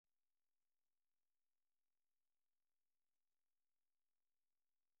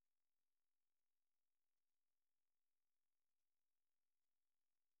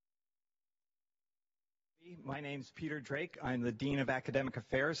My name's Peter Drake. I'm the Dean of Academic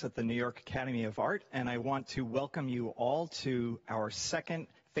Affairs at the New York Academy of Art, and I want to welcome you all to our second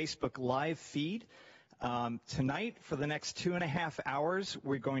Facebook Live feed. Tonight, for the next 2.5 hours,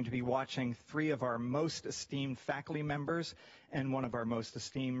 we're going to be watching 3 of our most esteemed faculty members and one of our most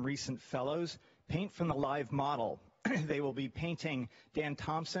esteemed recent fellows paint from the live model. They will be painting Dan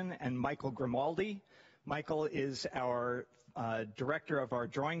Thompson and Michael Grimaldi. Michael is our director of our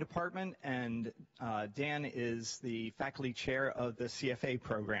drawing department, and Dan is the faculty chair of the CFA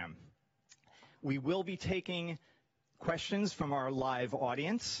program. We will be taking questions from our live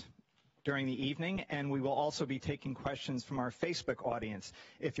audience during the evening, and we will also be taking questions from our Facebook audience.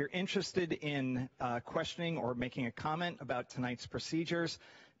 If you're interested in questioning or making a comment about tonight's procedures,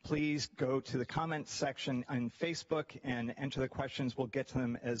 please go to the comments section on Facebook and enter the questions. We'll get to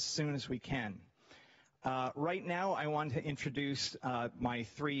them as soon as we can. Right now, I want to introduce my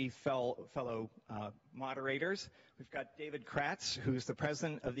 3 fellow moderators. We've got David Kratz, who's the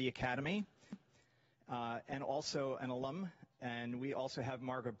president of the Academy, and also an alum. And we also have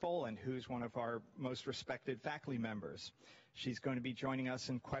Margaret Bowland, who's one of our most respected faculty members. She's going to be joining us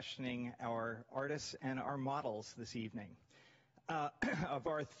in questioning our artists and our models this evening. Of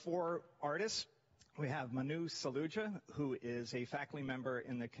our 4 artists, we have Manu Saluja, who is a faculty member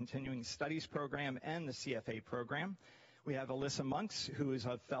in the Continuing Studies program and the CFA program. We have Alyssa Monks, who is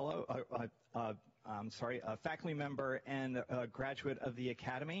a faculty member and a graduate of the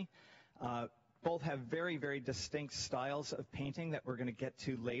Academy. Both have very, very distinct styles of painting that we're going to get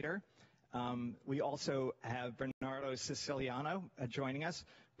to later. We also have Bernardo Siciliano joining us.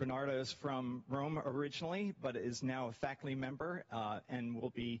 Bernardo is from Rome originally, but is now a faculty member and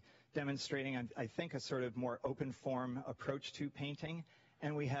will be demonstrating, I think, a sort of more open form approach to painting.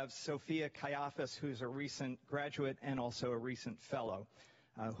 And we have Sophia Kayafas, who's a recent graduate and also a recent fellow,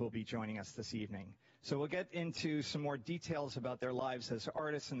 who will be joining us this evening. So we'll get into some more details about their lives as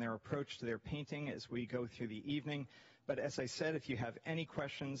artists and their approach to their painting as we go through the evening. But as I said, if you have any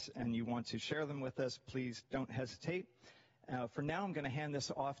questions and you want to share them with us, please don't hesitate. For now, I'm going to hand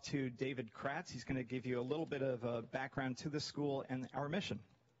this off to David Kratz. He's going to give you a little bit of a background to the school and our mission.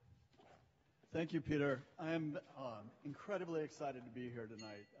 Thank you, Peter. I am incredibly excited to be here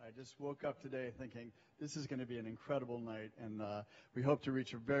tonight. I just woke up today thinking this is going to be an incredible night, and we hope to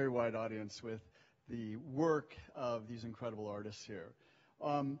reach a very wide audience with the work of these incredible artists here.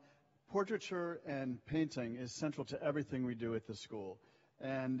 Portraiture and painting is central to everything we do at the school,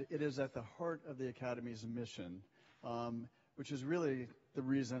 and it is at the heart of the Academy's mission, which is really the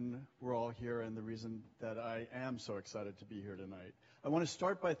reason we're all here and the reason that I am so excited to be here tonight. I want to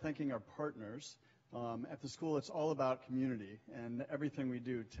start by thanking our partners. At the school, it's all about community, and everything we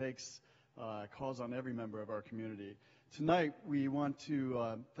do calls on every member of our community. Tonight, we want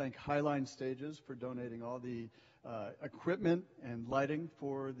to thank Highline Stages for donating all the equipment and lighting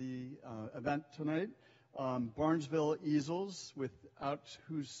for the event tonight. Barnesville Easels, without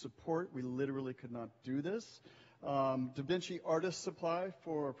whose support we literally could not do this. Da Vinci Artist Supply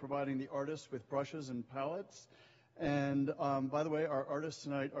for providing the artists with brushes and palettes. And by the way, our artists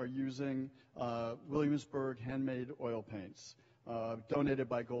tonight are using Williamsburg handmade oil paints donated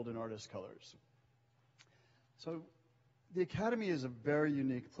by Golden Artist Colors. So the Academy is a very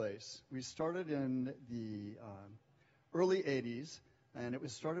unique place. We started in the early 80s, and it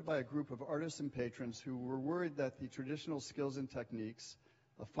was started by a group of artists and patrons who were worried that the traditional skills and techniques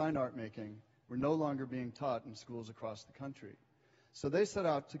of fine art making were no longer being taught in schools across the country. So they set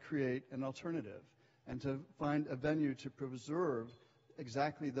out to create an alternative and to find a venue to preserve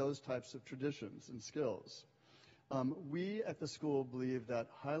exactly those types of traditions and skills. We at the school believe that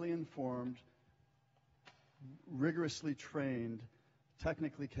highly informed, rigorously trained,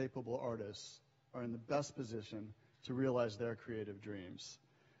 technically capable artists are in the best position to realize their creative dreams.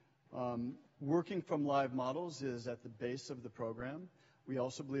 Working from live models is at the base of the program. We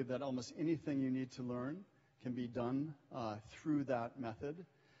also believe that almost anything you need to learn can be done through that method.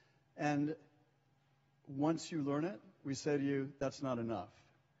 And once you learn it, we say to you, that's not enough.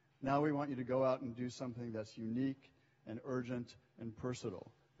 Now we want you to go out and do something that's unique and urgent and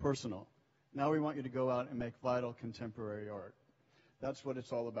personal. Now we want you to go out and make vital contemporary art. That's what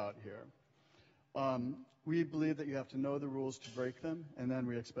it's all about here. We believe that you have to know the rules to break them, and then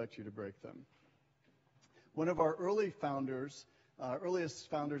we expect you to break them. One of our earliest founders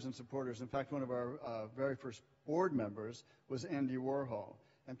and supporters, in fact, one of our very first board members was Andy Warhol.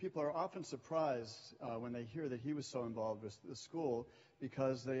 And people are often surprised when they hear that he was so involved with the school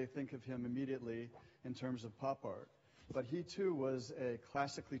because they think of him immediately in terms of pop art. But he, too, was a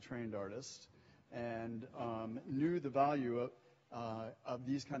classically trained artist and knew the value of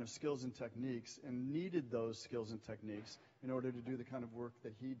these kind of skills and techniques and needed those skills and techniques in order to do the kind of work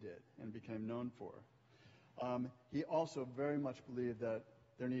that he did and became known for. He also very much believed that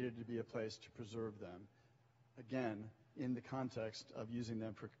there needed to be a place to preserve them, again, in the context of using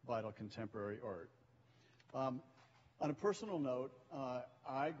them for vital contemporary art. On a personal note,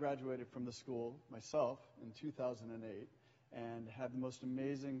 I graduated from the school myself in 2008 and had the most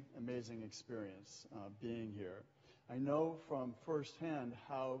amazing experience being here. I know from firsthand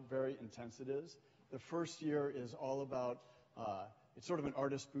how very intense it is. The first year is all about, it's sort of an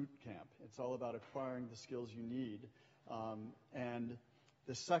artist boot camp. It's all about acquiring the skills you need. And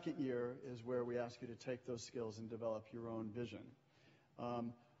the second year is where we ask you to take those skills and develop your own vision.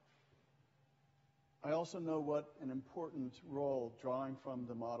 I also know what an important role drawing from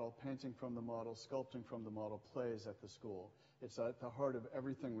the model, painting from the model, sculpting from the model plays at the school. It's at the heart of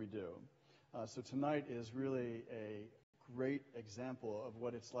everything we do. So tonight is really a great example of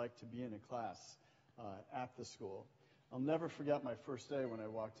what it's like to be in a class at the school. I'll never forget my first day when I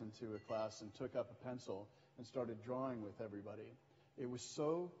walked into a class and took up a pencil and started drawing with everybody. It was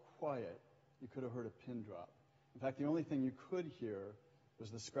so quiet, you could have heard a pin drop. In fact, the only thing you could hear was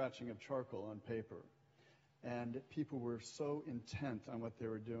the scratching of charcoal on paper. And people were so intent on what they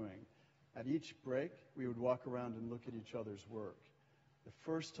were doing. At each break, we would walk around and look at each other's work. The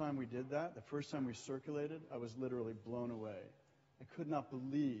first time we did that, the first time we circulated, I was literally blown away. I could not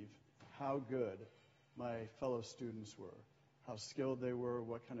believe how good my fellow students were, how skilled they were,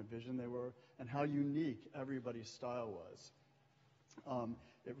 what kind of vision they were, and how unique everybody's style was.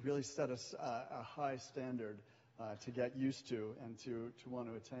 It really set us a high standard to get used to and to want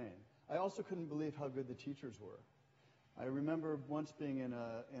to attain. I also couldn't believe how good the teachers were. I remember once being in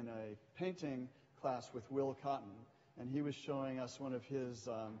a painting class with Will Cotton, and he was showing us one of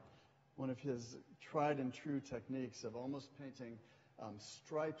his tried and true techniques of almost painting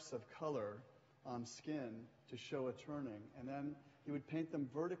stripes of color on skin to show a turning. And then he would paint them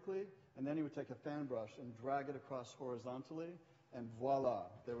vertically, and then he would take a fan brush and drag it across horizontally, and voila,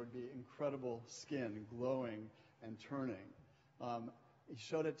 there would be incredible skin glowing and turning. He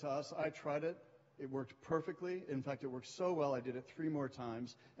showed it to us. I tried it. It worked perfectly. In fact, it worked so well, I did it 3 more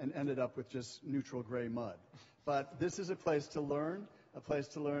times and ended up with just neutral gray mud. But this is a place to learn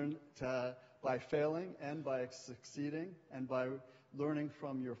by failing and by succeeding and by learning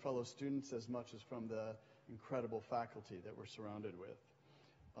from your fellow students as much as from the incredible faculty that we're surrounded with.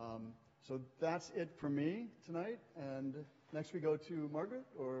 So that's it for me tonight. And next we go to Margaret,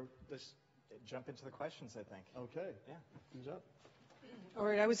 or Let's jump into the questions, I think. okay. Yeah. Who's up? All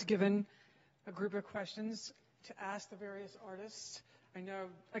right, I was given a group of questions to ask the various artists. I know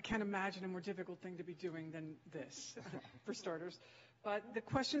I can't imagine a more difficult thing to be doing than this, for starters. But the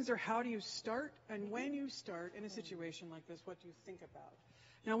questions are, how do you start? And when you start in a situation like this, what do you think about?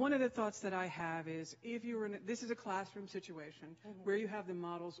 Now, one of the thoughts that I have is, if you were this is a classroom situation where you have the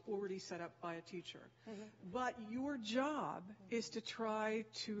models already set up by a teacher. But your job is to try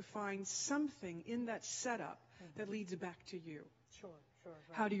to find something in that setup that leads back to you. Sure. Right.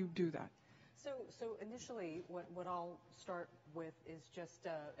 How do you do that? So initially, what I'll start with is just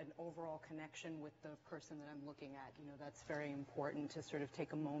an overall connection with the person that I'm looking at. You know, that's very important to sort of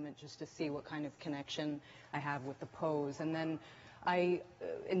take a moment just to see what kind of connection I have with the pose. And then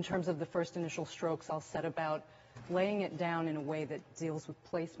in terms of the first initial strokes, I'll set about laying it down in a way that deals with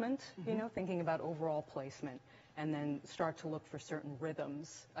placement, you know, thinking about overall placement, and then start to look for certain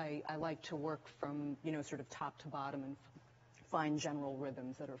rhythms. I like to work from, you know, sort of top to bottom and find general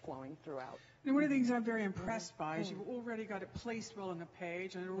rhythms that are flowing throughout. And one of the things I'm very impressed by is you've already got it placed well on the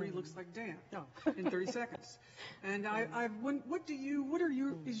page, and it already looks like Dan in 30 seconds. And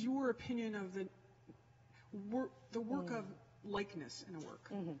is your opinion of the work of likeness in a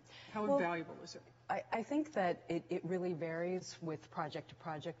work? How valuable is it? I think that it really varies with project to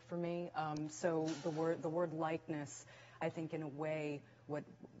project for me. So the word likeness, I think in a way,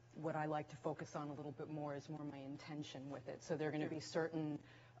 what I like to focus on a little bit more is more my intention with it. So there are going to be certain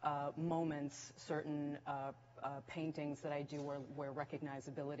moments, certain paintings that I do where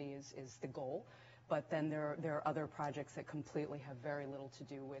recognizability is the goal. But then there are other projects that completely have very little to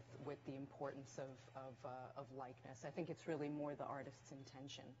do with the importance of likeness. I think it's really more the artist's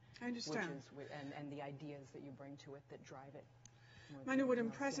intention. I understand. And the ideas that you bring to it that drive it. Manu, what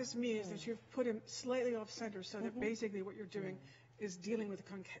impresses me is that you've put him slightly off center, so that basically what you're doing is dealing with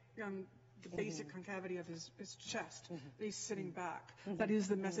the basic concavity of his chest. That he's sitting back. That is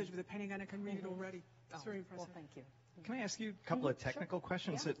the message of the painting, and I can read it already. It's very impressive. Well, thank you. Can I ask you a couple of technical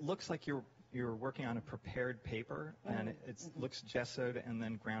questions? Yeah. It looks like you're working on a prepared paper, and it looks gessoed and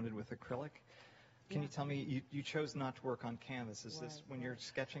then grounded with acrylic. Can you tell me, you chose not to work on canvas. Is this, when you're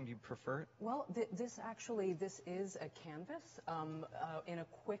sketching, do you prefer it? Well, this is a canvas. In a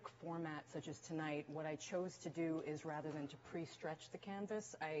quick format such as tonight, what I chose to do is, rather than to pre-stretch the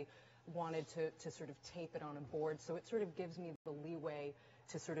canvas, I wanted to sort of tape it on a board, so it sort of gives me the leeway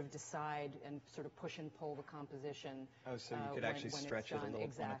to sort of decide and sort of push and pull the composition. Oh, so you could actually stretch it a little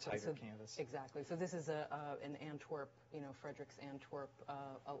on a tighter canvas. Exactly. So this is an Antwerp, Frederick's Antwerp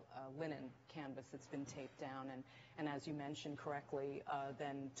linen canvas that's been taped down and as you mentioned correctly,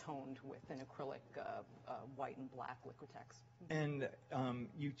 then toned with an acrylic white and black Liquitex. And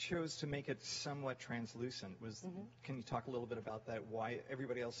you chose to make it somewhat translucent. Can you talk a little bit about that? Why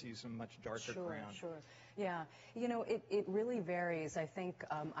everybody else used a much darker ground? Sure. Yeah. It really varies. I think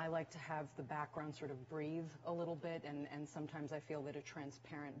I like to have the background sort of breathe a little bit, and sometimes I feel that a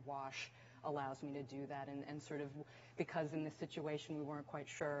transparent wash allows me to do that. And sort of because in this situation we weren't quite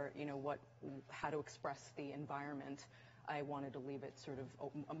sure, how to express the environment, I wanted to leave it sort of a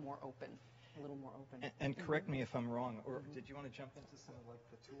little more open. And correct me if I'm wrong, or did you want to jump into some of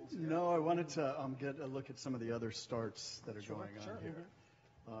the tools here? No, I wanted to get a look at some of the the starts that are going on here.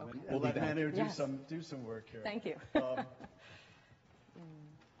 Okay. We'll let Manu Yes. do some work here. Thank you.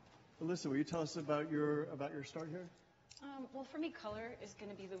 Alyssa, will you tell us about your start here? Well, for me, color is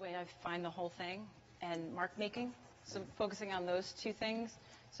going to be the way I find the whole thing, and mark making. So focusing on those two things.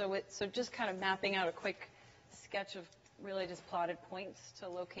 So just kind of mapping out a quick sketch of really just plotted points to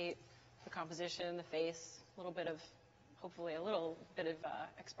locate the composition, the face, hopefully a little bit of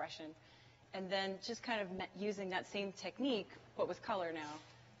expression. And then just kind of using that same technique, but with color now,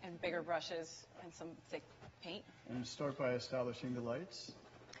 and bigger brushes and some thick paint. And start by establishing the lights.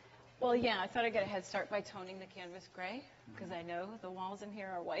 Well, yeah, I thought I'd get a head start by toning the canvas gray, because I know the walls in here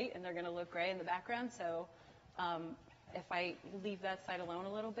are white, and they're going to look gray in the background. So if I leave that side alone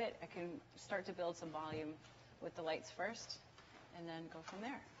a little bit, I can start to build some volume with the lights first, and then go from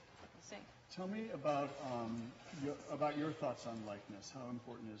there. We'll see. Tell me about your thoughts on likeness. How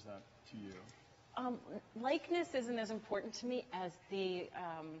important is that to you? Likeness isn't as important to me as the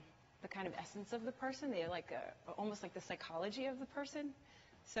kind of essence of the person, almost like the psychology of the person.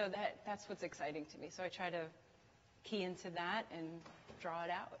 So that's what's exciting to me. So I try to key into that and draw it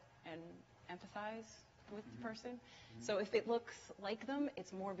out and empathize with the person. So if it looks like them,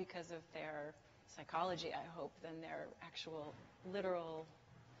 it's more because of their psychology, I hope, than their actual literal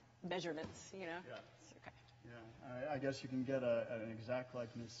measurements, Yeah. Okay. Yeah, I guess you can get an exact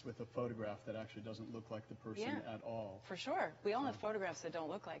likeness with a photograph that actually doesn't look like the person at all. For sure. We all have photographs that don't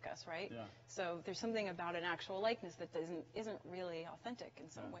look like us, right? Yeah. So there's something about an actual likeness that isn't really authentic in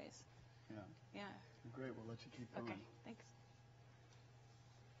some ways. Yeah. Yeah. Great, we'll let you keep going. Okay, thanks.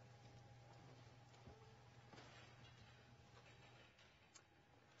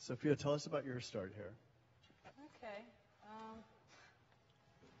 Sophia, tell us about your start here. Okay.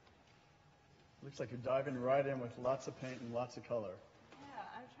 Looks like you're diving right in with lots of paint and lots of color. Yeah,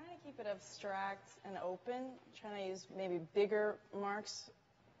 I'm trying to keep it abstract and open. I'm trying to use maybe bigger marks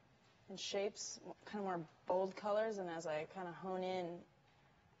and shapes, kind of more bold colors, and as I kind of hone in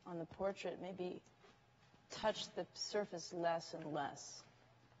on the portrait, maybe touch the surface less and less.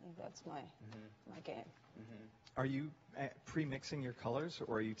 I think that's my game. Are you pre-mixing your colors,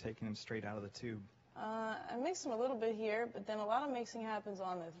 or are you taking them straight out of the tube? I mix them a little bit here, but then a lot of mixing happens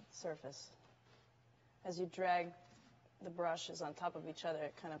on the surface. As you drag the brushes on top of each other,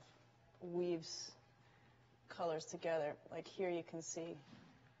 it kind of weaves colors together. Like here you can see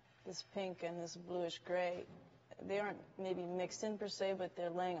this pink and this bluish gray. They aren't maybe mixed in per se, but they're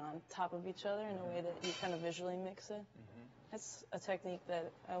laying on top of each other in a way that you kind of visually mix it. That's a technique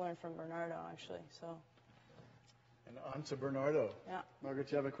that I learned from Bernardo, actually. So. And on to Bernardo. Yeah. Margaret,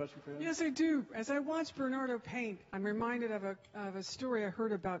 do you have a question for him? Yes, I do. As I watch Bernardo paint, I'm reminded of a story I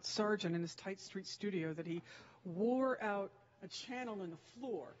heard about Sargent in his Tite Street studio, that he wore out a channel in the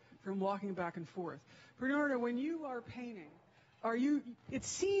floor from walking back and forth. Bernardo, when you are painting, it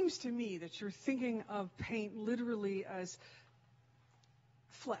seems to me that you're thinking of paint literally as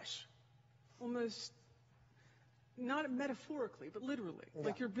flesh, almost not metaphorically, but literally. Yeah.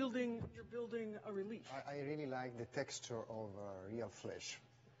 Like you're building a relief. I really like the texture of real flesh.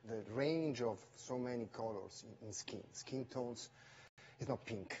 The range of so many colors in skin tones. It's not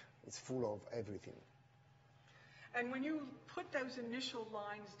pink. It's full of everything. And when you put those initial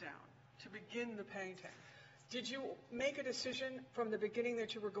lines down to begin the painting, did you make a decision from the beginning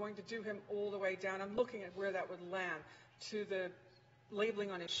that you were going to do him all the way down? I'm looking at where that would land, to the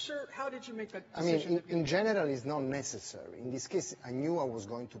labeling on his shirt. How did you make that decision? I mean, in general, it's not necessary. In this case, I knew I was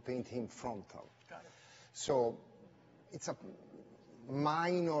going to paint him frontal. Got it. So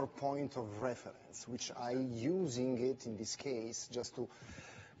minor point of reference, which I using it in this case just to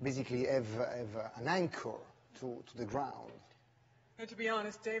basically have an anchor to the ground. And to be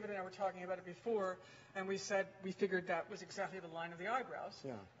honest, David and I were talking about it before, and we said we figured that was exactly the line of the eyebrows.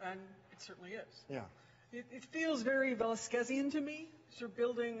 Yeah. And it certainly is. Yeah. It feels very Velasquezian to me. So you're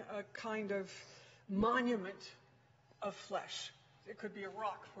building a kind of monument of flesh. It could be a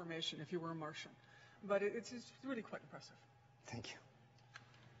rock formation if you were a Martian. But it's really quite impressive. Thank you.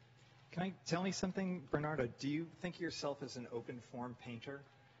 Can I tell me something, Bernardo? Do you think of yourself as an open form painter?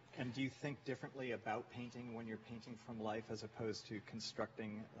 And do you think differently about painting when you're painting from life as opposed to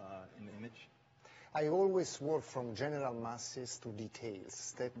constructing an image? I always work from general masses to details,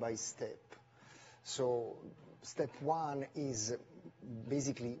 step by step. So step one is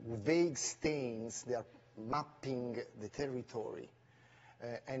basically vague stains. They are mapping the territory.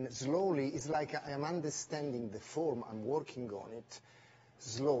 And slowly, it's like I am understanding the form, I'm working on it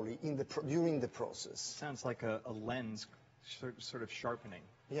slowly during the process. Sounds like a lens sort of sharpening.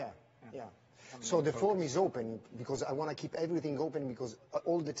 Yeah. So the form is open because I want to keep everything open because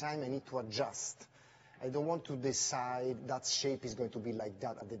all the time I need to adjust. I don't want to decide that shape is going to be like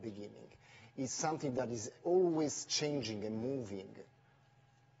that at the beginning. It's something that is always changing and moving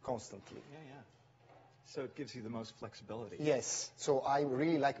constantly. Yeah. So it gives you the most flexibility. Yes. So I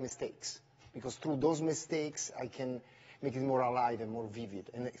really like mistakes because through those mistakes I can make it more alive and more vivid.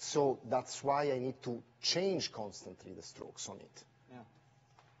 And so that's why I need to change constantly the strokes on it.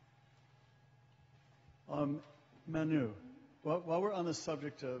 Yeah. Manu, while we're on the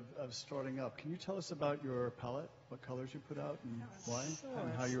subject of starting up, can you tell us about your palette, what colors you put out and why,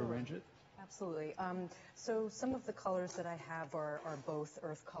 and how you arrange it? Absolutely. So some of the colors that I have are both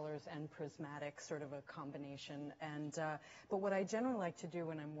earth colors and prismatic, sort of a combination. And but what I generally like to do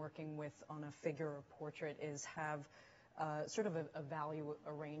when I'm working on a figure or portrait is have sort of a value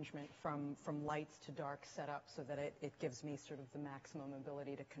arrangement from lights to dark setup so that it gives me sort of the maximum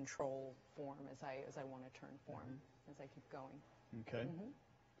ability to control form as I want to turn form as I keep going. Okay.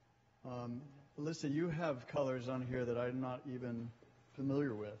 Alyssa, you have colors on here that I'm not even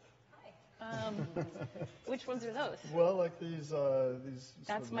familiar with. Which ones are those? Well, like these.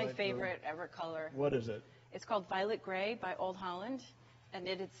 That's my favorite ever color. What is it? It's called Violet Gray by Old Holland, and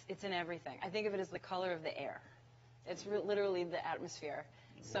it's in everything. I think of it as the color of the air. It's literally the atmosphere.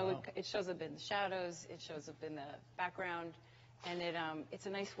 So Wow. it shows up in the shadows, it shows up in the background, and it's a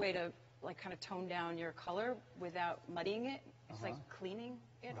nice way to like kind of tone down your color without muddying it. It's like cleaning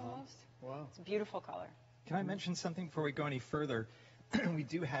it almost. Wow. It's a beautiful color. Can I mention something before we go any further? We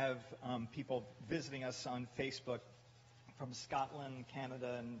do have people visiting us on Facebook from Scotland,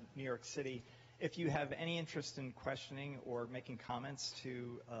 Canada, and New York City. If you have any interest in questioning or making comments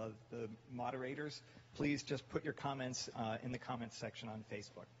to the moderators, please just put your comments in the comments section on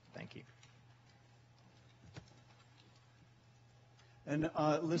Facebook. Thank you. And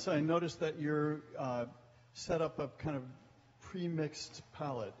Alyssa, I noticed that you're set up a kind of pre-mixed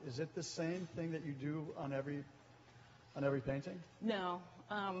palette. Is it the same thing that you do on every painting? No.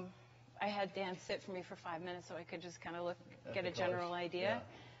 I had Dan sit for me for 5 minutes so I could just kind of get a general idea.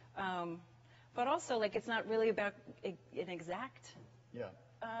 Yeah. But also, like, it's not really about an exact Yeah.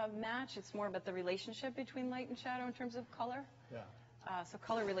 match. It's more about the relationship between light and shadow in terms of color. Yeah. So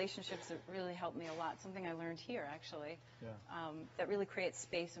color relationships have really helped me a lot. Something I learned here, actually, Yeah. that really creates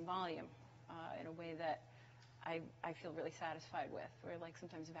space and volume in a way that I feel really satisfied with, where, like,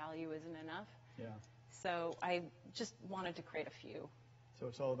 sometimes value isn't enough. Yeah. So I just wanted to create a few. So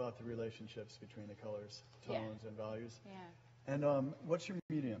it's all about the relationships between the colors, tones, and values. Yeah. And what's your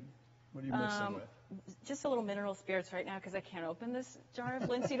medium? What are you mixing with? Just a little mineral spirits right now because I can't open this jar of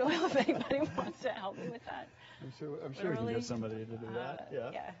linseed oil if anybody wants to help me with that. I'm sure we can get somebody to do that.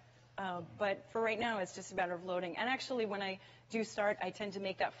 Yeah. But for right now, it's just a matter of loading. And actually, when I do start, I tend to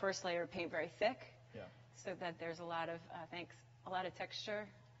make that first layer of paint very thick, Yeah. so that there's a lot of texture,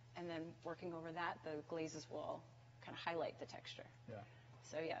 and then working over that, the glazes will kind of highlight the texture. Yeah.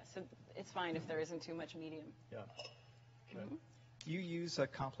 So it's fine if there isn't too much medium. Yeah. Good. Do you use a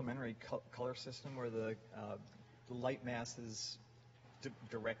complementary color system where the light mass is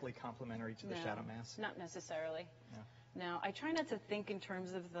directly complementary to the shadow mass? Not necessarily. No. No, I try not to think in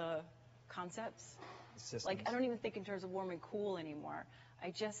terms of the concepts. Systems. Like, I don't even think in terms of warm and cool anymore. I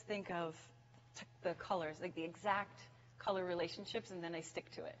just think of the colors, like the exact color relationships, and then I stick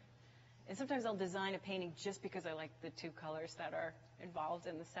to it. And sometimes I'll design a painting just because I like the two colors that are involved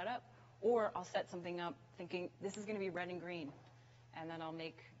in the setup, or I'll set something up thinking this is going to be red and green, and then I'll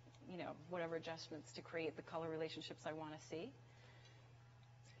make, whatever adjustments to create the color relationships I want to see.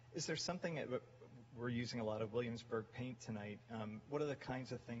 Is there something we're using a lot of Williamsburg paint tonight. What are the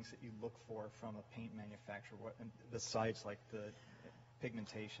kinds of things that you look for from a paint manufacturer? What, besides like the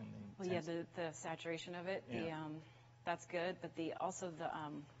pigmentation? Well, yeah, the saturation of it, Yeah. that's good, but also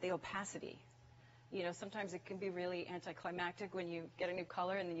the opacity. You know, sometimes it can be really anticlimactic when you get a new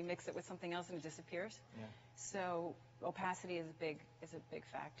color and then you mix it with something else and it disappears. Yeah. So opacity is a big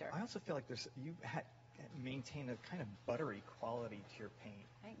factor. I also feel like you maintain a kind of buttery quality to your paint.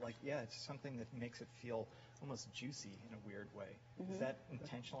 Thanks. Like, yeah, it's something that makes it feel almost juicy in a weird way. Is that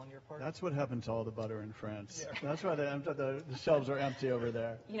intentional on your part? That's what happened to all the butter in France. Yeah. That's why the shelves are empty over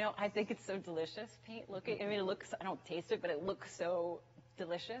there. You know, I think it's so delicious, paint. I mean, I don't taste it, but it looks so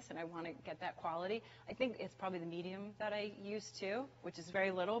delicious, and I want to get that quality. I think it's probably the medium that I use too, which is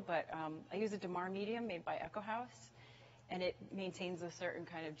very little, but I use a Damar medium made by Echo House, and it maintains a certain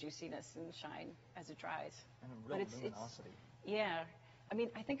kind of juiciness and shine as it dries. And a real luminosity. Yeah. I mean,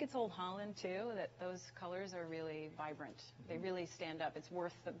 I think it's Old Holland too, that those colors are really vibrant. They really stand up. It's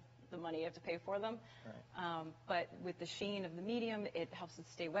worth the money you have to pay for them. Right. But with the sheen of the medium, it helps it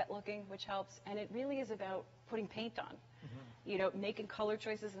stay wet looking, which helps. And it really is about putting paint on. You know, making color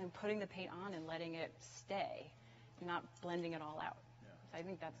choices and then putting the paint on and letting it stay, not blending it all out. Yeah. So I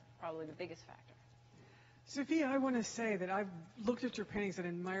think that's probably the biggest factor. Sophia, I want to say that I've looked at your paintings and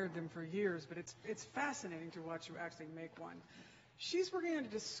admired them for years, but it's fascinating to watch you actually make one. She's working on a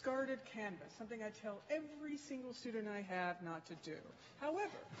discarded canvas, something I tell every single student I have not to do.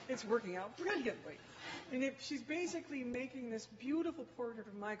 However, it's working out brilliantly. And she's basically making this beautiful portrait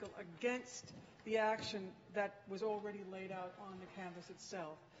of Michael against the action that was already laid out on the canvas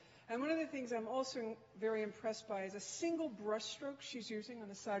itself. And one of the things I'm also very impressed by is a single brush stroke she's using on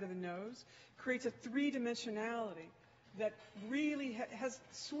the side of the nose creates a three-dimensionality that really has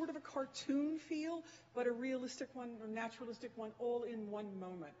sort of a cartoon feel, but a realistic one or naturalistic one all in one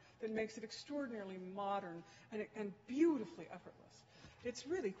moment that makes it extraordinarily modern and beautifully effortless. It's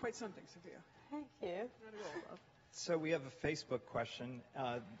really quite something, Sophia. Thank you. Not at all, love. So we have a Facebook question.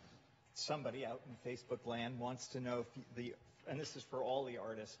 Somebody out in Facebook land wants to know if and this is for all the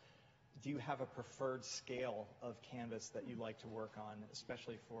artists, do you have a preferred scale of canvas that you like to work on,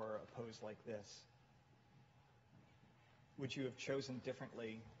 especially for a pose like this? Would you have chosen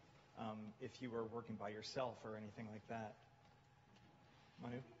differently if you were working by yourself or anything like that?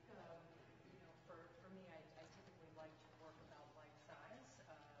 Manu? For me, I typically like to work about life size,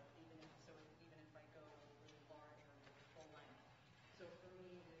 even if I go really large or full length. So for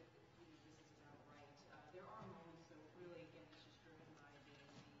me, this is about right. There are moments, though, really, again, it's just driven by the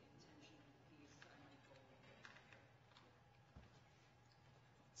intention of the piece. I might go a little bit larger.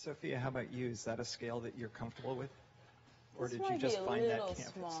 Sophia, how about you? Is that a scale that you're comfortable with? Or This did you might just be find that a little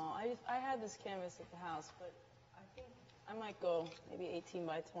canvas? small. I had this canvas at the house, but I think I might go maybe 18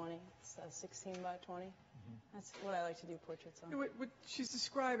 by 20, 16 by 20. That's what I like to do portraits on. What she's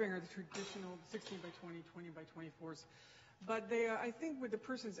describing are the traditional 16 by 20, 20 by 24s. But I think what the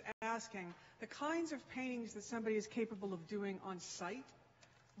person's asking, the kinds of paintings that somebody is capable of doing on site,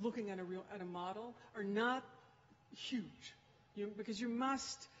 looking at a model, are not huge. Because you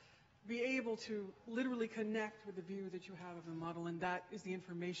must be able to literally connect with the view that you have of the model, and that is the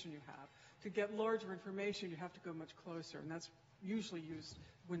information you have. To get larger information, you have to go much closer, and that's usually used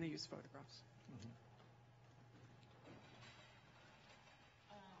when they use photographs.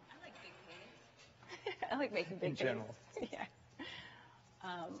 I like big paintings. I like making big In general. paintings.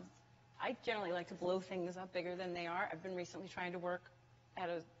 Yeah. I generally like to blow things up bigger than they are. I've been recently trying to work at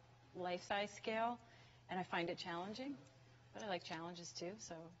a life-size scale, and I find it challenging. But I like challenges too,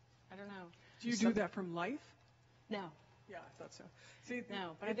 so I don't know. Do you do that from life? No. Yeah, I thought so. See,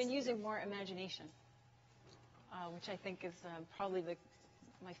 No, but I've been using more imagination, which I think is probably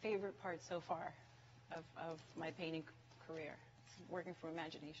my favorite part so far of my painting career. It's working from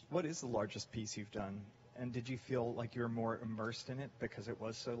imagination. What is the largest piece you've done? And did you feel like you were more immersed in it because it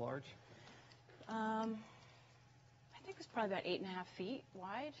was so large? I think it was probably about 8.5 feet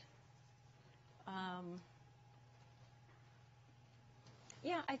wide.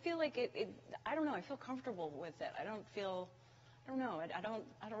 Yeah, I feel like I don't know. I feel comfortable with it. I don't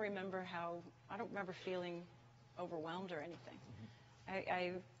remember feeling overwhelmed or anything.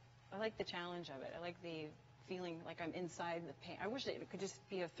 I like the challenge of it. I like the feeling like I'm inside the paint. I wish it could just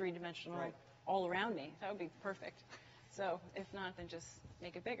be a three-dimensional all around me. That would be perfect. So if not, then just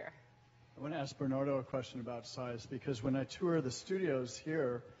make it bigger. I want to ask Bernardo a question about size, because when I tour the studios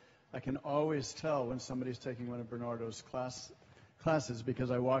here, I can always tell when somebody's taking one of Bernardo's classes, because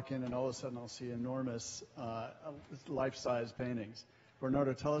I walk in and all of a sudden I'll see enormous life-size paintings.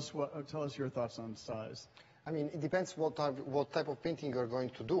 Bernardo, tell us your thoughts on size. I mean, it depends what type of painting you're going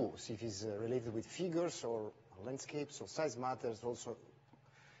to do. See if it's related with figures or landscapes, or size matters also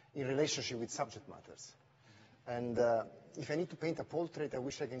in relationship with subject matters. And if I need to paint a portrait, I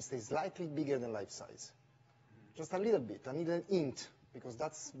wish I can stay slightly bigger than life size. Just a little bit. I need an hint, because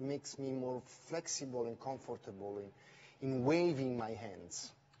that makes me more flexible and comfortable in waving my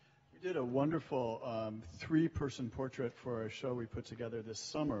hands. We did a wonderful 3-person portrait for a show we put together this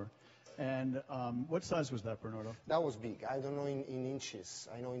summer. And what size was that, Bernardo? That was big. I don't know in inches.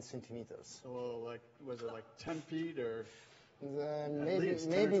 I know in centimeters. So, like, was it like 10 feet or?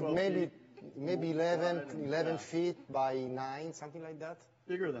 Maybe 11 feet by 9, something like that.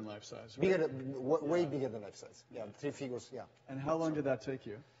 Bigger than life size, right? Way bigger than life size. Yeah, 3 figures, yeah. And how long did that take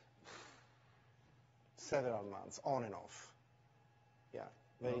you? Several months, on and off. Yeah,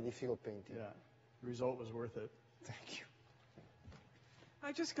 very difficult painting. Yeah, the result was worth it. Thank you.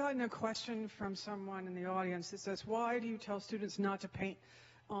 I just gotten a question from someone in the audience that says, why do you tell students not to paint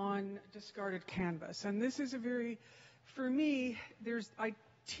on discarded canvas? And this is for me, I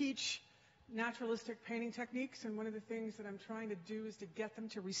teach naturalistic painting techniques, and one of the things that I'm trying to do is to get them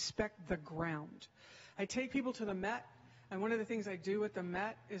to respect the ground. I take people to the Met, and one of the things I do at the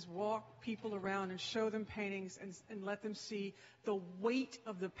Met is walk people around and show them paintings and let them see the weight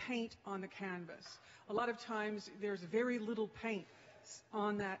of the paint on the canvas. A lot of times there's very little paint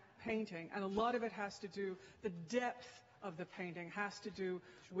on that painting, and a lot of it has to do, the depth of the painting has to do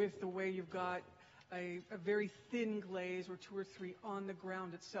with the way you've got a very thin glaze or 2 or 3 on the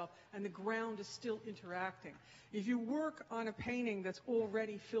ground itself, and the ground is still interacting. If you work on a painting that's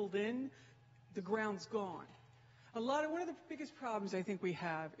already filled in, the ground's gone. One of the biggest problems I think we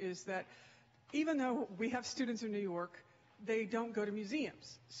have is that even though we have students in New York, they don't go to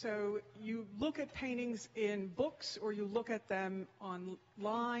museums. So you look at paintings in books or you look at them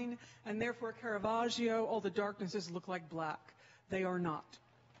online, and therefore Caravaggio, all the darknesses look like black. They are not.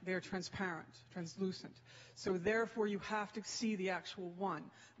 They're transparent, translucent. So therefore you have to see the actual one.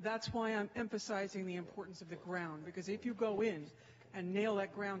 That's why I'm emphasizing the importance of the ground, because if you go in and nail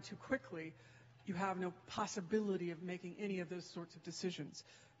that ground too quickly, you have no possibility of making any of those sorts of decisions.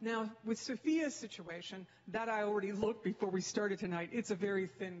 Now, with Sophia's situation, that I already looked before we started tonight. It's a very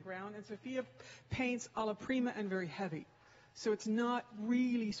thin ground, and Sophia paints alla prima and very heavy. So it's not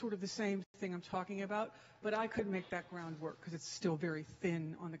really sort of the same thing I'm talking about, but I could make that ground work because it's still very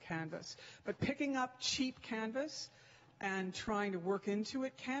thin on the canvas. But picking up cheap canvas and trying to work into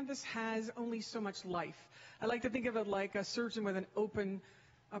it, canvas has only so much life. I like to think of it like a surgeon with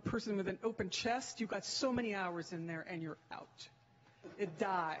a person with an open chest. You've got so many hours in there and you're out. It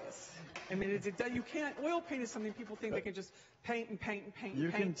dies. I mean, you can't. Oil paint is something people think they can just paint and paint and paint. You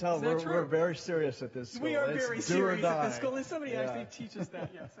and paint. can tell we're very serious at this school. We are it's very serious at this die. school, and somebody actually teaches that.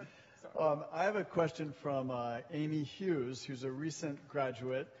 Yes. I have a question from Amy Hughes, who's a recent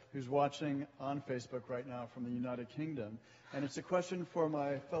graduate who's watching on Facebook right now from the United Kingdom, and it's a question for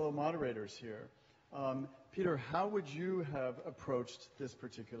my fellow moderators here. Peter, how would you have approached this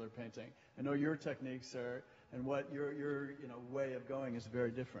particular painting? I know your techniques are, and what your way of going is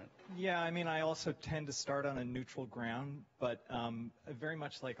very different. Yeah, I mean, I also tend to start on a neutral ground, but very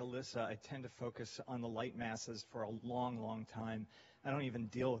much like Alyssa, I tend to focus on the light masses for a long, long time. I don't even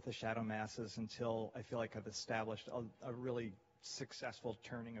deal with the shadow masses until I feel like I've established a really successful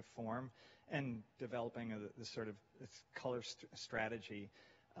turning of form and developing the sort of color strategy.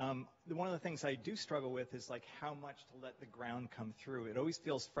 One of the things I do struggle with is like how much to let the ground come through. It always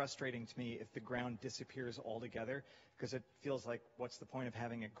feels frustrating to me if the ground disappears altogether, because it feels like, what's the point of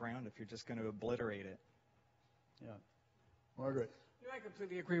having a ground if you're just going to obliterate it? Yeah. Margaret. I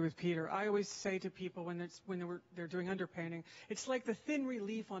completely agree with Peter. I always say to people when they're doing underpainting, it's like the thin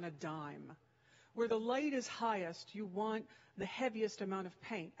relief on a dime. Where the light is highest, you want the heaviest amount of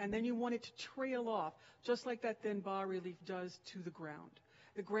paint, and then you want it to trail off, just like that thin bas relief does to the ground.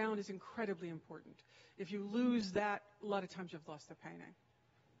 The ground is incredibly important. If you lose that, a lot of times you've lost the painting.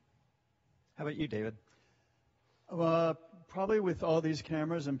 How about you, David? Probably with all these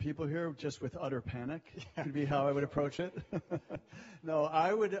cameras and people here, just with utter panic would be how I would approach it. No,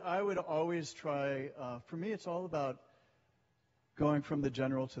 I would always try. For me, it's all about going from the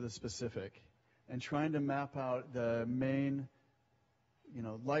general to the specific, and trying to map out the main,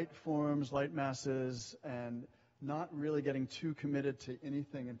 light forms, light masses, and not really getting too committed to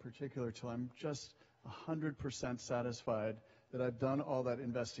anything in particular till I'm just 100% satisfied that I've done all that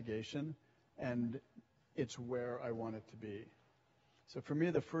investigation and it's where I want it to be. So for me,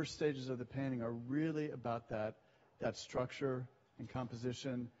 the first stages of the painting are really about that structure and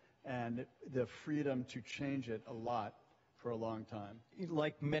composition and the freedom to change it a lot for a long time.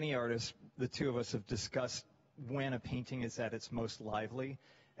 Like many artists, the two of us have discussed when a painting is at its most lively.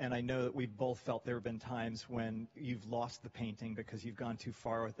 And I know that we've both felt there have been times when you've lost the painting because you've gone too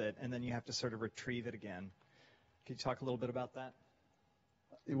far with it, and then you have to sort of retrieve it again. Can you talk a little bit about that?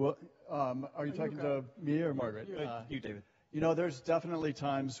 Well, are you talking to me or Margaret? You, David. You know, there's definitely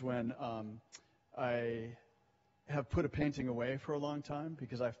times when I have put a painting away for a long time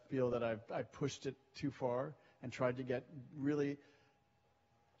because I feel that I pushed it too far and tried to get really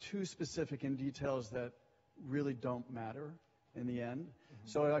too specific in details that really don't matter in the end.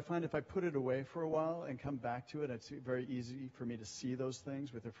 So I find if I put it away for a while and come back to it, it's very easy for me to see those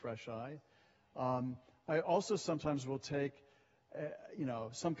things with a fresh eye. I also sometimes will take,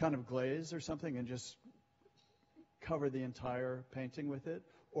 some kind of glaze or something and just cover the entire painting with it,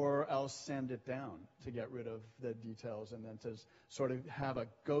 or I'll sand it down to get rid of the details and then to sort of have a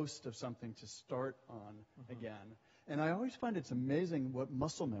ghost of something to start on again. And I always find it's amazing what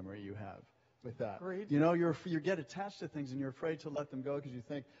muscle memory you have with that. Agreed. You know, you get attached to things and you're afraid to let them go because you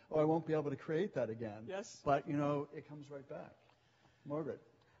think, oh, I won't be able to create that again. Yes. But, it comes right back. Margaret.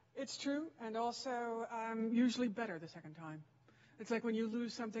 It's true, and also usually better the second time. It's like when you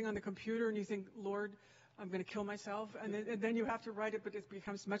lose something on the computer and you think, Lord, I'm going to kill myself, and then you have to write it, but it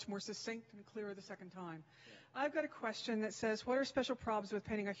becomes much more succinct and clearer the second time. Yeah. I've got a question that says, what are special problems with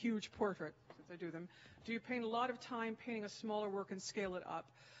painting a huge portrait, since I do them? Do you paint a lot of time painting a smaller work and scale it up?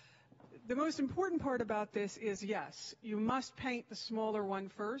 The most important part about this is, yes, you must paint the smaller one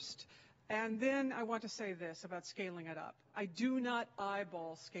first. And then I want to say this about scaling it up. I do not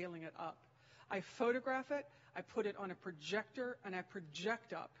eyeball scaling it up. I photograph it, I put it on a projector, and I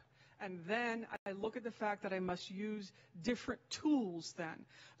project up. And then I look at the fact that I must use different tools then.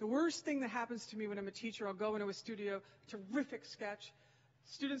 The worst thing that happens to me when I'm a teacher, I'll go into a studio, terrific sketch,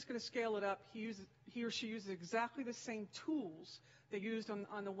 student's going to scale it up, he or she uses exactly the same tools they used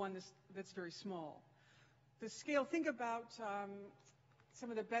on the one that's very small. The scale, think about some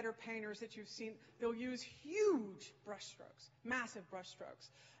of the better painters that you've seen, they'll use huge brushstrokes, massive brushstrokes.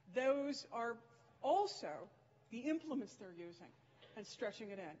 Those are also the implements they're using and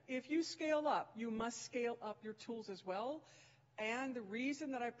stretching it in. If you scale up, you must scale up your tools as well. And the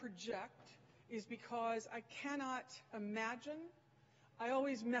reason that I project is because I cannot imagine, I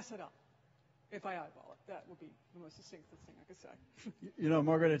always mess it up if I eyeball it. That would be the most succinct thing I could say.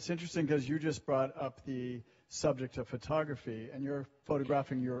 Margaret, it's interesting because you just brought up the subject of photography, and you're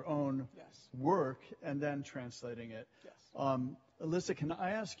photographing your own work and then translating it. Yes. Alyssa, can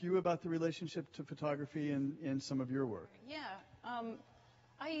I ask you about the relationship to photography in some of your work? Yeah.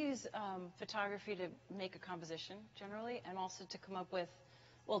 I use photography to make a composition generally, and also to come up with,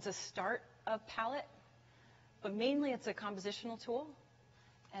 to start a palette. But mainly it's a compositional tool.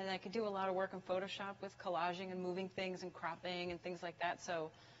 And I could do a lot of work in Photoshop with collaging and moving things and cropping and things like that.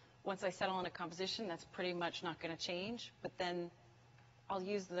 So once I settle on a composition, that's pretty much not going to change. But then I'll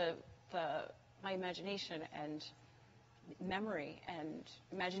use my imagination and memory and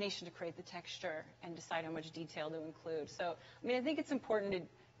imagination to create the texture and decide how much detail to include. So, I think it's important to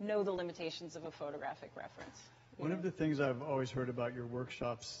know the limitations of a photographic reference. One of the things I've always heard about your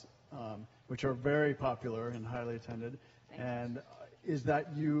workshops, which are very popular and highly attended, is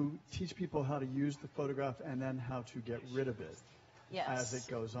that you teach people how to use the photograph and then how to get rid of it as it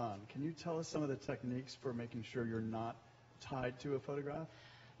goes on. Can you tell us some of the techniques for making sure you're not tied to a photograph?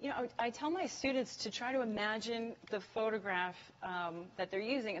 I tell my students to try to imagine the photograph that they're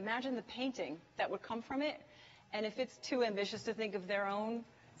using. Imagine the painting that would come from it. And if it's too ambitious to think of their own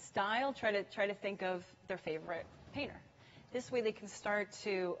style, try to think of their favorite painter. This way they can start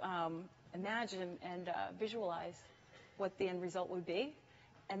to imagine and visualize what the end result would be.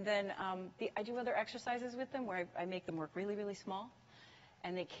 And then I do other exercises with them where I make them work really, really small.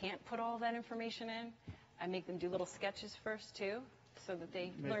 And they can't put all that information in. I make them do little sketches first, too, so that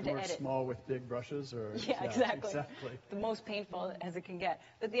they learn to edit. Make small with big brushes? Yeah, exactly. The most painful as it can get.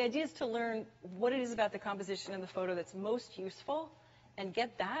 But the idea is to learn what it is about the composition in the photo that's most useful and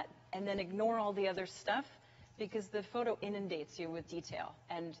get that, and then ignore all the other stuff, because the photo inundates you with detail.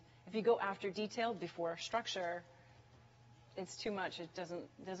 And if you go after detail before structure, it's too much. It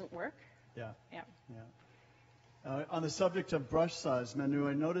doesn't work. Yeah. Yeah. On the subject of brush size, Manu,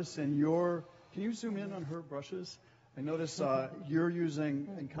 I notice can you zoom in on her brushes? I notice you're using,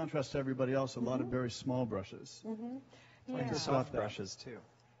 in contrast to everybody else, a lot of very small brushes. And soft brushes, too.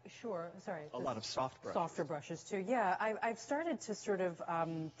 Sure. Sorry. A lot of soft brushes. Softer brushes, too. Yeah, I've started to sort of,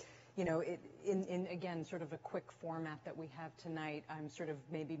 in again, sort of a quick format that we have tonight, I'm sort of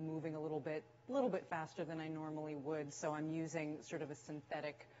maybe moving a little bit faster than I normally would. So I'm using sort of a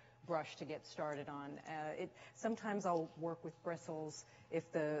synthetic brush to get started on. Sometimes I'll work with bristles if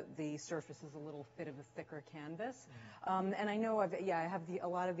the surface is a little bit of a thicker canvas. And I know I have a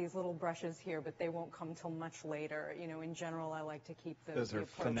lot of these little brushes here, but they won't come till much later. You know, in general, I like to keep those are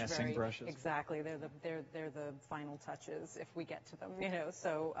finessing brushes. Exactly, they're the final touches if we get to them. You know,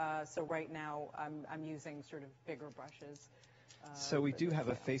 so right now I'm using sort of bigger brushes. So we do have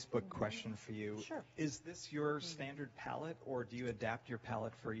a Facebook question for you. Sure. Is this your standard palette, or do you adapt your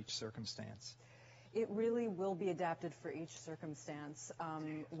palette for each circumstance? It really will be adapted for each circumstance.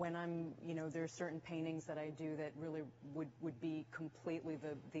 When I'm, you know, there are certain paintings that I do that really would be completely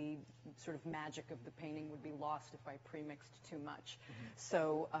the sort of magic of the painting would be lost if I pre-mixed too much.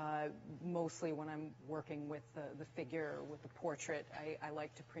 So mostly when I'm working with the figure or with the portrait, I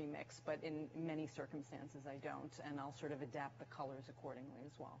like to pre-mix, but in many circumstances I don't, and I'll sort of adapt the colors accordingly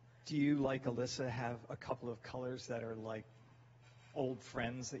as well. Do you, like Alyssa, have a couple of colors that are like old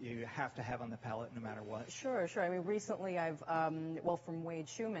friends that you have to have on the palette no matter what? Sure. I mean, recently I've, from Wade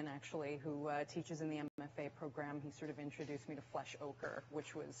Schumann, actually, who teaches in the MFA program, he sort of introduced me to flesh ochre,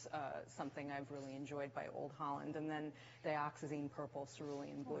 which was something I've really enjoyed by Old Holland. And then dioxazine purple,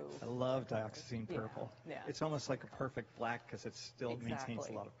 cerulean blue. I love dioxazine purple. Yeah. It's almost like a perfect black because it still maintains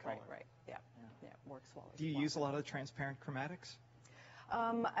a lot of color. Right. Yeah, it works well. Do you use a lot of transparent chromatics?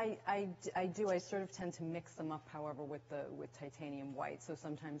 I do. I sort of tend to mix them up, however, with titanium white. So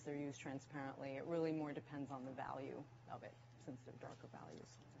sometimes they're used transparently. It really more depends on the value of it, since they're darker values.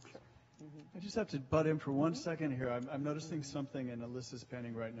 Sure. I just have to butt in for 1 second here. I'm noticing something in Alyssa's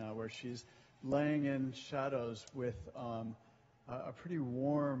painting right now where she's laying in shadows with a pretty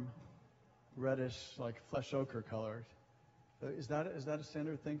warm, reddish, like flesh ochre color. Is that a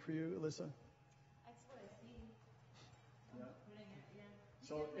standard thing for you, Alyssa?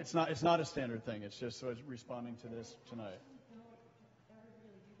 So it's not a standard thing. It's just sort of responding to this tonight.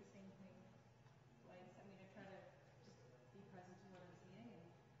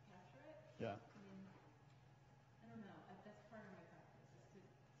 Yeah. I don't know. That's part of my practice, is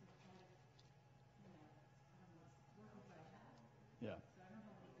to kind of, work with what I have. Yeah. So I don't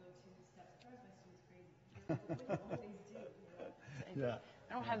have any go-to steps. Drives my students crazy. What do you always do? Yeah.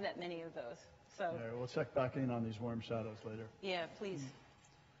 I don't have that many of those. So All right, we'll check back in on these warm shadows later. yeah, please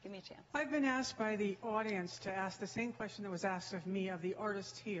give me a chance. I've been asked by the audience to ask the same question that was asked of me, of the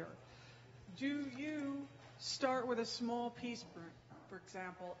artist here. Do you start with a small piece, for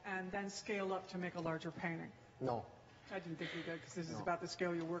example, and then scale up to make a larger painting? No. I didn't think you did, because this is about the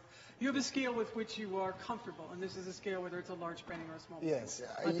scale you work. You have a scale with which you are comfortable, and this is a scale whether it's a large painting or a small painting. Yes,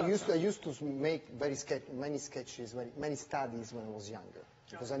 I used to make many sketches, many studies when I was younger,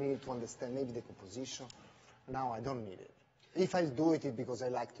 because I needed to understand maybe the composition. Now I don't need it. If I do it, it's because I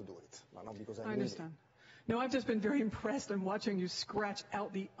like to do it, but not because I need it. Understand. No, I've just been very impressed in watching you scratch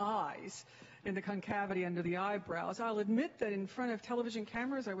out the eyes in the concavity under the eyebrows. I'll admit that in front of television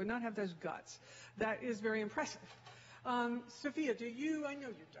cameras, I would not have those guts. That is very impressive. Sophia, I know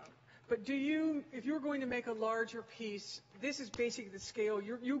you don't, but if you're going to make a larger piece, this is basically the scale.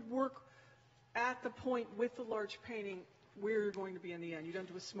 You work at the point with the large painting where you're going to be in the end. You don't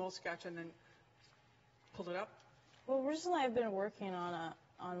do a small sketch and then pull it up? Well, recently I've been working on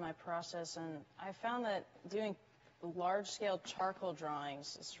my process, and I found that doing large-scale charcoal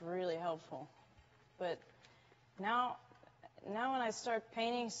drawings is really helpful. But now when I start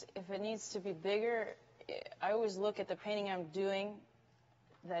painting, if it needs to be bigger, I always look at the painting I'm doing,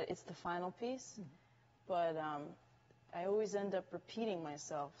 that it's the final piece. But I always end up repeating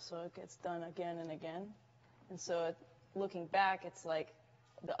myself, so it gets done again and again. And so looking back, it's like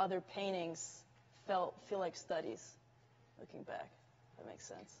the other paintings feel like studies looking back. That makes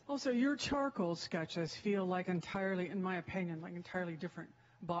sense. Also, your charcoal sketches feel like entirely, in my opinion, like entirely different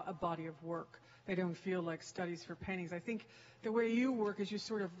body of work. They don't feel like studies for paintings. I think the way you work is you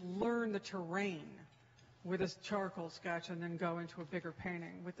sort of learn the terrain with a charcoal sketch and then go into a bigger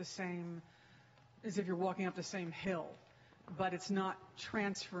painting with the same, as if you're walking up the same hill, but it's not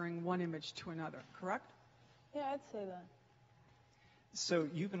transferring one image to another, correct? Yeah, I'd say that. So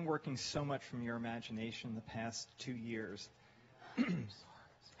you've been working so much from your imagination the past 2 years.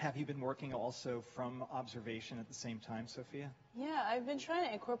 Have you been working also from observation at the same time, Sophia? Yeah, I've been trying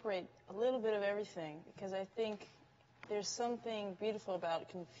to incorporate a little bit of everything, because I think there's something beautiful about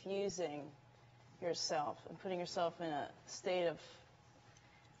confusing yourself and putting yourself in a state of,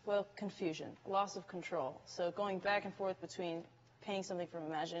 confusion, loss of control. So going back and forth between painting something from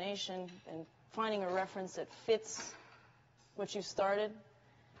imagination and finding a reference that fits what you started,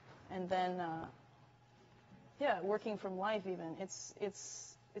 and then working from life even.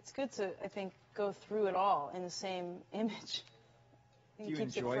 It's good to, I think, go through it all in the same image. Do you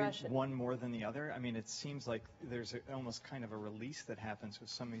keeps it enjoy fresh. one more than the other? I mean, it seems like there's almost kind of a release that happens with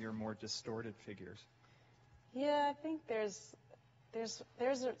some of your more distorted figures. Yeah, I think there's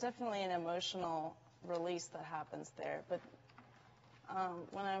definitely an emotional release that happens there. But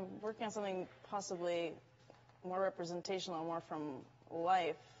when I'm working on something possibly more representational, more from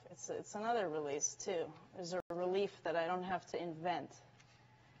life, it's another release too. There's a relief that I don't have to invent.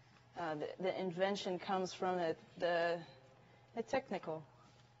 The invention comes from the technical,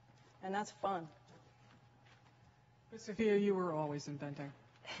 and that's fun. But Sophia, you were always inventing.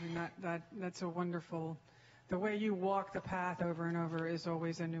 I mean, that's a wonderful. The way you walk the path over and over is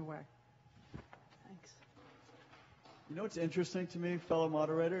always a new way. Thanks. You know what's interesting to me, fellow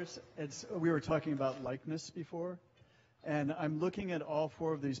moderators? We were talking about likeness before, and I'm looking at all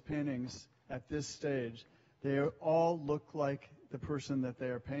four of these paintings at this stage. They all look like the person that they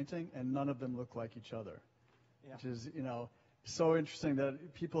are painting, and none of them look like each other. Yeah. Which is, so interesting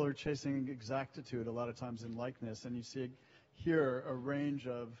that people are chasing exactitude a lot of times in likeness, and you see here a range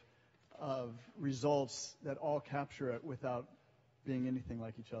of results that all capture it without being anything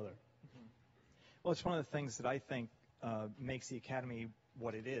like each other. Mm-hmm. Well, it's one of the things that I think makes the Academy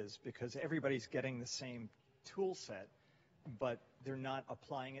what it is, because everybody's getting the same tool set, but they're not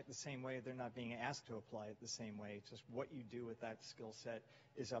applying it the same way. They're not being asked to apply it the same way. It's just what you do with that skill set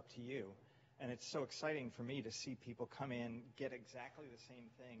is up to you. And it's so exciting for me to see people come in, get exactly the same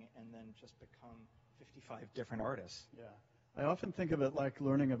thing, and then just become 55 different artists. Yeah. I often think of it like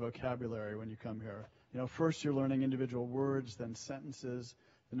learning a vocabulary when you come here. First you're learning individual words, then sentences,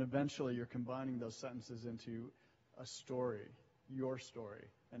 then eventually you're combining those sentences into a story, your story,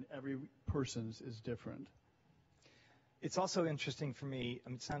 and every person's is different. It's also interesting for me,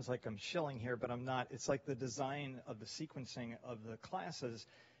 it sounds like I'm shilling here, but I'm not. It's like the design of the sequencing of the classes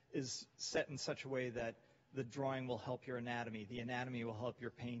is set in such a way that the drawing will help your anatomy, the anatomy will help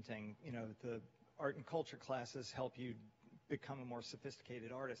your painting. The art and culture classes help you become a more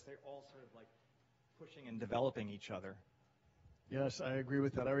sophisticated artist. They're all sort of like pushing and developing each other. Yes, I agree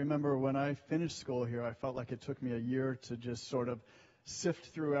with that. I remember when I finished school here, I felt like it took me a year to just sort of sift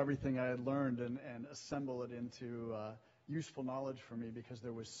through everything I had learned and assemble it into useful knowledge for me, because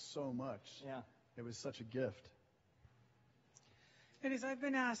there was so much. Yeah. It was such a gift. Ladies, I've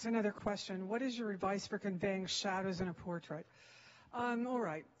been asked another question. What is your advice for conveying shadows in a portrait? All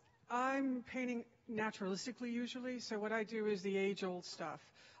right. I'm painting naturalistically usually, so what I do is the age-old stuff.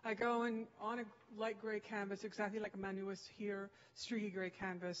 I go in on a light gray canvas, exactly like Manu is here, streaky gray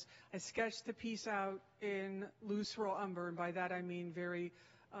canvas. I sketch the piece out in loose raw umber, and by that I mean very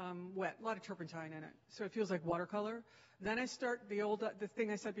wet, a lot of turpentine in it, so it feels like watercolor. Then I start the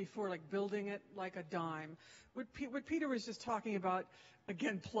thing I said before, like building it like a dime. What Peter was just talking about,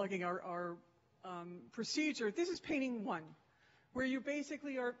 again, plugging our procedure, this is painting one, where you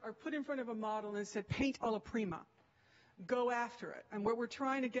basically are put in front of a model and said, paint alla prima. Go after it. And what we're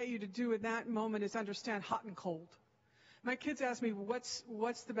trying to get you to do in that moment is understand hot and cold. My kids ask me, what's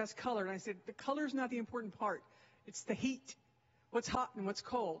the best color? And I said, the color's not the important part. It's the heat. What's hot and what's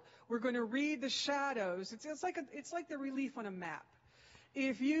cold. We're going to read the shadows. It's like the relief on a map.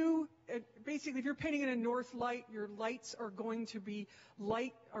 If you're painting in a north light, your lights are going to be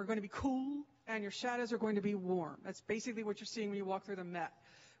cool, and your shadows are going to be warm. That's basically what you're seeing when you walk through the Met.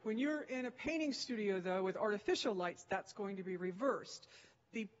 When you're in a painting studio, though, with artificial lights, that's going to be reversed.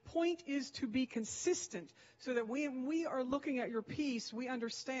 The point is to be consistent, so that when we are looking at your piece, we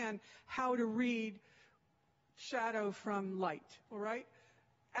understand how to read shadow from light, all right?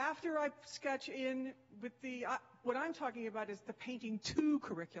 After I sketch in with what I'm talking about is the painting to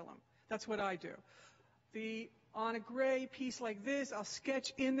curriculum. That's what I do. On a gray piece like this, I'll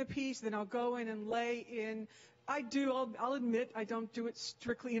sketch in the piece, then I'll go in and lay in. I'll admit, I don't do it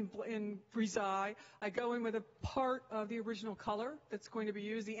strictly in brise. I go in with a part of the original color that's going to be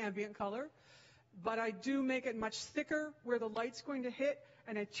used, the ambient color. But I do make it much thicker where the light's going to hit,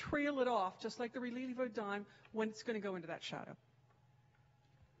 and I trail it off, just like the relief of a dime, when it's going to go into that shadow.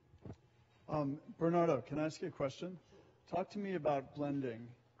 Bernardo, can I ask you a question? Talk to me about blending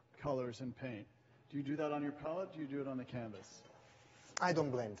colors in paint. Do you do that on your palette? Do you do it on the canvas? I don't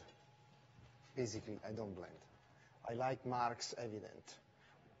blend. Basically, I don't blend. I like marks evident.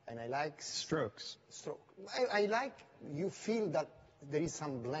 And I like strokes. I like, you feel that there is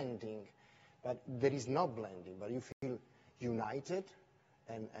some blending, but there is no blending, but you feel united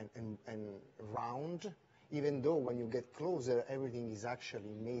and round, even though when you get closer, everything is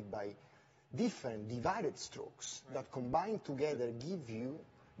actually made by different divided strokes that combine together give you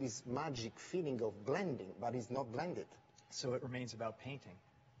this magic feeling of blending, but it's not blended. So it remains about painting.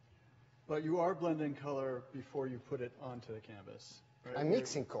 But you are blending color before you put it onto the canvas. Right? I'm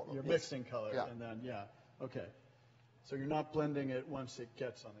mixing color. You're yes. mixing color, Yeah. and then, okay. So you're not blending it once it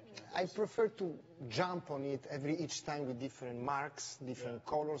gets on the canvas. I prefer to jump on it each time with different marks, different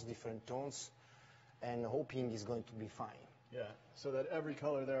colors, different tones, and hoping it's going to be fine. Yeah, so that every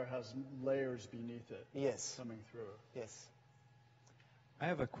color there has layers beneath it. Yes. Coming through. Yes. I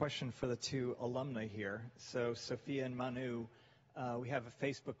have a question for the two alumni here. So Sophia and Manu, we have a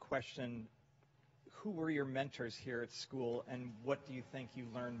Facebook question. Who were your mentors here at school, and what do you think you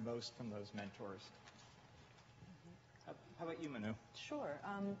learned most from those mentors? How about you, Manu? Sure.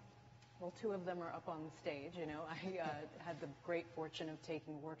 Well, two of them are up on the stage. You know, I had the great fortune of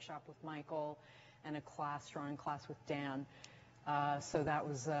taking a workshop with Michael and a drawing class with Dan. So that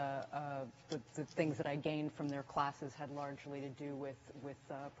was the things that I gained from their classes had largely to do with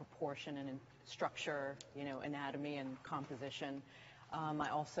proportion and structure, you know, anatomy and composition. I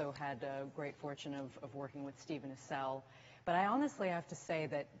also had a great fortune of working with Stephen Assell. But I honestly have to say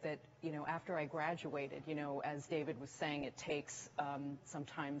that you know, after I graduated, you know, as David was saying, it takes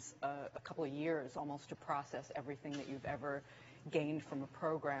sometimes a couple of years almost to process everything that you've ever gained from a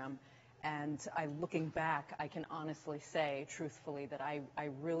program. And looking back, I can honestly say, truthfully, that I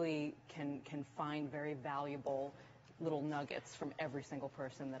really can find very valuable little nuggets from every single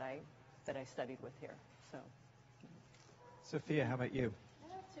person that I studied with here. So, Sophia, how about you?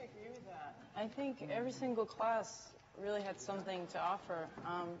 I have to agree with that. I think every single class really had something to offer.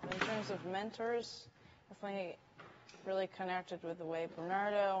 In terms of mentors, definitely really connected with the way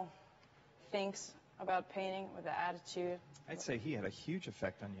Bernardo thinks about painting, with the attitude. I'd say he had a huge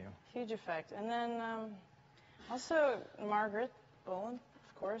effect on you. Huge effect. And then also Margaret Bowland,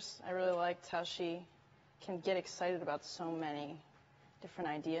 of course. I really liked how she can get excited about so many different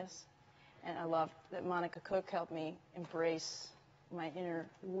ideas. And I loved that Monica Cook helped me embrace my inner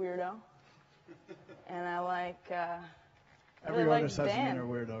weirdo. And I like Every really artist liked has an Dan. inner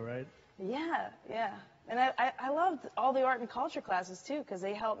weirdo, right? Yeah. And I loved all the art and culture classes too, because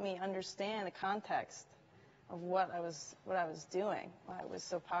they helped me understand the context of what I was doing, why it was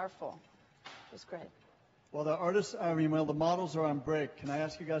so powerful. It was great. Well, the models are on break. Can I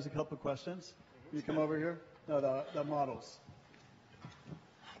ask you guys a couple of questions? Can you come over here? No, the models.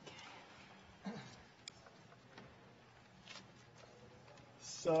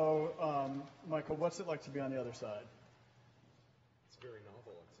 So, Michael, what's it like to be on the other side? It's very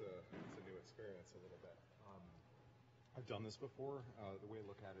novel. It's a new experience a little bit. I've done this before. The way I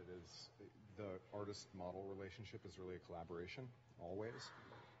look at it is the artist-model relationship is really a collaboration, always.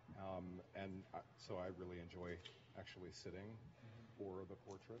 So I really enjoy actually sitting for the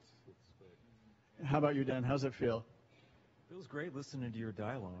portraits. It's great. How about you, Dan? How's it feel? Feels great listening to your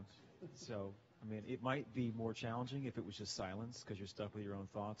dialogues. So, I mean, it might be more challenging if it was just silence because you're stuck with your own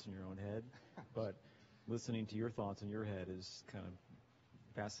thoughts in your own head. But listening to your thoughts in your head is kind of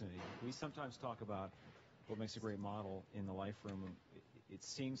fascinating. We sometimes talk about what makes a great model in the life room. It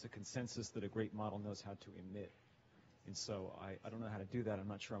seems a consensus that a great model knows how to emit. And so I don't know how to do that. I'm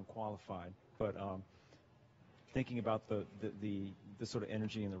not sure I'm qualified. But thinking about the sort of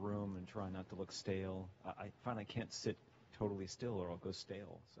energy in the room and trying not to look stale, I find I can't sit totally still or I'll go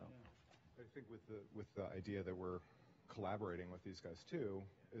stale. So. I think with the idea that we're collaborating with these guys too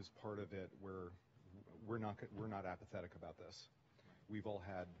is part of it. Where we're not apathetic about this. We've all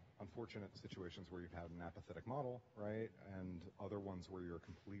had unfortunate situations where you've had an apathetic model, right, and other ones where you're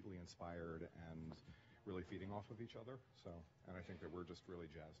completely inspired and really feeding off of each other. So, and I think that we're just really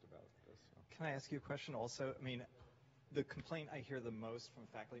jazzed about this. So. Can I ask you a question also? I mean, the complaint I hear the most from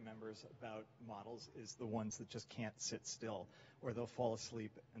faculty members about models is the ones that just can't sit still or they'll fall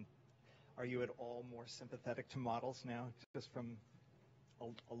asleep. And are you at all more sympathetic to models now, just from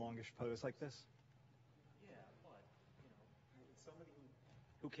a longish pose like this? Yeah, but, somebody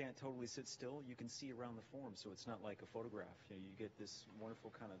who can't totally sit still, you can see around the form, so it's not like a photograph. You get this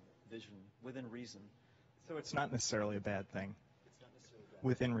wonderful kind of vision within reason. So it's not necessarily a bad thing. It's not necessarily bad.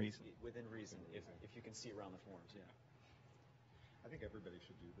 Within reason. Within reason, if you can see around the forms, yeah. I think everybody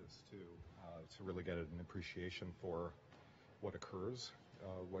should do this too, to really get an appreciation for what occurs,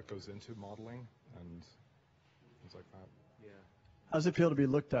 what goes into modeling, and things like that. Yeah. How's it feel to be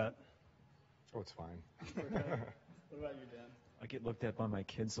looked at? Oh, it's fine. What about you, Dan? I get looked at by my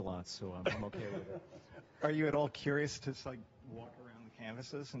kids a lot, so I'm okay with it. Are you at all curious to just, like, walk around the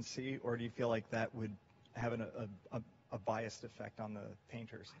canvases and see, or do you feel like that would have a biased effect on the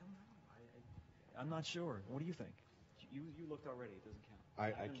painters? I don't know. I'm not sure. What do you think? You looked already. It doesn't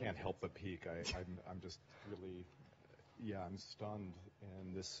count. I can't help but peek. I'm just really, I'm stunned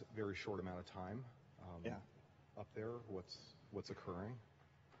in this very short amount of time. Up there, what's occurring?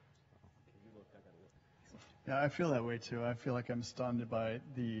 Okay, you looked. I gotta look. Yeah, I feel that way too. I feel like I'm stunned by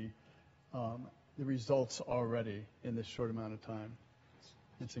the results already in this short amount of time.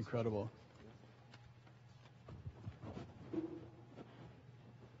 It's incredible.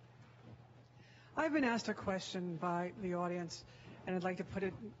 I've been asked a question by the audience, and I'd like to put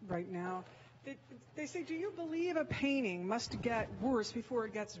it right now. They say, do you believe a painting must get worse before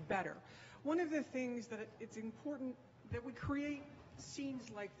it gets better? One of the things that it's important that we create scenes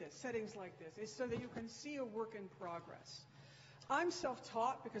like this, settings like this, is so that you can see a work in progress. I'm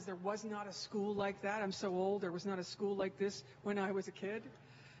self-taught because there was not a school like that. I'm so old, there was not a school like this when I was a kid,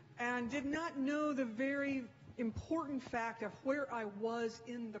 and did not know the very important fact of where I was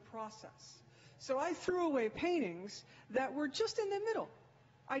in the process. So I threw away paintings that were just in the middle.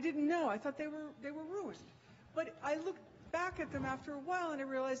 I didn't know. I thought they were ruined. But I looked back at them after a while and I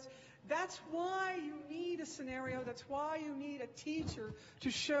realized that's why you need a scenario. That's why you need a teacher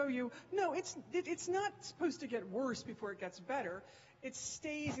to show you, no, it's not supposed to get worse before it gets better. It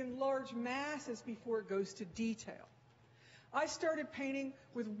stays in large masses before it goes to detail. I started painting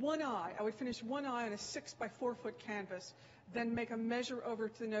with one eye. I would finish one eye on a 6 by 4 foot canvas, then make a measure over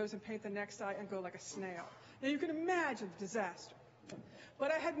to the nose and paint the next eye and go like a snail. Now you can imagine the disaster.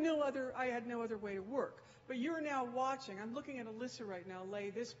 But I had no other way to work. But you're now watching. I'm looking at Alyssa right now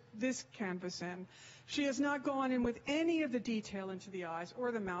lay this canvas in. She has not gone in with any of the detail into the eyes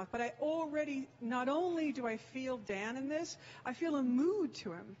or the mouth, but I already, not only do I feel Dan in this, I feel a mood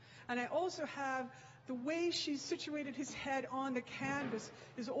to him. And I also have the way she's situated his head on the canvas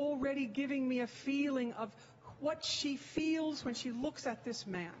is already giving me a feeling of what she feels when she looks at this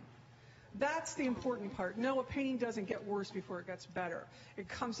man. That's the important part. No, a painting doesn't get worse before it gets better. It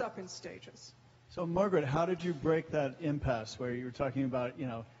comes up in stages. So, Margaret, how did you break that impasse where you were talking about,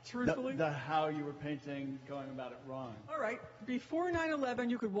 truthfully, the how you were painting, going about it wrong? All right. Before 9/11,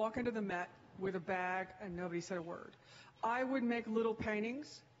 you could walk into the Met with a bag and nobody said a word. I would make little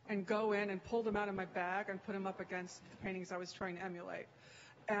paintings and go in and pull them out of my bag and put them up against the paintings I was trying to emulate.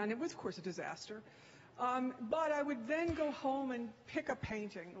 And it was, of course, a disaster. But I would then go home and pick a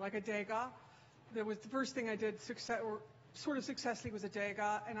painting, like a Degas. That was the first thing I did, sort of successfully, was a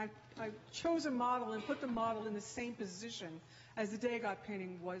Degas. And I chose a model and put the model in the same position as the Degas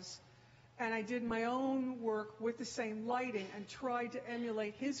painting was. And I did my own work with the same lighting and tried to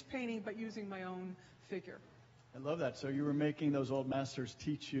emulate his painting, but using my own figure. I love that. So you were making those old masters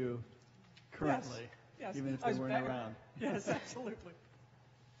teach you currently, yes. Even if they weren't around. Yes, absolutely.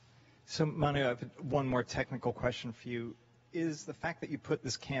 So, Manu, I have one more technical question for you. Is the fact that you put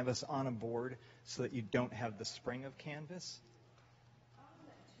this canvas on a board so that you don't have the spring of canvas?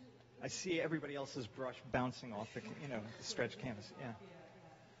 I see everybody else's brush bouncing off the stretched canvas. Yeah. It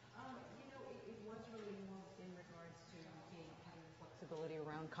was really more in regards to having flexibility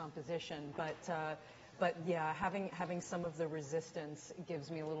around composition, but yeah, having some of the resistance gives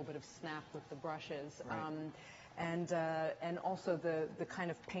me a little bit of snap with the brushes. Right. And also the kind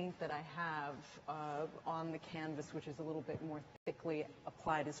of paint that I have on the canvas, which is a little bit more thickly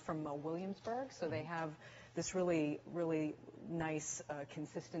applied, is from Williamsburg. So they have this really, really nice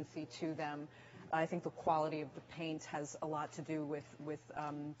consistency to them. I think the quality of the paint has a lot to do with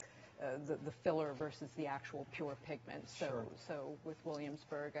the filler versus the actual pure pigment. So with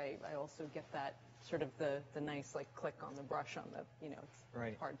Williamsburg, I also get that sort of the nice click on the brush on the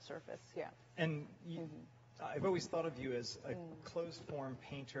hard surface. Yeah. And I've always thought of you as a closed-form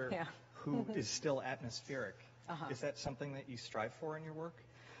painter who is still atmospheric. Is that something that you strive for in your work?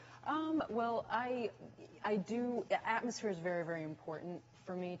 Well, I do. Atmosphere is very, very important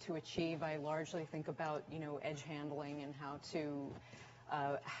for me to achieve. I largely think about edge handling and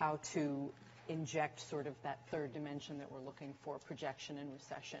how to inject sort of that third dimension that we're looking for, projection and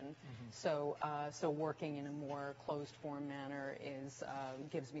recession. So working in a more closed form manner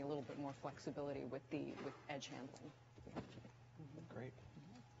gives me a little bit more flexibility with edge handling. Great.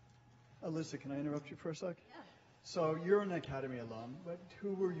 Alyssa, can I interrupt you for a sec? Yeah. So you're an Academy alum, but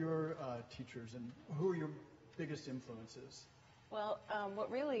who were your teachers and who were your biggest influences? Well,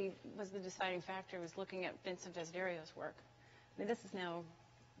 what really was the deciding factor was looking at Vincent Desiderios' work. I mean, this is now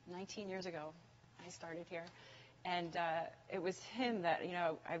 19 years ago I started here, and it was him that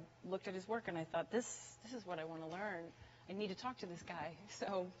I looked at his work and I thought, this is what I want to learn. I need to talk to this guy,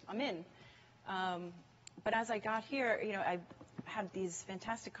 so I'm in. But as I got here, I had these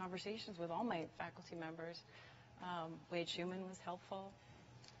fantastic conversations with all my faculty members. Wade Schumann was helpful.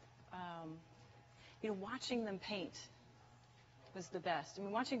 Watching them paint was the best. I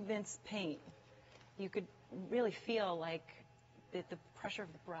mean, watching Vince paint, you could really feel like the pressure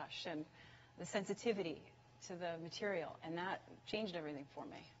of the brush and the sensitivity to the material, and that changed everything for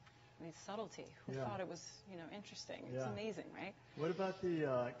me. I mean, subtlety. Who Yeah. thought it was, interesting? It's Yeah. amazing, right? What about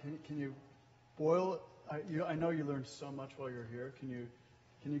the? Can you boil? I know you learned so much while you're here. Can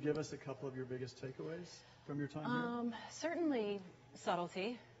you give us a couple of your biggest takeaways from your time here? Certainly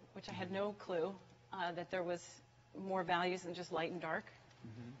subtlety, which I had no clue that there was more values than just light and dark.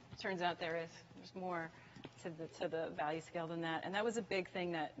 Turns out there's more to the value scale than that, and that was a big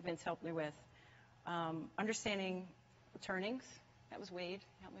thing that Vince helped me with. Understanding turnings, that was Wade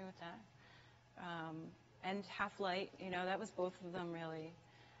helped me with that, and half light, that was both of them really.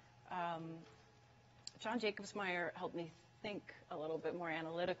 John Jacobsmeyer helped me think a little bit more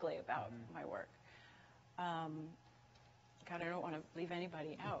analytically about my work. God, I don't want to leave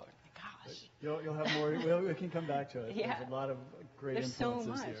anybody out. Gosh. You'll have more. We can come back to it. Yeah. There's a lot of great There's so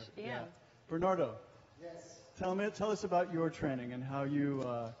influences much, here. yeah. Bernardo. Yes. Tell us about your training and how you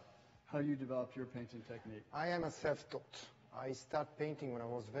developed your painting technique. I am a self-taught. I started painting when I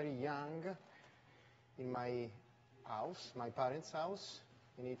was very young in my house, my parents' house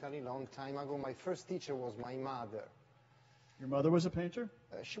in Italy, long time ago. My first teacher was my mother. Your mother was a painter?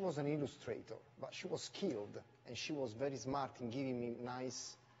 She was an illustrator, but she was skilled, and she was very smart in giving me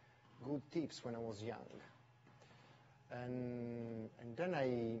nice, good tips when I was young. And then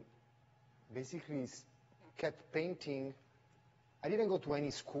I basically kept painting. I didn't go to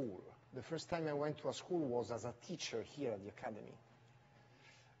any school. The first time I went to a school was as a teacher here at the academy.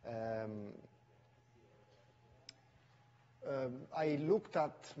 I looked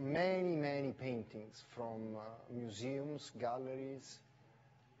at many, many paintings from museums, galleries,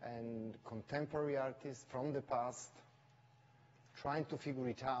 and contemporary artists from the past, trying to figure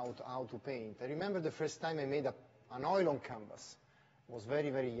it out, how to paint. I remember the first time I made an oil on canvas. I was very,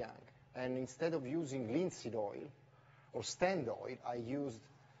 very young. And instead of using linseed oil or stand oil, I used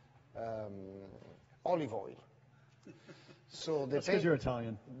olive oil. So That's because you're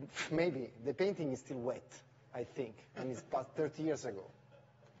Italian. Maybe. The painting is still wet, I think, and it's past 30 years ago.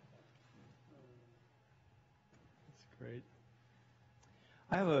 That's great.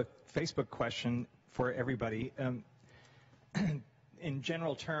 I have a Facebook question for everybody. In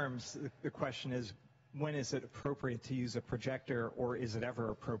general terms, the question is, when is it appropriate to use a projector, or is it ever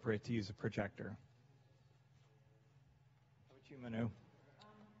appropriate to use a projector? How about you, Manu?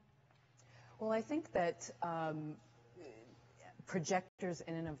 Well, I think that projectors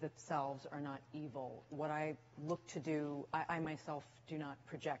in and of themselves are not evil. What I look to do, I myself do not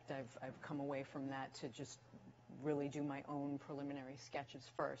project. I've come away from that to just really do my own preliminary sketches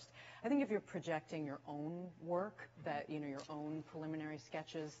first. I think if you're projecting your own work, that your own preliminary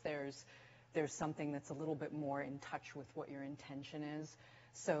sketches, there's something that's a little bit more in touch with what your intention is.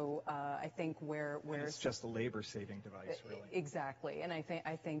 So I think where it's just a labor-saving device, really. Exactly, and I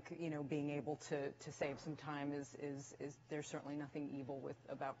think being able to save some time is there's certainly nothing evil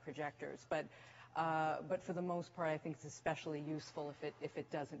about projectors, but for the most part, I think it's especially useful if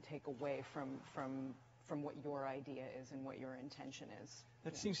it doesn't take away from what your idea is and what your intention is.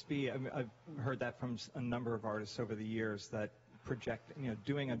 That seems to be. I've heard that from a number of artists over the years, that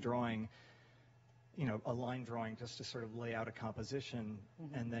doing a drawing, a line drawing just to sort of lay out a composition,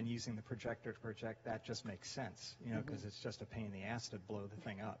 and then using the projector to project, that just makes sense, because it's just a pain in the ass to blow the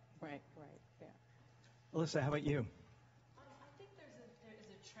thing up. Right, yeah. Alyssa, how about you? I think there is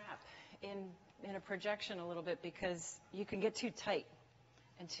a trap in a projection a little bit, because you can get too tight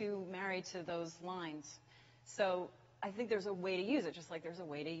and too married to those lines. So I think there's a way to use it, just like there's a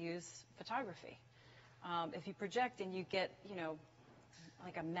way to use photography. If you project and you get,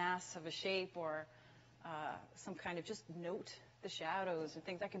 like a mass of a shape, or some kind of just note the shadows and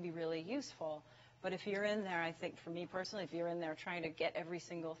things, that can be really useful. But if you're in there, I think for me personally, if you're in there trying to get every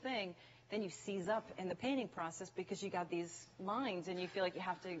single thing, then you seize up in the painting process, because you got these lines and you feel like you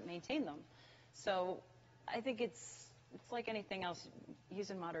have to maintain them. So I think it's like anything else, use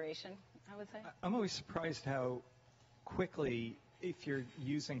in moderation, I would say. I'm always surprised how quickly, if you're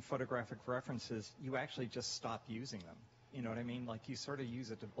using photographic references, you actually just stop using them. You know what I mean? Like, you sort of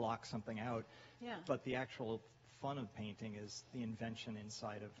use it to block something out. Yeah. But the actual fun of painting is the invention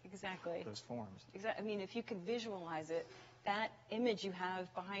inside of those forms. Exactly. I mean, if you can visualize it, that image you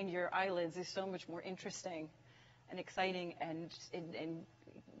have behind your eyelids is so much more interesting and exciting, and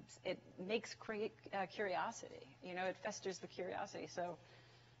it makes curiosity. It festers the curiosity. So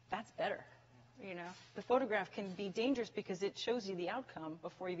that's better. The photograph can be dangerous because it shows you the outcome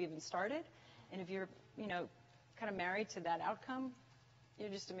before you've even started, and if you're kind of married to that outcome, you're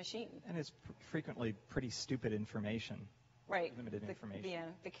just a machine. And it's frequently pretty stupid information. Right. Limited information. Yeah,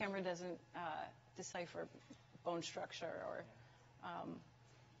 the camera doesn't decipher bone structure or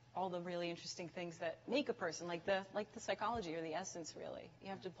all the really interesting things that make a person, like the psychology or the essence, really. You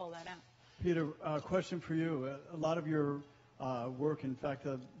have to pull that out. Peter, question for you. A lot of your work, in fact,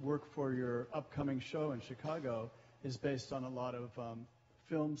 the work for your upcoming show in Chicago, is based on a lot of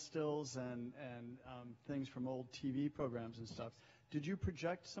film stills and things from old TV programs and stuff. Did you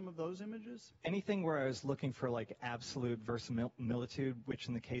project some of those images? Anything where I was looking for like absolute verisimilitude, which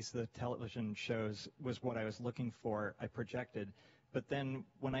in the case of the television shows was what I was looking for, I projected. But then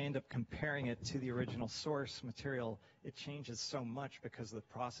when I end up comparing it to the original source material, it changes so much because of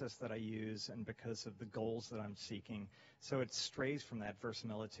the process that I use and because of the goals that I'm seeking. So it strays from that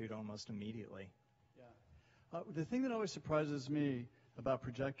verisimilitude almost immediately. Yeah. The thing that always surprises me about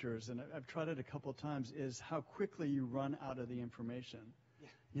projectors, and I've tried it a couple of times, is how quickly you run out of the information. Yeah.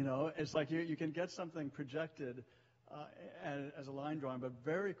 You know, it's like you can get something projected as a line drawing, but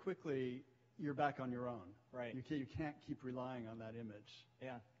very quickly you're back on your own. Right. You can't keep relying on that image.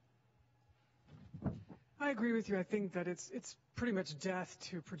 Yeah. I agree with you. I think that it's pretty much death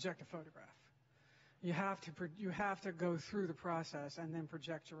to project a photograph. You have to go through the process and then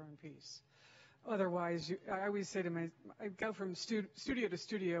project your own piece. Otherwise, I always say to I go from studio to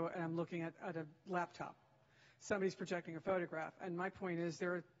studio and I'm looking at a laptop. Somebody's projecting a photograph, and my point is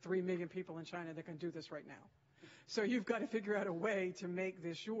there are 3 million people in China that can do this right now. So you've got to figure out a way to make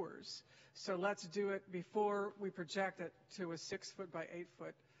this yours. So let's do it before we project it to a 6-foot by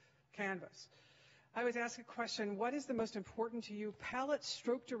 8-foot canvas. I was asked a question, what is the most important to you? Palette,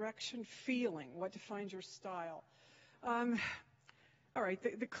 stroke direction, feeling. What defines your style? All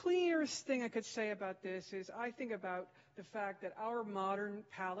right, the clearest thing I could say about this is I think about the fact that our modern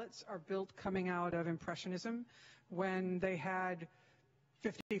palettes are built coming out of Impressionism when they had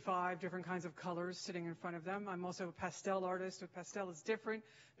 55 different kinds of colors sitting in front of them. I'm also a pastel artist. With pastel, it's different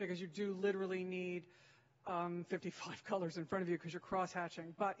because you do literally need 55 colors in front of you because you're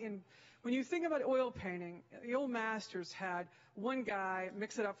cross-hatching. But when you think about oil painting, the old masters had one guy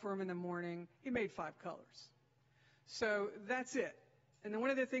mix it up for him in the morning. He made 5 colors. So that's it. And then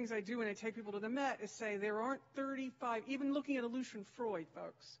one of the things I do when I take people to the Met is say there aren't 35, even looking at Lucian Freud,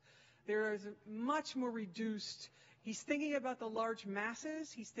 folks, there is a much more reduced. He's thinking about the large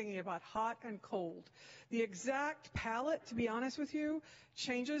masses. He's thinking about hot and cold. The exact palette, to be honest with you,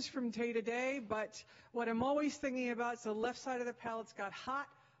 changes from day to day, but what I'm always thinking about is the left side of the palette's got hot,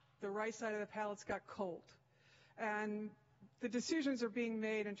 the right side of the palette's got cold. And the decisions are being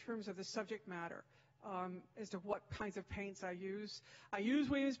made in terms of the subject matter. As to what kinds of paints I use. I use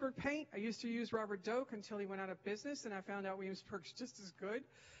Williamsburg paint. I used to use Robert Doak until he went out of business, and I found out Williamsburg's just as good.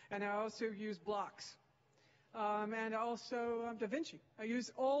 And I also use blocks. And also Da Vinci. I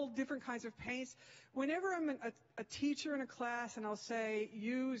use all different kinds of paints. Whenever I'm a teacher in a class and I'll say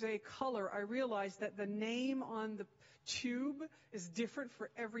use a color, I realize that the name on the tube is different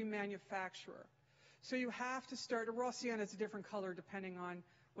for every manufacturer. So you have to start, a raw sienna is a different color depending on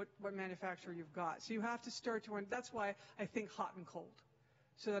what manufacturer you've got. So you have to start to, that's why I think hot and cold,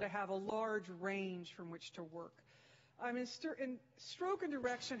 so that I have a large range from which to work. I mean, stroke and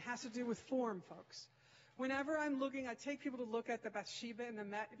direction has to do with form, folks. Whenever I'm looking, I take people to look at the Bathsheba and the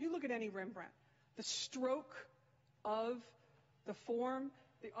Met. If you look at any Rembrandt, the stroke of the form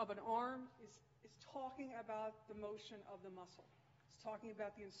of an arm is talking about the motion of the muscle. It's talking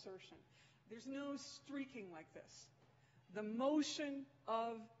about the insertion. There's no streaking like this. The motion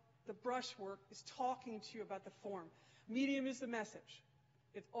of the brushwork is talking to you about the form. Medium is the message.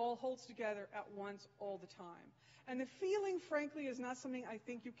 It all holds together at once all the time. And the feeling, frankly, is not something I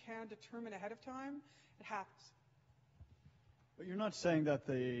think you can determine ahead of time. It happens. But you're not saying that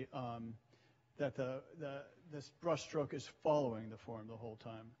this brushstroke is following the form the whole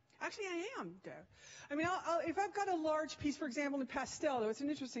time. Actually, I am, Deb. I mean, if I've got a large piece, for example, in pastel, though, it's an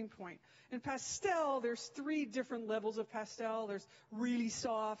interesting point. In pastel, there's 3 different levels of pastel. There's really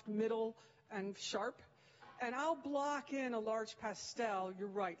soft, middle, and sharp. And I'll block in a large pastel, you're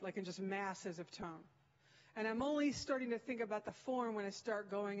right, like in just masses of tone. And I'm only starting to think about the form when I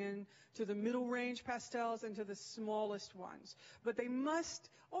start going into the middle range pastels and to the smallest ones. But they must,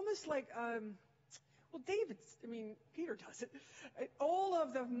 almost like, Peter does it. All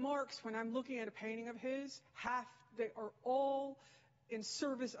of the marks when I'm looking at a painting of his, they are all in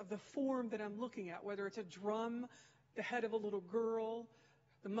service of the form that I'm looking at, whether it's a drum, the head of a little girl,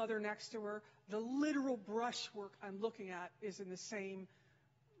 the mother next to her. The literal brushwork I'm looking at is in the same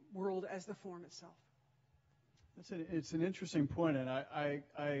world as the form itself. It's an interesting point, and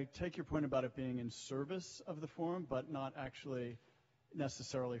I take your point about it being in service of the form, but not actually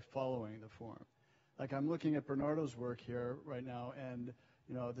necessarily following the form. Like I'm looking at Bernardo's work here right now, and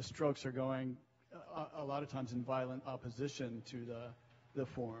the strokes are going a lot of times in violent opposition to the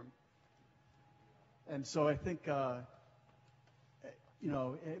form. And so I think,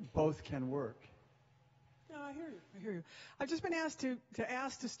 both can work. No, I hear you. I've just been asked to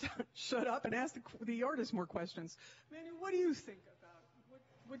shut up and ask the artists more questions. Manu, what do you think about,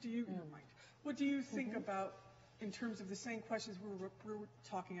 what do you think about in terms of the same questions we were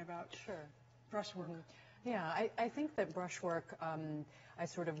talking about? Sure. Brushwork. Yeah, I think that brushwork, I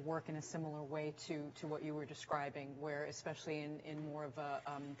sort of work in a similar way to what you were describing, where especially in more of a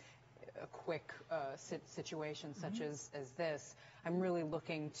quick situation such as this, I'm really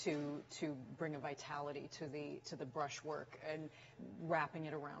looking to bring a vitality to the brushwork and wrapping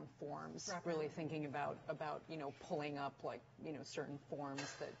it around forms. Really thinking about pulling up certain forms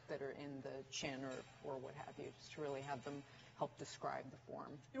that are in the chin or what have you, just to really have them help describe the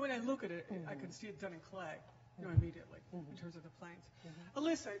form. And when I look at it, I can see it done in clay, immediately in terms of the planes.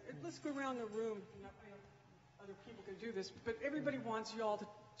 Alyssa, let's go around the room. Other people can do this, but everybody wants you all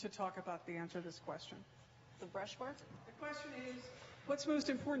to talk about the answer to this question. The brushwork? The question is, what's most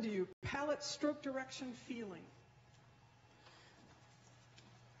important to you? Palette, stroke direction, feeling.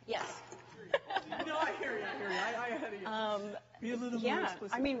 Yes. No, I hear you. I ahead of you. Be a little more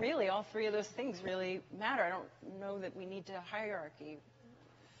explicit. I mean, really, all three of those things really matter. I don't know that we need to hierarchy.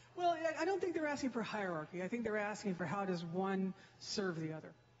 Well, I don't think they're asking for hierarchy. I think they're asking for how does one serve the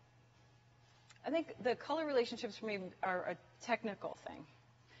other. I think the color relationships for me are a technical thing.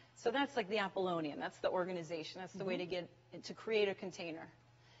 So that's like the Apollonian. That's the organization. That's the way to create a container.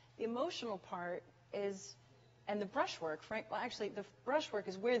 The emotional part is, and the brushwork, actually, the brushwork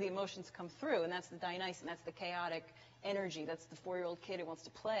is where the emotions come through, and that's the Dionysian. That's the chaotic energy. That's the 4-year-old kid who wants to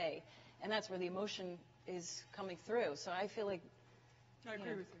play, and that's where the emotion is coming through. So I feel like I agree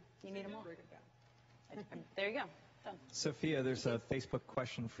with you. You need them all. There you go. Done. Sophia, there's a Facebook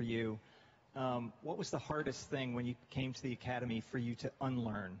question for you. What was the hardest thing when you came to the Academy for you to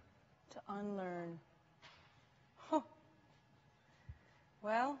unlearn? To unlearn. Huh.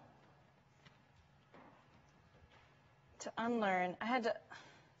 Well, to unlearn, I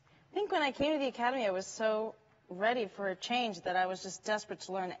think when I came to the Academy, I was so ready for a change that I was just desperate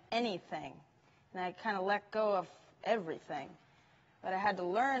to learn anything. And I kind of let go of everything. What I had to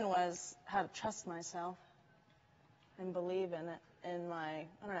learn was how to trust myself and believe in it, in my,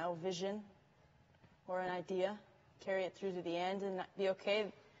 vision or an idea, carry it through to the end and be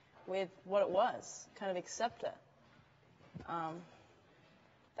okay with what it was, kind of accept it.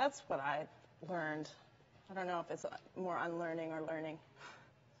 That's what I learned. I don't know if it's more unlearning or learning.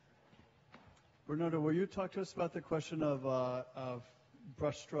 Bernardo, will you talk to us about the question of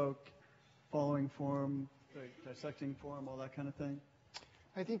brushstroke, following form, dissecting form, all that kind of thing?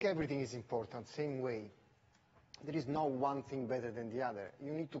 I think everything is important, same way. There is no one thing better than the other.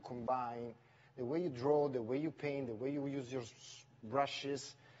 You need to combine the way you draw, the way you paint, the way you use your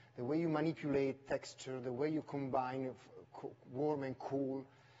brushes, the way you manipulate texture, the way you combine warm and cool,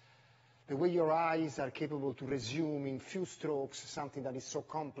 the way your eyes are capable to resume in few strokes something that is so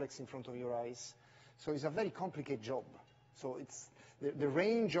complex in front of your eyes. So it's a very complicated job. So it's the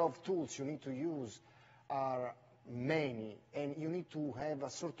range of tools you need to use are many, and you need to have a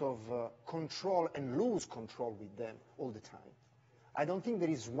sort of control and lose control with them all the time. I don't think there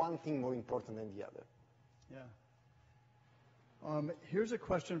is one thing more important than the other. Yeah. Here's a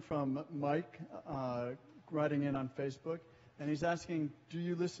question from Mike writing in on Facebook, and he's asking, do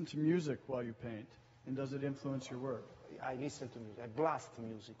you listen to music while you paint, and does it influence your work? I listen to music. I blast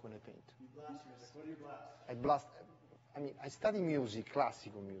music when I paint. You blast music. What do you blast? I blast. I study music,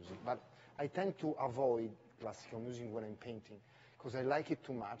 classical music, but I tend to avoid classical music when I'm painting because I like it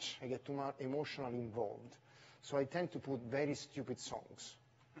too much. I get too much emotionally involved. So I tend to put very stupid songs.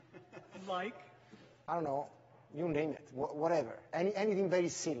 Like? I don't know. You name it. Whatever. Anything very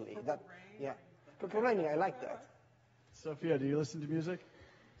silly. Yeah. Purple Rain, I like that. Sophia, do you listen to music?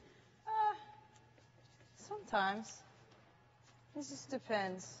 Sometimes. It just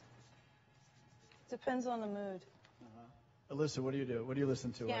depends. Depends on the mood. Alyssa, what do you do? What do you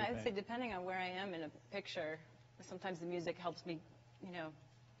listen to? Yeah, I'd say depending on where I am in a picture, sometimes the music helps me,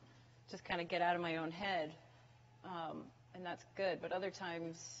 just kind of get out of my own head, and that's good. But other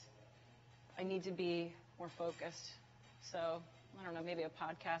times, I need to be more focused. So, I don't know, maybe a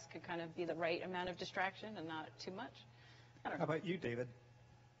podcast could kind of be the right amount of distraction and not too much. I don't know. How about you, David?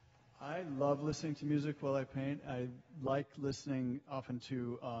 I love listening to music while I paint. I like listening often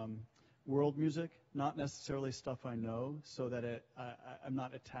to world music, not necessarily stuff I know, so that I'm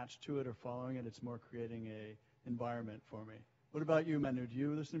not attached to it or following it. It's more creating a environment for me. What about you, Manu? Do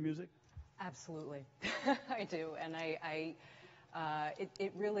you listen to music? Absolutely. I do. And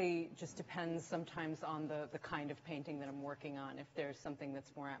It really just depends sometimes on the kind of painting that I'm working on. If there's something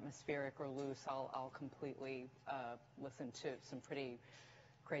that's more atmospheric or loose, I'll completely listen to some pretty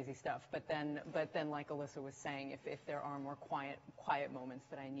crazy stuff. But then, like Alyssa was saying, if there are more quiet moments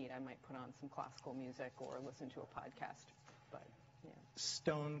that I need, I might put on some classical music or listen to a podcast. But yeah.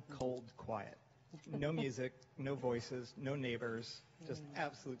 Stone cold quiet. No music, no voices, no neighbors, just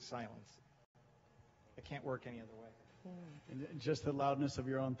absolute silence. It can't work any other way. And just the loudness of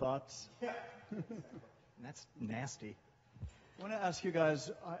your own thoughts. Yeah. That's nasty. I want to ask you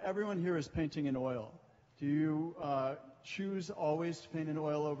guys, everyone here is painting in oil. Do you choose always to paint in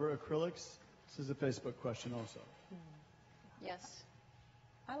oil over acrylics? This is a Facebook question also. Yes.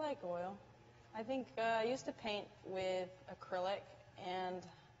 I like oil. I think I used to paint with acrylic, and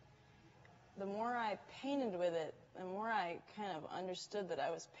the more I painted with it, the more I kind of understood that I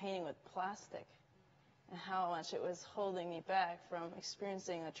was painting with plastic and how much it was holding me back from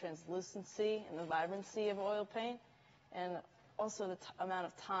experiencing the translucency and the vibrancy of oil paint, and also the amount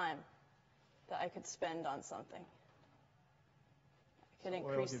of time that I could spend on something. I could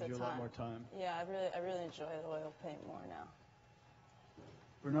increase the time. Oil gives you a lot more time. Yeah, I really enjoy the oil paint more now.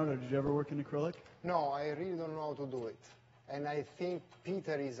 Bernardo, did you ever work in acrylic? No, I really don't know how to do it. And I think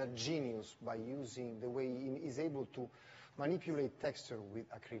Peter is a genius by using the way he is able to manipulate texture with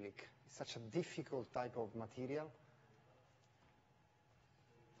acrylic. It's such a difficult type of material.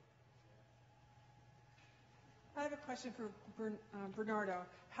 I have a question for Bernardo.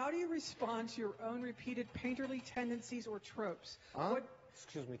 How do you respond to your own repeated painterly tendencies or tropes? Huh?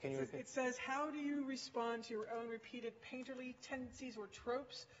 Excuse me, can you repeat? It says, how do you respond to your own repeated painterly tendencies or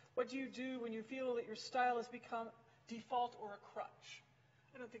tropes? What do you do when you feel that your style has become default or a crutch?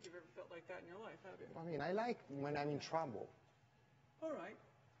 I don't think you've ever felt like that in your life, have you? I mean, I like when I'm in trouble. All right.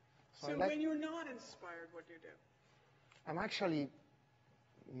 So when you're not inspired, what do you do? I'm actually,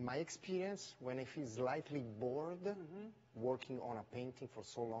 in my experience, when I feel slightly bored, working on a painting for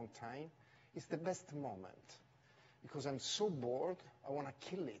so long time, it's the best moment. Because I'm so bored, I want to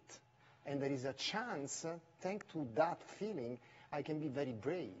kill it. And there is a chance, thanks to that feeling, I can be very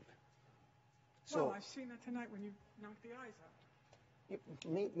brave. So, well, I've seen that tonight when you knocked the eyes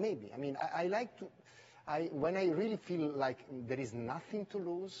out. Maybe. I mean, I like to, when I really feel like there is nothing to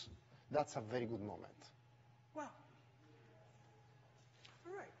lose, that's a very good moment. Wow.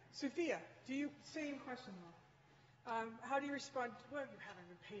 All right. Sophia, same question though. How do you respond? Well, you haven't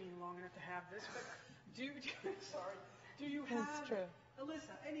been painting long enough to have this, but do you have, That's true.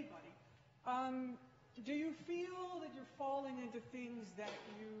 Alyssa, anybody, do you feel that you're falling into things that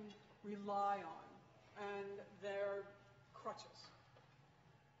you rely on and they're crutches?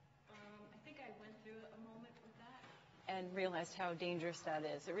 I think I went through a moment with that and realized how dangerous that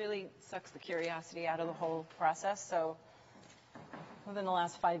is. It really sucks the curiosity out of the whole process. So within the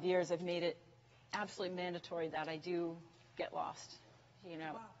last 5 years, I've made it absolutely mandatory that I do get lost, you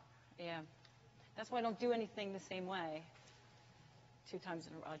know. Wow. Yeah. That's why I don't do anything the same way 2 times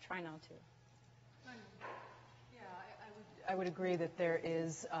in a row. I try not to. I would agree that there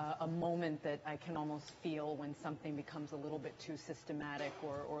is a moment that I can almost feel when something becomes a little bit too systematic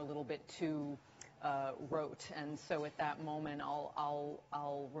or a little bit too rote, and so at that moment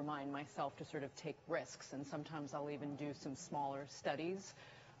I'll remind myself to sort of take risks, and sometimes I'll even do some smaller studies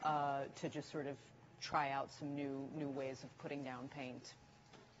to just sort of try out some new ways of putting down paint.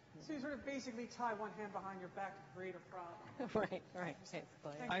 So you sort of basically tie one hand behind your back to create a problem. Right.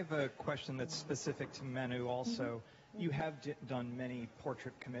 Basically. I have a question that's specific to Manu also. You have done many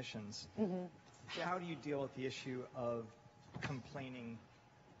portrait commissions. How do you deal with the issue of complaining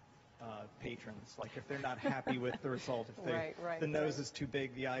patrons? Like if they're not happy with the result, if the nose is too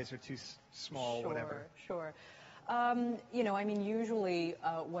big, the eyes are too small, whatever. Sure. You know, I mean, usually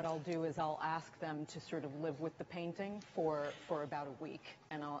what I'll do is I'll ask them to sort of live with the painting for about a week,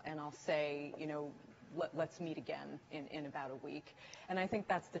 and I'll say, you know, let's meet again in about a week. And I think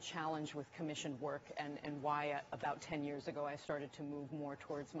that's the challenge with commissioned work, and why about 10 years ago I started to move more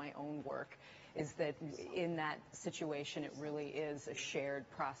towards my own work, is that in that situation it really is a shared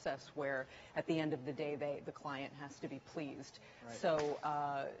process where at the end of the day the client has to be pleased. Right.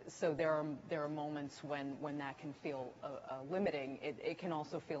 So there are moments when that can feel limiting. It can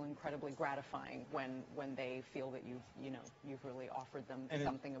also feel incredibly gratifying when they feel that you've really offered them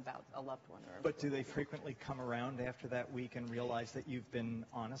something about a loved one. But do they frequently come around after that week and realize that you've been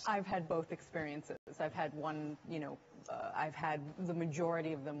honest? I've had both experiences. I've had one, I've had the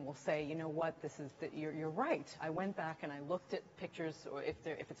majority of them will say, you know what, you're right. I went back and I looked at pictures, or if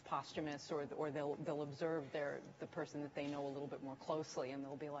it's posthumous, or they'll observe the person that they know a little bit more closely, and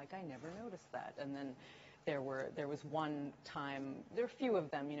they'll be like, I never noticed that. And then there was one time, there are a few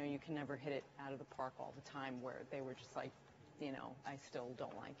of them, you can never hit it out of the park all the time, where they were just like, I still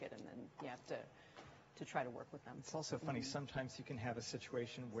don't like it, and then you have to try to work with them. It's also funny, sometimes you can have a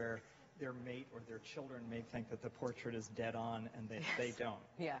situation where their mate or their children may think that the portrait is dead on, and they don't.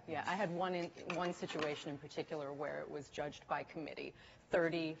 Yeah. I had one situation in particular where it was judged by committee.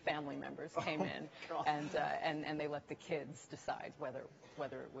 30 family members came in, and they let the kids decide whether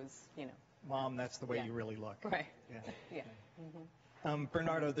it was, Mom, that's the way you really look. Right. Yeah.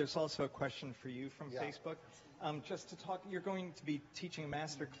 Bernardo, there's also a question for you from Facebook. Just to talk, you're going to be teaching a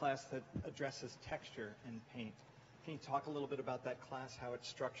master class that addresses texture in paint. Can you talk a little bit about that class, how it's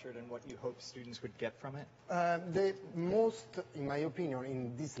structured, and what you hope students would get from it? The most, in my opinion,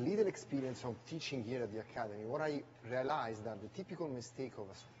 in this little experience of teaching here at the Academy, what I realized that the typical mistake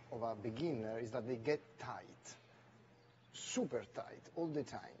of a beginner is that they get tight, super tight, all the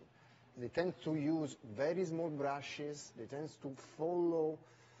time. They tend to use very small brushes, they tend to follow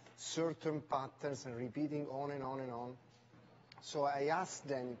certain patterns and repeating on and on and on. So I asked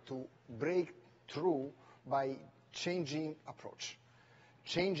them to break through by changing approach,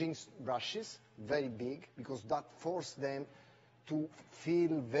 changing brushes, very big, because that forced them to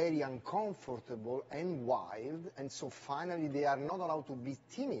feel very uncomfortable and wild, and so finally they are not allowed to be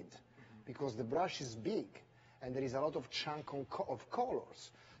timid, because the brush is big, and there is a lot of chunk of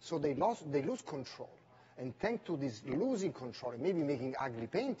colors. So they lose control, and thanks to this losing control, and maybe making ugly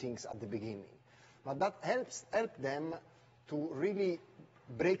paintings at the beginning, but that helps them to really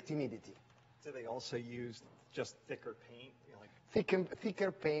break timidity. Do they also use just thicker paint?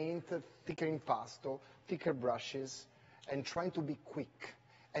 Thicker paint, thicker impasto, thicker brushes, and trying to be quick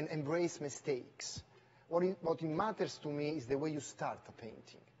and embrace mistakes. What matters to me is the way you start a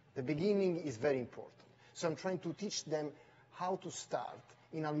painting. The beginning is very important. So I'm trying to teach them how to start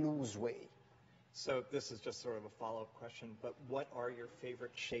in a loose way. So this is just sort of a follow-up question, but what are your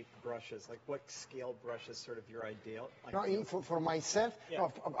favorite shaped brushes? Like what scale brush is sort of your ideal? No, for myself,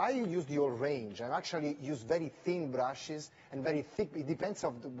 no, I use the whole range. I actually use very thin brushes and very thick. It depends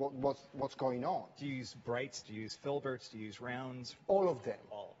on what's going on. Do you use brights? Do you use filberts? Do you use rounds? All of them.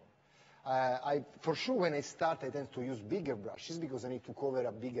 All of them. For sure, when I start, I tend to use bigger brushes because I need to cover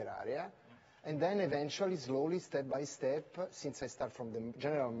a bigger area. And then eventually, slowly, step by step, since I start from the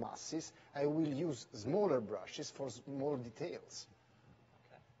general masses, I will use smaller brushes for small details.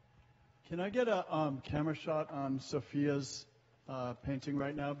 Okay. Can I get a camera shot on Sophia's painting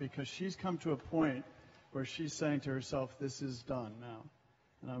right now? Because she's come to a point where she's saying to herself, this is done now.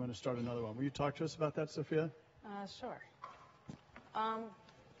 And I'm going to start another one. Will you talk to us about that, Sophia? Sure.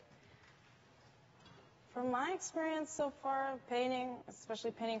 From my experience so far of painting,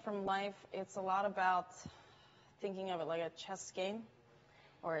 especially painting from life, it's a lot about thinking of it like a chess game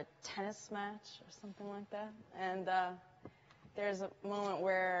or a tennis match or something like that. And there's a moment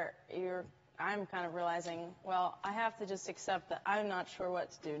where I'm kind of realizing, well, I have to just accept that I'm not sure what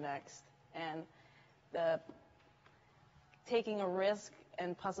to do next. And taking a risk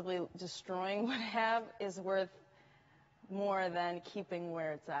and possibly destroying what I have is worth more than keeping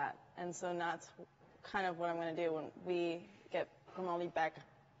where it's at. And so that's kind of what I'm going to do when we get Grimaldi back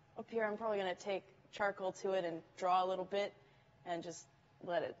up here. I'm probably going to take charcoal to it and draw a little bit and just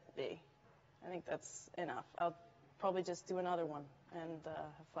let it be. I think that's enough. I'll probably just do another one and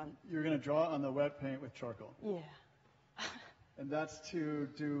have fun. You're going to draw on the wet paint with charcoal? Yeah. And that's to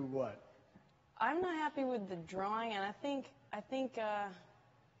do what? I'm not happy with the drawing, and I think I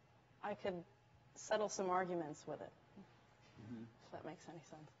could settle some arguments with it, if that makes any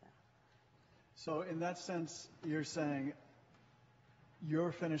sense. So in that sense, you're saying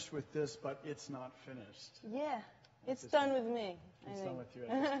you're finished with this, but it's not finished. Yeah, it's done with me. It's done with you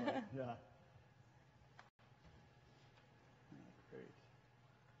at this point, yeah. Great.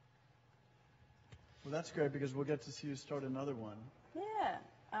 Well, that's great because we'll get to see you start another one. Yeah.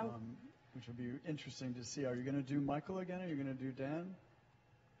 Which will be interesting to see. Are you going to do Michael again, or are you going to do Dan?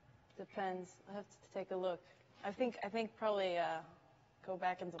 Depends. I have to take a look. I think probably go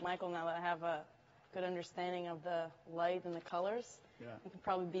back into Michael now that I have a good understanding of the light and the colors. Yeah. You can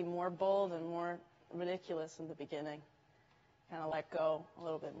probably be more bold and more ridiculous in the beginning. Kind of let go a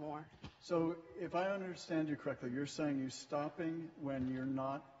little bit more. So if I understand you correctly, you're saying you're stopping when you're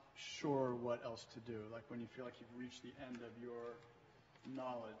not sure what else to do, like when you feel like you've reached the end of your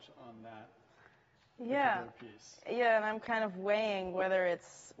knowledge on that particular piece. Yeah, and I'm kind of weighing whether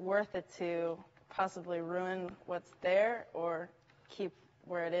it's worth it to possibly ruin what's there or keep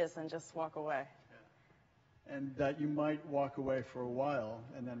where it is and just walk away. Yeah. And that you might walk away for a while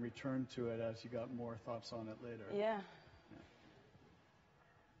and then return to it as you got more thoughts on it later. Yeah.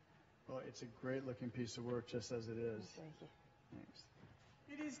 Well, it's a great looking piece of work just as it is. Thank you. Thanks.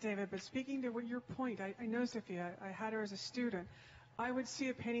 It is, David, but speaking to what your point, I know Sophia, I had her as a student. I would see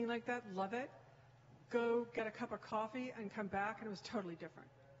a painting like that, love it, go get a cup of coffee and come back, and it was totally different.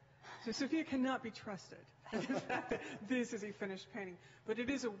 So Sophia cannot be trusted. The fact that this is a finished painting. But it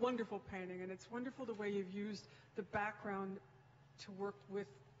is a wonderful painting, and it's wonderful the way you've used the background to work with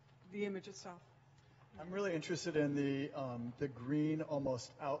the image itself. I'm really interested in the green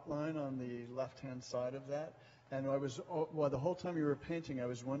almost outline on the left-hand side of that. And the whole time you were painting, I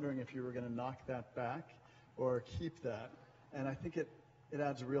was wondering if you were going to knock that back or keep that. And I think it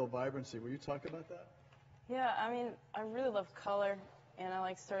adds a real vibrancy. Will you talk about that? Yeah, I mean, I really love color, and I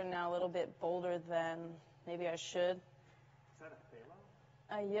like starting out a little bit bolder than maybe I should. Is that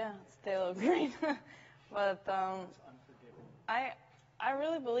a phthalo? Yeah, it's phthalo green. But I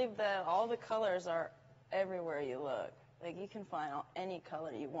really believe that all the colors are everywhere you look. Like, you can find any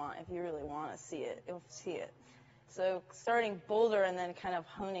color you want. If you really want to see it, you'll see it. So starting bolder and then kind of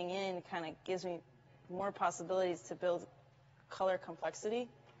honing in kind of gives me more possibilities to build color complexity.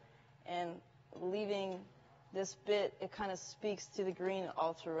 And leaving this bit, it kind of speaks to the green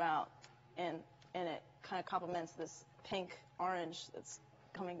all throughout. And it kind of complements this pink orange that's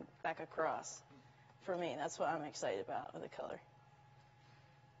coming back across. For me, that's what I'm excited about with the color.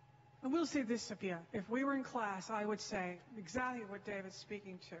 I will say this, Sophia. If we were in class, I would say exactly what David's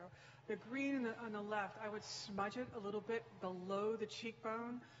speaking to. The green on the left, I would smudge it a little bit below the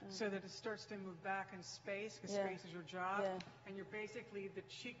cheekbone so that it starts to move back in space, because space is your job. Yeah. And you're basically, the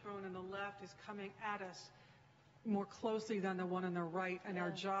cheekbone on the left is coming at us more closely than the one on the right, and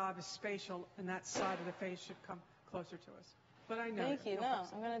our job is spatial, and that side of the face should come closer to us. But I know. Thank you. No,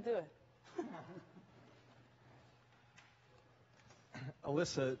 I'm going to do it.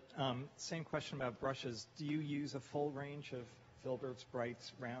 Alyssa, same question about brushes. Do you use a full range of filberts,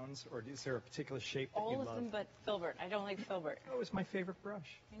 brights, rounds, or is there a particular shape that you love? All of them but filbert. I don't like filbert. Oh, it's my favorite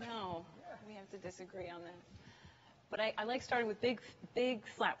brush. I know. We have to disagree on that. But I like starting with big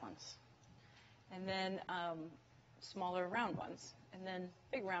flat ones, and then smaller round ones, and then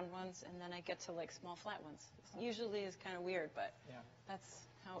big round ones, and then I get to like small flat ones. It usually is kind of weird, but that's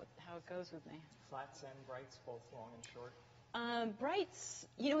how it goes with me. Flats and brights, both long and short. Brights,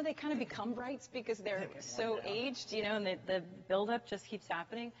 they kind of become brights because they're so aged, and the buildup just keeps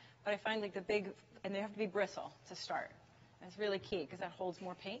happening. But I find like and they have to be bristle to start. That's really key because that holds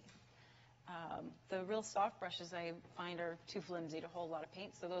more paint. The real soft brushes I find are too flimsy to hold a lot of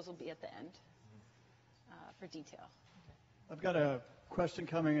paint, so those will be at the end for detail. I've got a question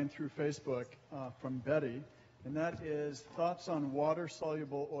coming in through Facebook from Betty, and that is thoughts on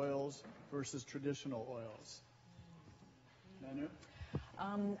water-soluble oils versus traditional oils. Manu?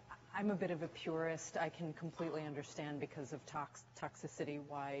 I'm a bit of a purist. I can completely understand because of toxicity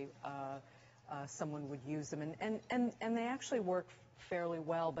why someone would use them. And they actually work fairly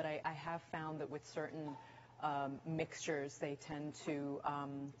well, but I have found that with certain mixtures, they tend to,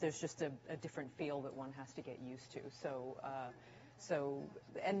 there's just a different feel that one has to get used to.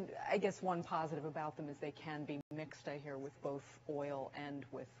 And I guess one positive about them is they can be mixed, I hear, with both oil and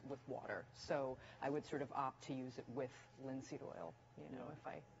with water. So I would sort of opt to use it with linseed oil,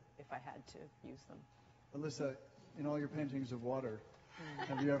 if I had to use them. Alyssa, in all your paintings of water,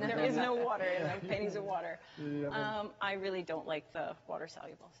 have you ever There is no water in my paintings of water. I really don't like the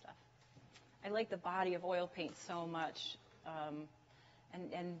water-soluble stuff. I like the body of oil paint so much.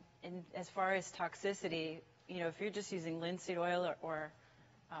 And as far as toxicity, if you're just using linseed oil or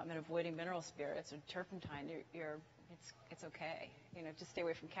and avoiding mineral spirits or turpentine, it's okay. Just stay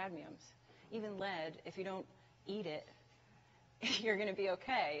away from cadmiums. Even lead, if you don't eat it, you're going to be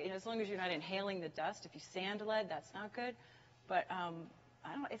okay. As long as you're not inhaling the dust. If you sand lead, that's not good. But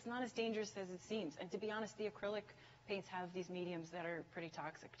it's not as dangerous as it seems. And to be honest, the acrylic paints have these mediums that are pretty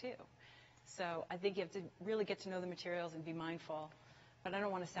toxic too. So I think you have to really get to know the materials and be mindful. But I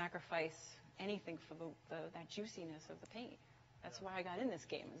don't want to sacrifice anything for that juiciness of the paint. That's why I got in this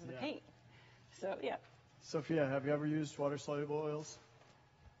game, is the paint. So, yeah. Sophia, have you ever used water-soluble oils?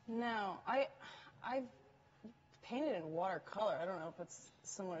 No. I've painted in watercolor. I don't know if it's a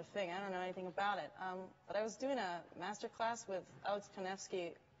similar thing. I don't know anything about it. But I was doing a master class with Alex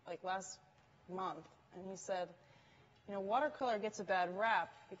Konevsky last month, and he said, watercolor gets a bad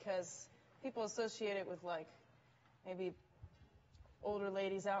rap because people associate it with maybe older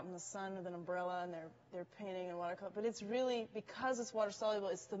ladies out in the sun with an umbrella and they're painting in watercolor. But it's really, because it's water soluble,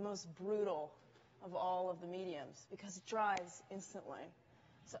 it's the most brutal of all of the mediums because it dries instantly.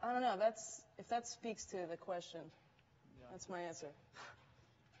 So I don't know, if that speaks to the question, that's my answer.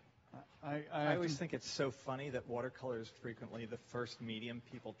 I always think it's so funny that watercolor is frequently the first medium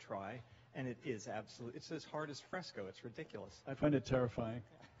people try, and it is absolutely, it's as hard as fresco. It's ridiculous. I find it terrifying.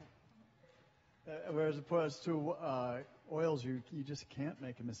 Whereas opposed to oils, you just can't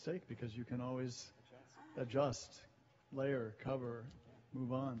make a mistake because you can always adjust, layer, cover,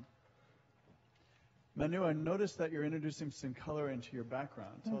 move on. Manu, I noticed that you're introducing some color into your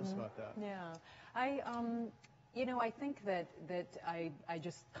background. Tell us about that. Yeah, I think that I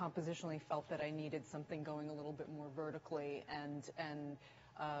just compositionally felt that I needed something going a little bit more vertically and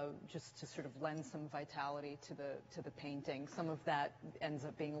just to sort of lend some vitality to the painting. Some of that ends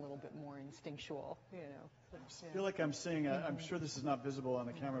up being a little bit more instinctual, I feel like I'm seeing, I'm sure this is not visible on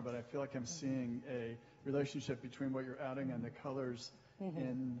the camera, but I feel like I'm seeing a relationship between what you're adding and the colors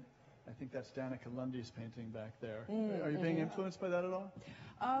in, I think that's Danica Lundy's painting back there. Are you being influenced by that at all?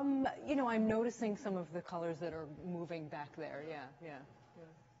 I'm noticing some of the colors that are moving back there, yeah.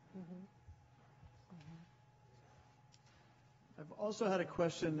 I've also had a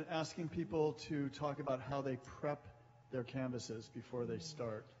question asking people to talk about how they prep their canvases before they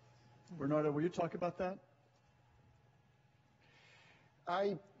start. Bernardo, will you talk about that?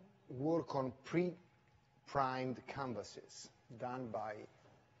 I work on pre-primed canvases done by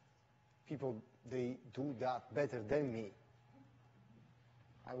people, they do that better than me.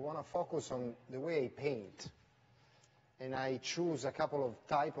 I want to focus on the way I paint. And I choose a couple of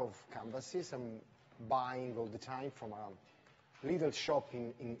type of canvases I'm buying all the time from a little shop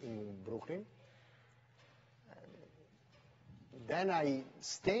in Brooklyn. Then I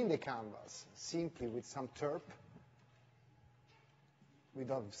stain the canvas simply with some turp, with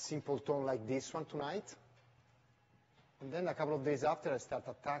a simple tone like this one tonight. And then a couple of days after, I start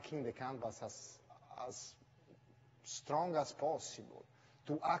attacking the canvas as strong as possible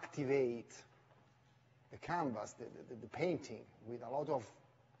to activate the canvas, the painting, with a lot of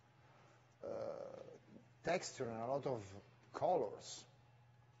texture and a lot of colors.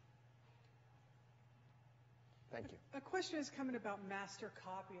 Thank you. A question is coming about master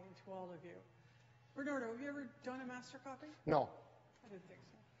copying to all of you. Bernardo, have you ever done a master copy? No. I didn't think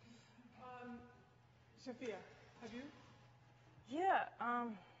so. Sophia, have you? Yeah, I've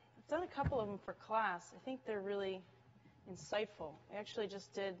done a couple of them for class. I think they're really insightful. I actually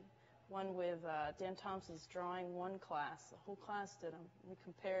just did one with Dan Thompson's Drawing 1 class. The whole class did them. We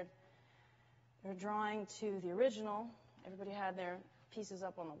compared their drawing to the original. Everybody had their pieces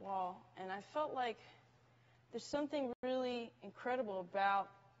up on the wall. And I felt like there's something really incredible about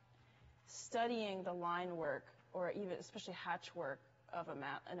studying the line work, or even especially hatch work, of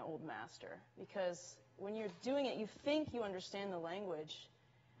an old master. Because when you're doing it, you think you understand the language,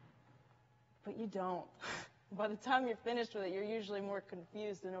 but you don't. By the time you're finished with it, you're usually more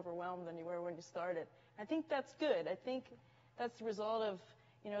confused and overwhelmed than you were when you started. I think that's good. I think that's the result of,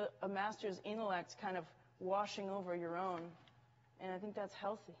 a master's intellect kind of washing over your own, and I think that's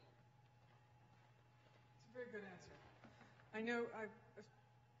healthy. It's a very good answer.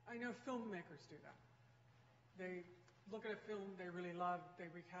 I know filmmakers do that. They look at a film they really love, they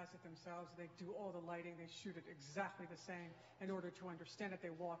recast it themselves, they do all the lighting, they shoot it exactly the same in order to understand it. They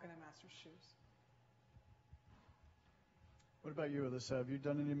walk in a master's shoes. What about you, Alyssa? Have you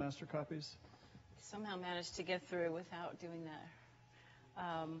done any master copies? Somehow managed to get through without doing that.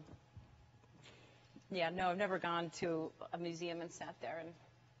 No, I've never gone to a museum and sat there and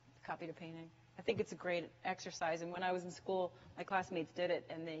copied a painting. I think it's a great exercise, and when I was in school, my classmates did it,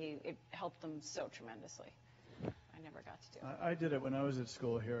 and it helped them so tremendously. I never got to do it. I did it when I was at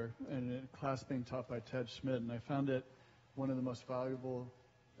school here, in a class being taught by Ted Schmidt, and I found it one of the most valuable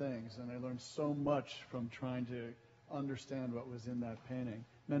things, and I learned so much from trying to understand what was in that painting.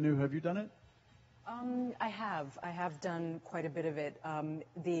 Manu, have you done it? I have done quite a bit of it.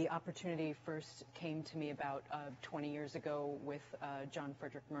 The opportunity first came to me about 20 years ago with John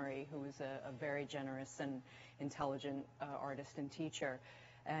Frederick Murray, who is a very generous and intelligent artist and teacher.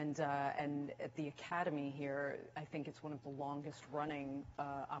 And at the Academy here, I think it's one of the longest running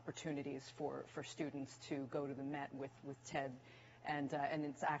opportunities for students to go to the Met with Ted. And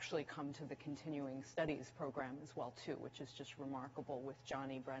it's actually come to the continuing studies program as well, too, which is just remarkable with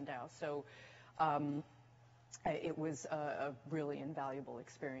Johnny Brandau. So it was a really invaluable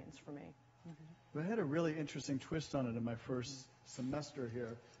experience for me. I had a really interesting twist on it in my first semester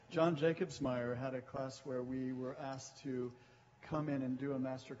here. John Jacobsmeyer had a class where we were asked to come in and do a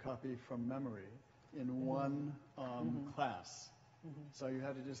master copy from memory in one class. So you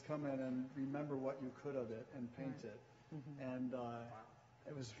had to just come in and remember what you could of it and paint it. And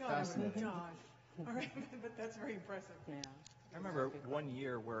it was fascinating. God. All right, but that's very impressive. Yeah. I remember one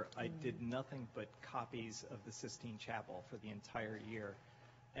year where I did nothing but copies of the Sistine Chapel for the entire year.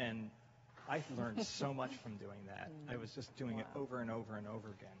 And I learned so much from doing that. I was just doing it over and over and over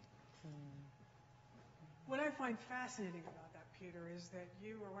again. What I find fascinating about that, Peter, is that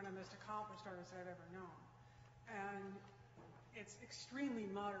you are one of the most accomplished artists I've ever known. And it's extremely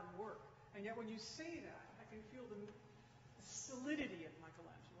modern work. And yet when you say that, I can feel the solidity of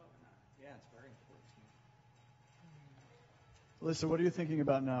Michelangelo in that. Yeah, it's very important to me. Alyssa, what are you thinking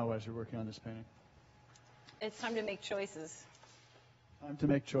about now as you're working on this painting? It's time to make choices. Time to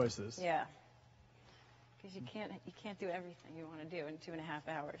make choices. Yeah. Because you can't do everything you want to do in 2.5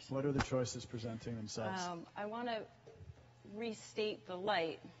 hours. What are the choices presenting themselves? I want to restate the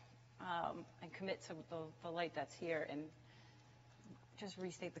light and commit to the light that's here and just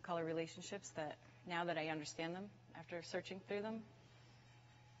restate the color relationships that now that I understand them after searching through them,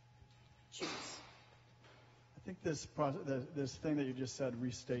 choose. I think this thing that you just said,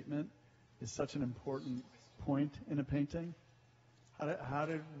 restatement, is such an important point in a painting. How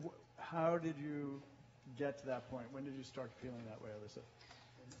did you get to that point? When did you start feeling that way, Alyssa,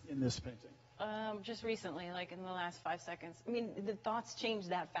 in this painting? Just recently, like in the last 5 seconds. I mean, the thoughts change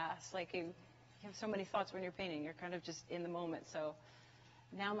that fast. Like you have so many thoughts when you're painting. You're kind of just in the moment. So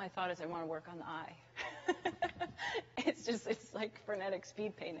now my thought is I want to work on the eye. It's like frenetic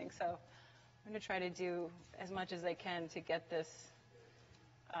speed painting. So I'm going to try to do as much as I can to get this,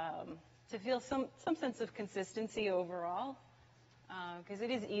 to feel some sense of consistency overall. Because it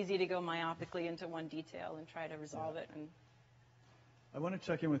is easy to go myopically into one detail and try to resolve it. And I want to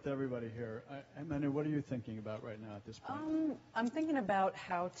check in with everybody here. Manu, what are you thinking about right now at this point? I'm thinking about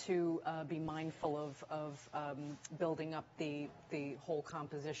how to be mindful of building up the whole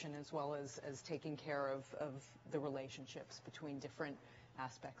composition as well as taking care of the relationships between different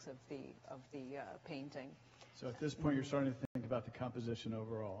aspects of the painting. So at this point, you're starting to think about the composition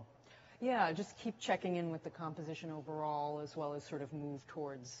overall. Yeah, just keep checking in with the composition overall, as well as sort of move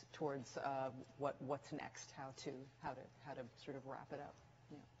towards what's next, how to sort of wrap it up.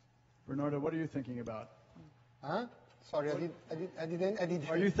 Yeah. Bernardo, what are you thinking about? Huh? Sorry, I didn't.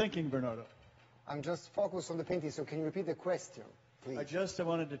 Are you thinking, Bernardo? I'm just focused on the painting, so can you repeat the question, please? I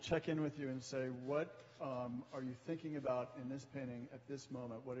wanted to check in with you and say, what are you thinking about in this painting at this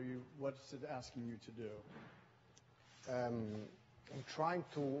moment? What's it asking you to do? I'm trying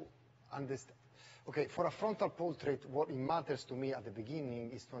to understand. Okay, for a frontal portrait, what it matters to me at the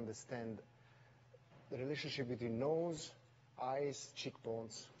beginning is to understand the relationship between nose, eyes,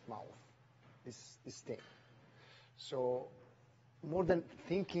 cheekbones, mouth. This thing. So more than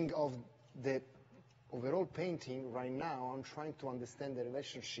thinking of the overall painting right now, I'm trying to understand the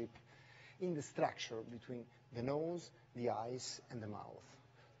relationship in the structure between the nose, the eyes, and the mouth.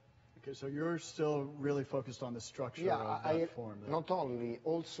 Okay, so you're still really focused on the structure of that form. Not only,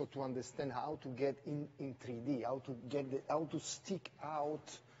 also to understand how to get in 3D, how to stick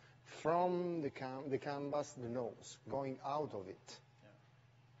out from the canvas, the nose, going out of it.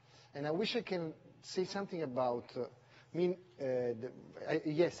 Yeah. And I wish I can say something about.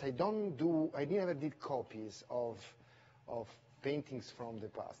 Yes, I never did copies of paintings from the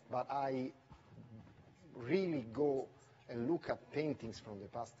past, but I really go and look at paintings from the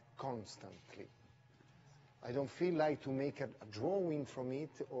past constantly. I don't feel like to make a drawing from it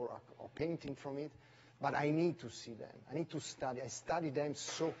or a painting from it, but I need to see them. I need to study. I study them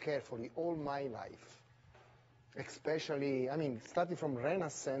so carefully all my life. Especially, starting from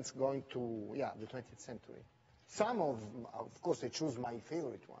Renaissance going to, the 20th century. Some of course, I choose my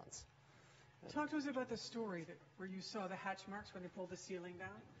favorite ones. Talk to us about the story where you saw the hatch marks when they pulled the ceiling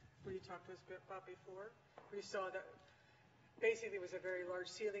down, where you talked to us about before, where you saw that basically it was a very large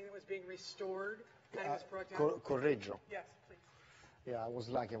ceiling that was being restored and it was brought down. Correggio. Yes, please. Yeah, I was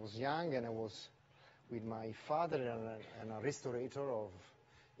young and I was with my father and a restorator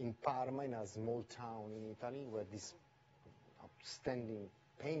in Parma, in a small town in Italy, where this outstanding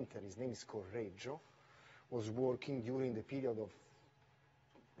painter, his name is Correggio, was working during the period of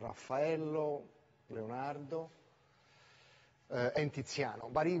Raffaello, Leonardo, and Tiziano.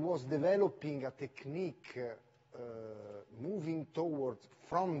 But he was developing a technique moving towards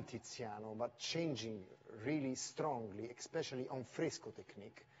from Tiziano, but changing really strongly, especially on fresco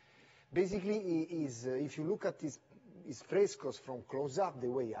technique. Basically, if you look at his frescoes from close up, the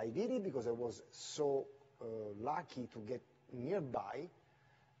way I did it, because I was so lucky to get nearby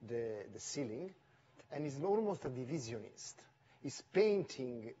the ceiling, and he's almost a divisionist. He's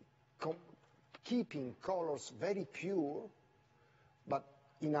painting, keeping colors very pure, but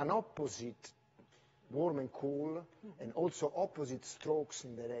in an opposite, warm and cool, and also opposite strokes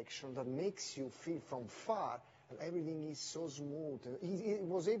in direction that makes you feel from far that everything is so smooth. He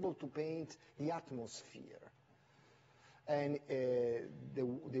was able to paint the atmosphere. And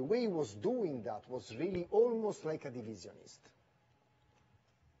the way he was doing that was really almost like a divisionist.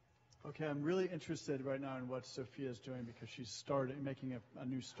 Okay, I'm really interested right now in what Sophia's doing because she's started making a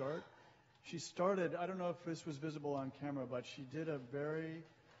new start. She started, I don't know if this was visible on camera, but she did a very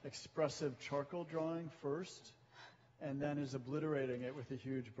expressive charcoal drawing first and then is obliterating it with a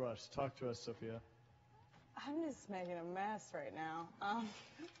huge brush. Talk to us, Sophia. I'm just making a mess right now.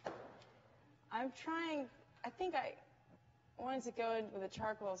 I'm trying, I think I wanted to go in with the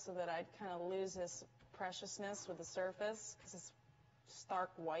charcoal so that I'd kind of lose this preciousness with the surface because it's stark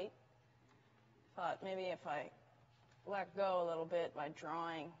white. Thought maybe if I let go a little bit by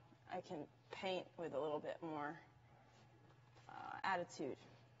drawing, I can paint with a little bit more attitude.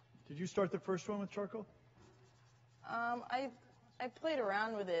 Did you start the first one with charcoal? I played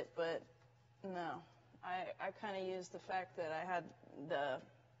around with it, but no. I kind of used the fact that I had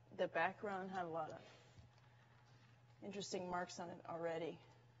the background had a lot of interesting marks on it already.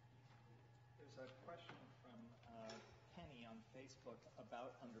 There's a question from Penny on Facebook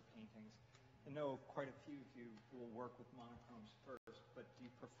about underpaintings. I know quite a few of you will work with monochromes first, but do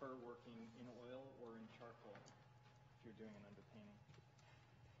you prefer working in oil or in charcoal if you're doing an underpainting?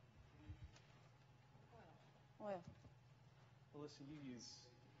 Oil. Alyssa, you use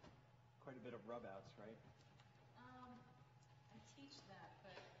quite a bit of rub-outs, right? I teach that,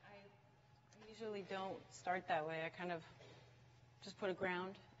 but I usually don't start that way. I kind of just put a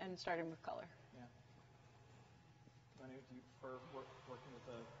ground and started with color. Yeah. Manu, do you prefer working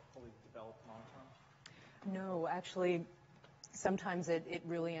with a fully developed monochrome? No, actually, sometimes it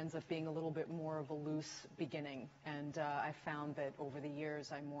really ends up being a little bit more of a loose beginning. And I found that over the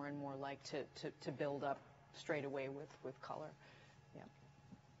years, I more and more like to build up straight away with color. Yeah.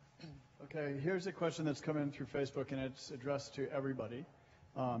 Okay, here's a question that's come in through Facebook, and it's addressed to everybody,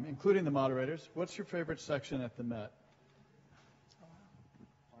 including the moderators. What's your favorite section at the Met?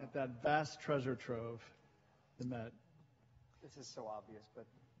 At that vast treasure trove, the Met. This is so obvious, but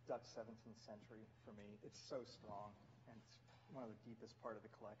Dutch 17th century for me. It's so strong, and it's one of the deepest part of the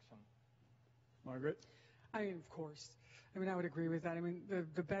collection. Margaret? I mean, of course. I mean, I would agree with that. I mean,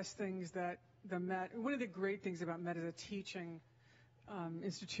 the best things that the Met, one of the great things about Met as a teaching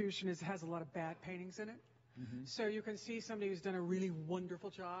institution is it has a lot of bad paintings in it. Mm-hmm. So you can see somebody who's done a really wonderful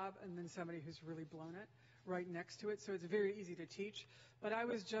job and then somebody who's really blown it right next to it. So it's very easy to teach. But I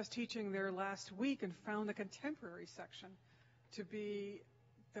was just teaching there last week and found the contemporary section to be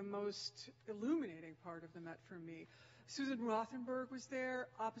the most illuminating part of the Met for me. Susan Rothenberg was there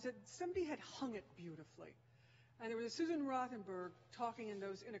opposite. Somebody had hung it beautifully. And there was a Susan Rothenberg talking in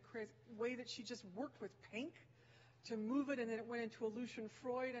a crazy way that she just worked with pink to move it, and then it went into a Lucian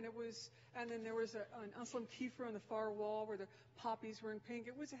Freud, and then there was an Anselm Kiefer on the far wall where the poppies were in pink.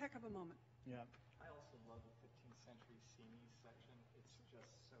 It was a heck of a moment. Yeah. I also love the 15th century Sienese section. It's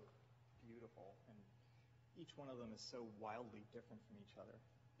just so beautiful, and each one of them is so wildly different from each other.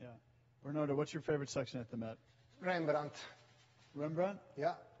 Yeah. Bernardo, what's your favorite section at the Met? Rembrandt. Rembrandt?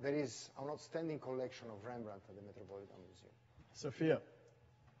 Yeah, there is an outstanding collection of Rembrandt at the Metropolitan Museum. Sophia?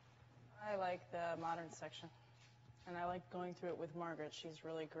 I like the modern section. And I like going through it with Margaret. She's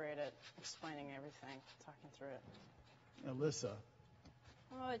really great at explaining everything, talking through it. Alyssa?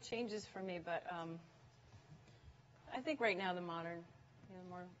 Well, it changes for me, but I think right now the modern,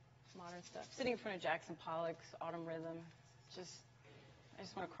 more modern stuff. Sitting in front of Jackson Pollock's Autumn Rhythm, I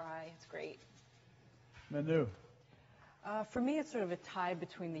just want to cry. It's great. Manu? For me, it's sort of a tie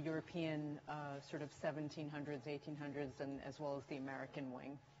between the European sort of 1700s, 1800s, and as well as the American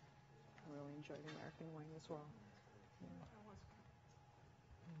wing. I really enjoy the American wing as well. Yeah.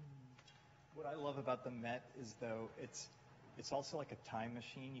 What I love about the Met is, though, it's also like a time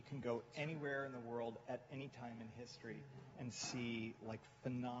machine. You can go anywhere in the world at any time in history and see like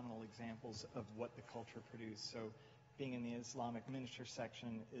phenomenal examples of what the culture produced. So being in the Islamic miniature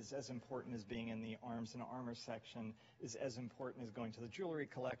section is as important as being in the arms and armor section, is as important as going to the jewelry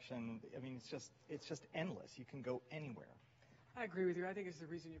collection. I mean, it's just endless. You can go anywhere. I agree with you. I think it's the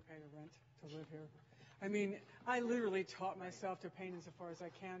reason you pay the rent to live here. I mean, I literally taught myself to paint as far as I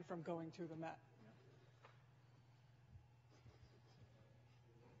can from going to the Met.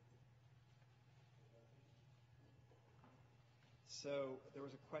 So there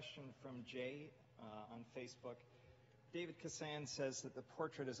was a question from Jay on Facebook. David Kassan says that the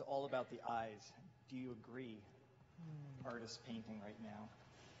portrait is all about the eyes. Do you agree? Artist painting right now.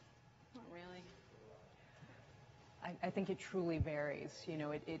 Not really. I think it truly varies. You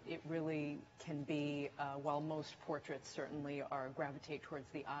know, it really can be, while most portraits certainly gravitate towards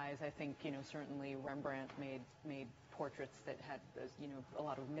the eyes, I think, certainly Rembrandt made portraits that had, a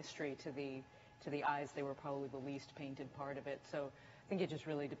lot of mystery to to the eyes, they were probably the least painted part of it. So I think it just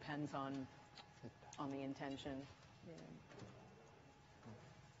really depends on the intention.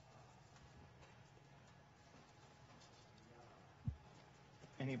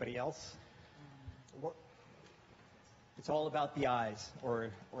 Anybody else? What It's all about the eyes,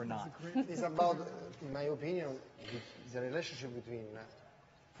 or not. is about, in my opinion, the relationship between,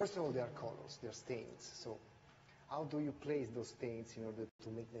 first of all, they are colors, they are stains. So how do you place those stains in order to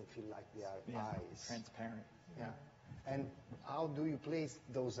make them feel like they are eyes? Transparent. Yeah. And how do you place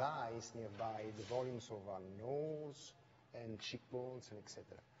those eyes nearby the volumes of our nose and cheekbones and etc.?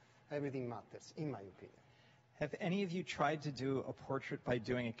 Everything matters, in my opinion. Have any of you tried to do a portrait by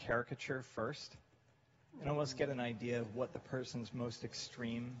doing a caricature first? And almost get an idea of what the person's most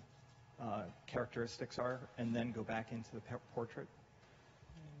extreme characteristics are, and then go back into the portrait?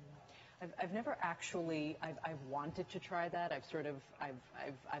 I've never actually, I've wanted to try that.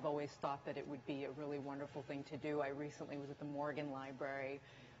 I've always thought that it would be a really wonderful thing to do. I recently was at the Morgan Library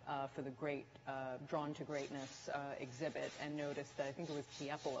for the Great Drawn to Greatness exhibit, and noticed that I think it was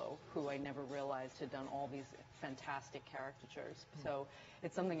Tiepolo, who I never realized had done all these fantastic caricatures. So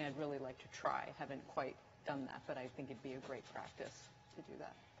it's something I'd really like to try. Haven't quite done that, but I think it'd be a great practice to do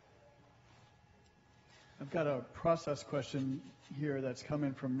that. I've got a process question here that's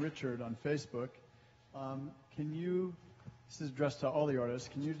coming from Richard on Facebook. Can you, this is addressed to all the artists,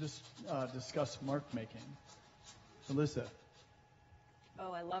 can you just discuss mark making? Alyssa.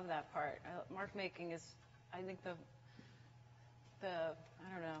 Oh, I love that part. Mark making is, I think, the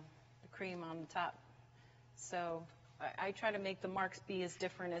I don't know, the cream on the top. So I try to make the marks be as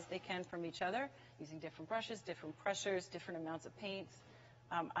different as they can from each other, using different brushes, different pressures, different amounts of paints.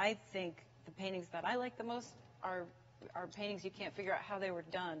 I think the paintings that I like the most are paintings you can't figure out how they were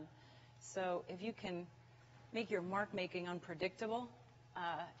done. So if you can make your mark making unpredictable,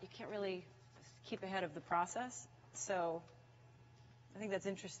 you can't really keep ahead of the process. So I think that's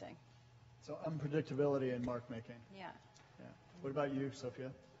interesting. So unpredictability in mark making. Yeah. Yeah. What about you,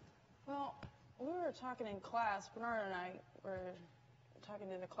 Sophia? Well, we were talking in class, Bernardo and I were talking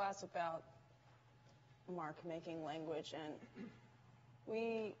to the class about mark-making language, and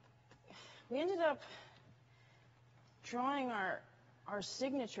we ended up drawing our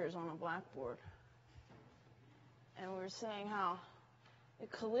signatures on a blackboard. And we were saying how the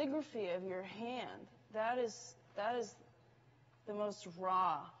calligraphy of your hand, that is the most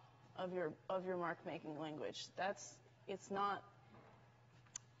raw of your mark-making language.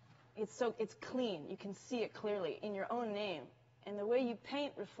 It's clean. You can see it clearly in your own name. And the way you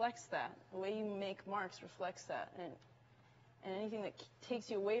paint reflects that. The way you make marks reflects that. And anything that takes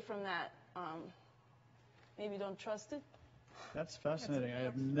you away from that, maybe don't trust it. That's fascinating. I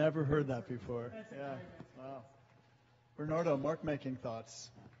have never heard that before. Yeah. Wow. Bernardo, mark making thoughts.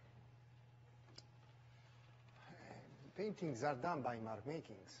 Paintings are done by mark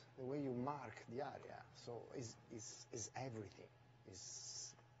makings. The way you mark the area, so is everything.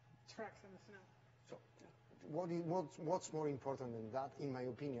 Tracks in the snow. So, what's more important than that, in my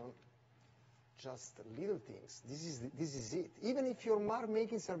opinion? Just little things. This is it. Even if your mark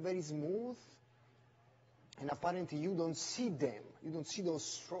makings are very smooth, and apparently you don't see them, you don't see those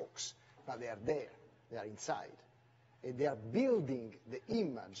strokes, but they are there. They are inside, and they are building the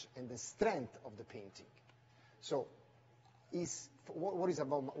image and the strength of the painting. So,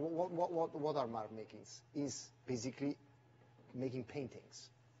 what are mark makings? Is basically making paintings.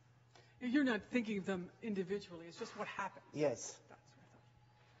 You're not thinking of them individually. It's just what happens. Yes.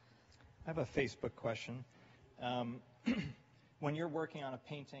 That's what I have a Facebook question. When you're working on a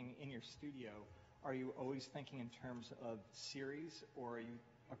painting in your studio, are you always thinking in terms of series, or are you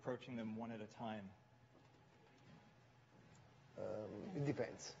approaching them one at a time? It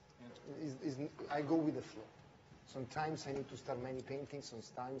depends. I go with the flow. Sometimes I need to start many paintings.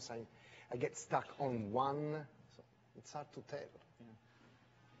 Sometimes I get stuck on one. So it's hard to tell.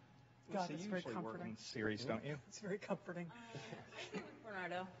 God, So it's you very usually work comforting. in series, don't you? It's very comforting.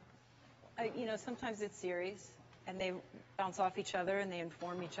 Bernardo, sometimes it's series, and they bounce off each other and they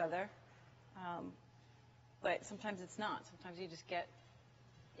inform each other. But sometimes it's not. Sometimes you just get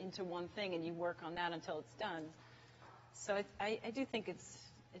into one thing and you work on that until it's done. So I do think it's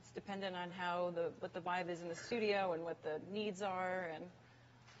dependent on what the vibe is in the studio and what the needs are, and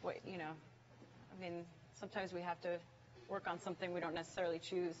what sometimes we have to work on something we don't necessarily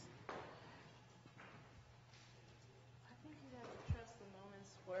choose. I think you have to trust the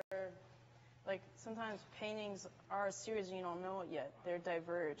moments where, like, sometimes paintings are a series and you don't know it yet. They're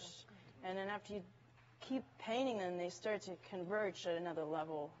diverged. And then after you keep painting them, they start to converge at another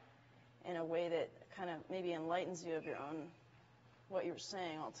level in a way that kind of maybe enlightens you of your own, what you were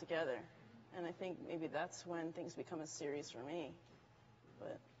saying altogether. And I think maybe that's when things become a series for me.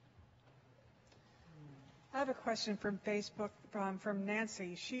 But I have a question from Facebook from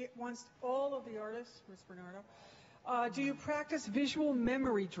Nancy. She wants all of the artists, Ms. Bernardo, do you practice visual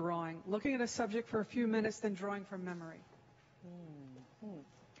memory drawing, looking at a subject for a few minutes, then drawing from memory?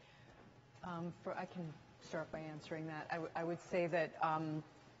 I can start by answering that. I would say that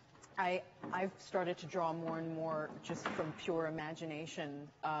I've started to draw more and more just from pure imagination,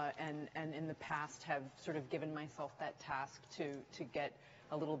 and in the past have sort of given myself that task to get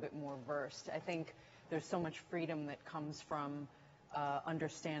a little bit more versed. I think there's so much freedom that comes from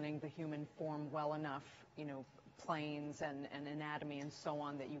understanding the human form well enough, planes and anatomy and so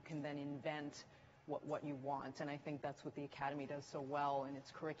on, that you can then invent what you want. And I think that's what the Academy does so well in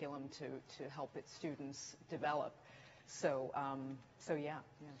its curriculum to help its students develop. So yeah.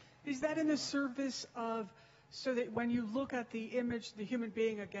 Is that in the service of, so that when you look at the image, the human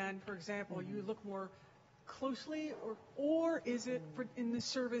being again, for example, you look more closely, or is it in the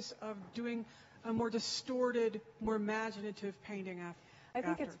service of doing a more distorted, more imaginative painting after? I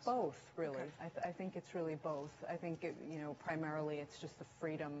think it's both, really. Okay. I think it's really both. I think, primarily it's just the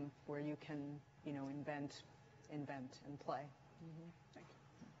freedom where you can, invent and play. Thank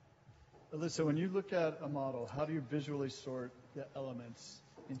you. Alyssa, when you look at a model, how do you visually sort the elements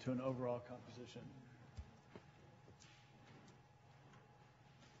into an overall composition?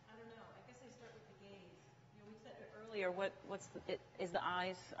 I don't know. I guess I start with the gaze. We said earlier, are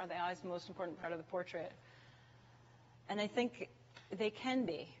the eyes the most important part of the portrait? And I think they can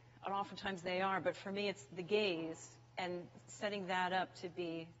be, and oftentimes they are, but for me it's the gaze, and setting that up to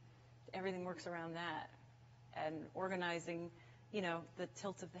be, everything works around that, and organizing, the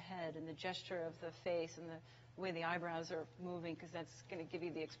tilt of the head and the gesture of the face and the way the eyebrows are moving, because that's going to give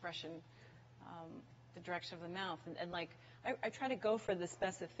you the expression, the direction of the mouth, and like, I try to go for the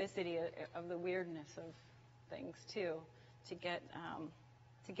specificity of the weirdness of things too, to get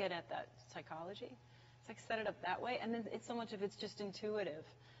at that psychology. It's like set it up that way, and then it's so much of it's just intuitive.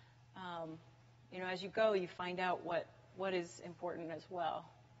 As you go, you find out what is important as well.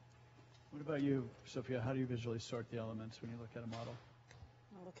 What about you, Sophia? How do you visually sort the elements when you look at a model?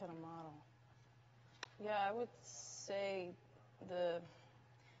 I look at a model. Yeah, I would say the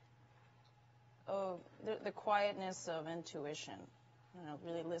quietness of intuition.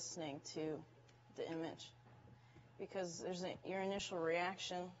 Really listening to the image, because there's your initial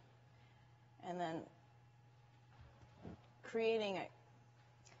reaction, and then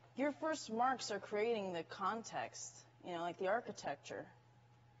your first marks are creating the context, like the architecture,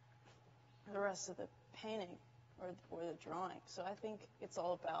 the rest of the painting or the drawing. So I think it's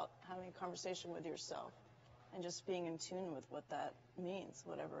all about having a conversation with yourself and just being in tune with what that means,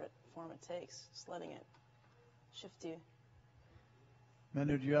 whatever form it takes, just letting it shift you.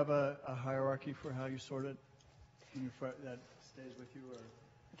 Manu, do you have a hierarchy for how you sort it that stays with you? Or?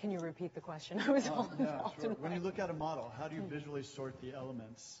 Can you repeat the question? I was all involved. Sure. When you look at a model, how do you visually sort the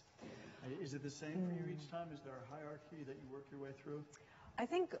elements? Is it the same for you each time? Is there a hierarchy that you work your way through? I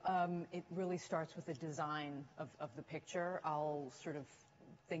think it really starts with the design of the picture. I'll sort of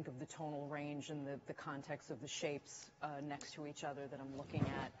think of the tonal range and the context of the shapes next to each other that I'm looking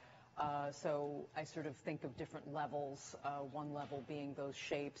at. So I sort of think of different levels, one level being those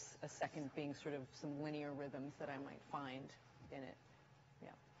shapes, a second being sort of some linear rhythms that I might find in it. Yeah.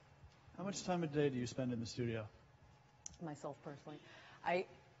 How much time a day do you spend in the studio? Myself personally,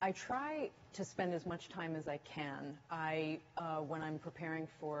 I try to spend as much time as I can. When I'm preparing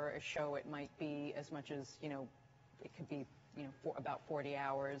for a show, it might be as much as, it could be, about 40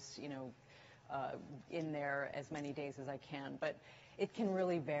 hours, in there as many days as I can. But it can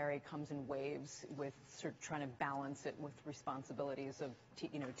really vary, comes in waves, with sort of trying to balance it with responsibilities of,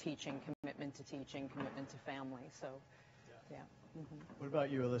 teaching, commitment to teaching, commitment to family. So, yeah. Mm-hmm. What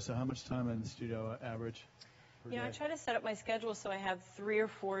about you, Alyssa? How much time in the studio average? I try to set up my schedule so I have 3 or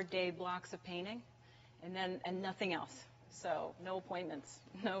 4 day blocks of painting, and nothing else. So no appointments,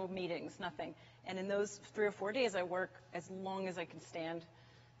 no meetings, nothing. And in those 3 or 4 days, I work as long as I can stand.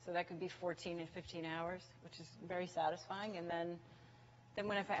 So that could be 14 and 15 hours, which is very satisfying. And then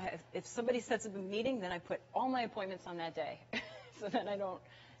when if somebody sets up a meeting, then I put all my appointments on that day, so that I don't,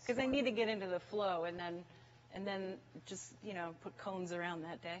 because I need to get into the flow, and then just put cones around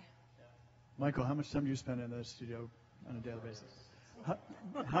that day. Michael, how much time do you spend in the studio on a daily basis?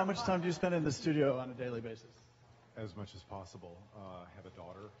 How much time do you spend in the studio on a daily basis? As much as possible. I have a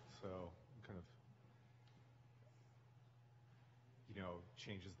daughter, so kind of,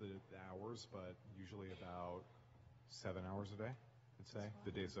 changes the hours, but usually about 7 hours a day, I'd say,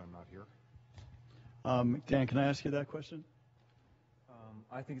 the days that I'm not here. Dan, can I ask you that question?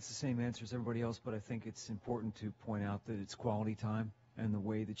 I think it's the same answer as everybody else, but I think it's important to point out that it's quality time, and the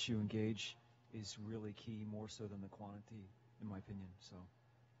way that you engage is really key, more so than the quantity, in my opinion. So,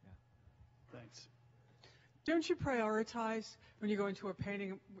 yeah. Thanks. Don't you prioritize when you go into a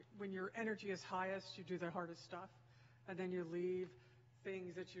painting, when your energy is highest, you do the hardest stuff, and then you leave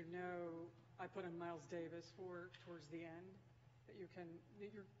things that you know I put in Miles Davis for towards the end,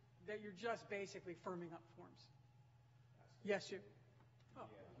 that you're just basically firming up forms. Yes, you. Oh.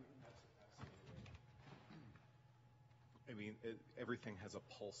 I mean, everything has a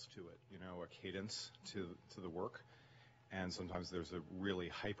pulse to it, you know, a cadence to the work, and sometimes there's a really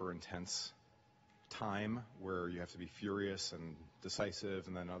hyper-intense time where you have to be furious and decisive,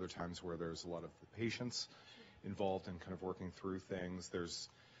 and then other times where there's a lot of patience involved in kind of working through things. There's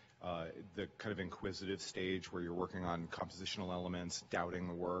the kind of inquisitive stage where you're working on compositional elements, doubting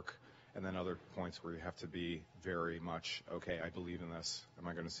the work, and then other points where you have to be very much, okay, I believe in this. Am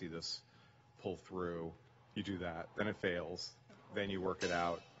I going to see this pull through? You do that. Then it fails. Then you work it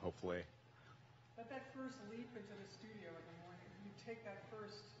out, hopefully. But that first leap into the studio in the morning, you take that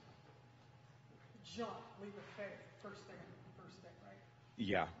first leap of faith, first thing, right?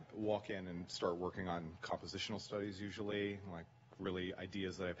 Yeah, walk in and start working on compositional studies usually, like really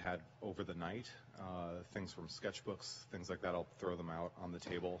ideas that I've had over the night, things from sketchbooks, things like that. I'll throw them out on the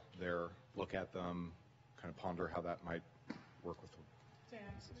table there, look at them, kind of ponder how that might work with them.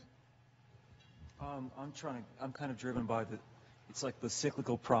 I'm kind of driven by it's like the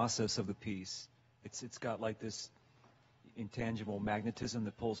cyclical process of the piece. It's got like this intangible magnetism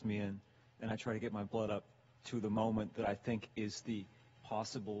that pulls me in, and I try to get my blood up to the moment that I think is the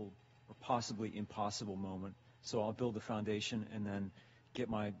possible or possibly impossible moment. So I'll build the foundation and then get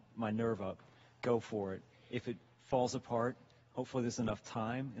my nerve up, go for it. If it falls apart, hopefully there's enough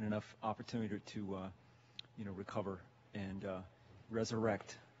time and enough opportunity to recover and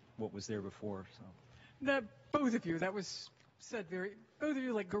resurrect what was there before. So Both of you, that was said both of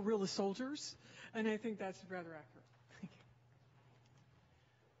you like guerrilla soldiers, and I think that's rather accurate. Thank you.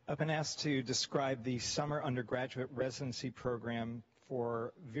 I've been asked to describe the summer undergraduate residency program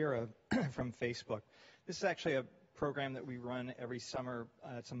for Vera from Facebook. This is actually a program that we run every summer.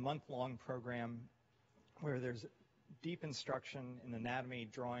 It's a month-long program where there's deep instruction in anatomy,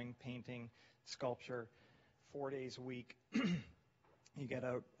 drawing, painting, sculpture, 4 days a week. You get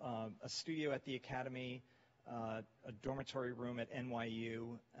a studio at the Academy, a dormitory room at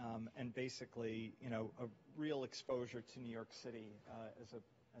NYU, and basically, a real exposure to New York City as a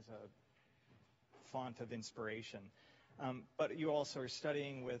font of inspiration. But you also are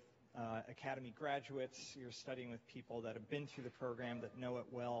studying with Academy graduates. You're studying with people that have been through the program, that know it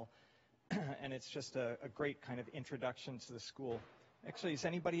well, and it's just a great kind of introduction to the school. Actually, is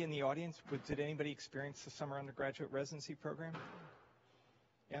anybody in the audience? Did anybody experience the summer undergraduate residency program?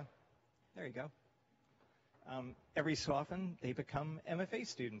 Yeah, there you go. Every so often, they become MFA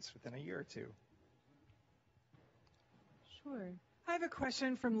students within a year or two. Sure. I have a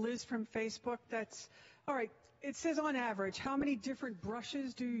question from Liz from Facebook that's, all right, it says on average, how many different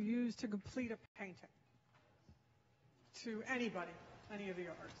brushes do you use to complete a painting? To anybody, any of the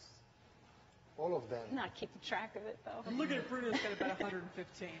artists? All of them. Not keeping track of it, though. I'm looking at Bruno's got about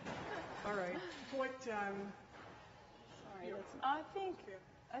 115. All right. What, sorry,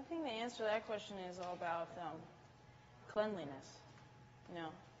 I think the answer to that question is all about cleanliness.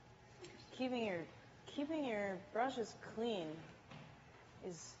 Keeping your brushes clean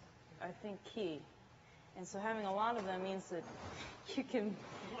is, I think, key. And so having a lot of them means that you can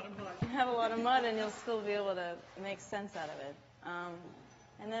have a lot of mud and you'll still be able to make sense out of it.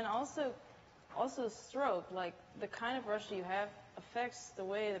 And then also stroke, like the kind of brush that you have affects the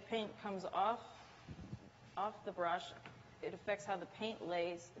way the paint comes off the brush. It affects how the paint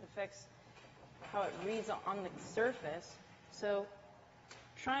lays. It affects how it reads on the surface. So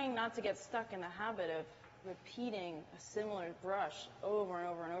trying not to get stuck in the habit of repeating a similar brush over and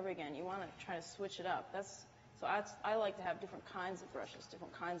over and over again. You want to try to switch it up. So I like to have different kinds of brushes,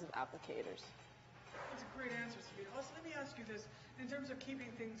 different kinds of applicators. That's a great answer, Sabine. Also, let me ask you this. In terms of keeping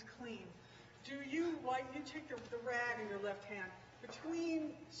things clean, do you take the rag in your left hand,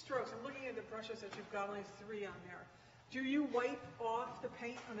 between strokes, I'm looking at the brushes that you've got, only 3 on there. Do you wipe off the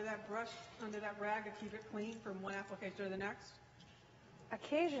paint under that brush, under that rag, to keep it clean from one application to the next?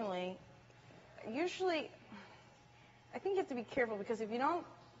 Occasionally. Usually, I think you have to be careful, because if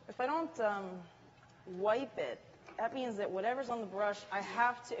I don't wipe it, that means that whatever's on the brush, I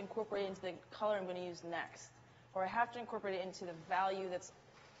have to incorporate into the color I'm going to use next, or I have to incorporate it into the value that's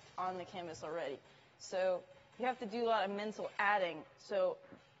on the canvas already. So you have to do a lot of mental adding. So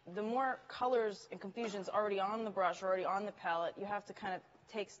the more colors and confusions already on the brush, already on the palette, you have to kind of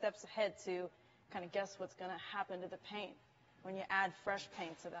take steps ahead to kind of guess what's going to happen to the paint when you add fresh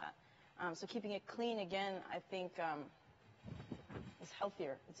paint to that. So keeping it clean, again, I think is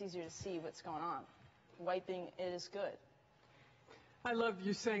healthier. It's easier to see what's going on. Wiping it is good. I love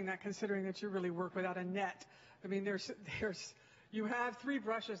you saying that, considering that you really work without a net. I mean, you have 3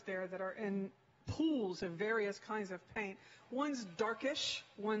 brushes there that are in pools of various kinds of paint. One's darkish,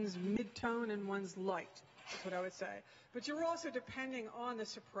 one's mid-tone, and one's light. That's what I would say. But you're also depending on the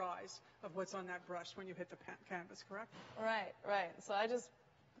surprise of what's on that brush when you hit the canvas, correct? Right, right. So I just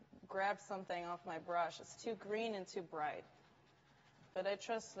grabbed something off my brush. It's too green and too bright. But I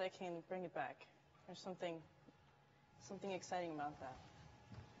trust that I can bring it back. There's something exciting about that.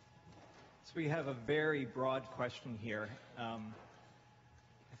 So we have a very broad question here. I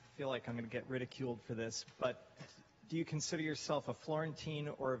feel like I'm going to get ridiculed for this, but do you consider yourself a Florentine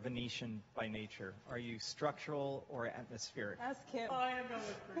or a Venetian by nature? Are you structural or atmospheric? Ask him. I am going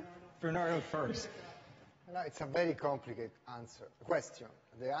with Bernardo. Bernardo first. No, it's a very complicated question.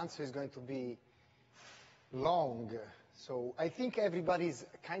 The answer is going to be long. So I think everybody's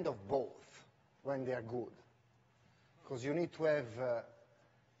kind of both when they are good. Because you need to have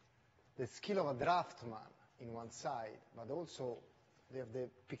the skill of a draftsman in one side, but also they have the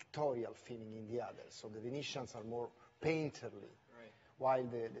pictorial feeling in the other. So the Venetians are more painterly, right, while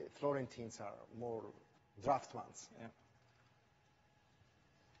the Florentines are more draftsmen. Yeah.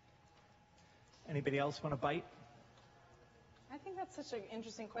 Anybody else want to bite? I think that's such an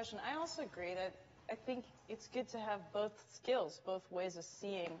interesting question. I also agree that I think it's good to have both skills, both ways of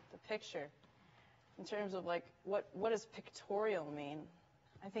seeing the picture. In terms of like, what does pictorial mean?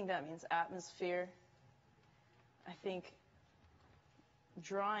 I think that means atmosphere. I think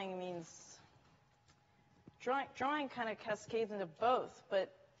drawing means, drawing kind of cascades into both,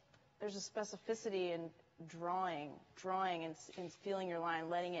 but there's a specificity in drawing and feeling your line,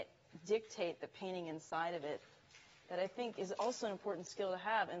 letting it dictate the painting inside of it, that I think is also an important skill to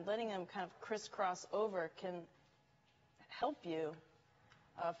have, and letting them kind of crisscross over can help you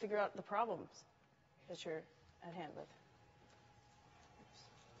figure out the problems that you're at hand with.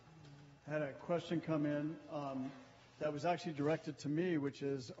 I had a question come in that was actually directed to me, which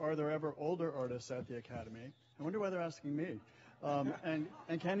is, are there ever older artists at the Academy? I wonder why they're asking me. And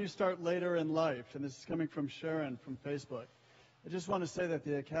can you start later in life? And this is coming from Sharon from Facebook. I just want to say that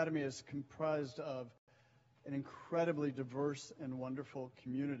the Academy is comprised of an incredibly diverse and wonderful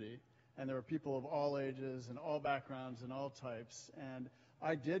community. And there are people of all ages and all backgrounds and all types. And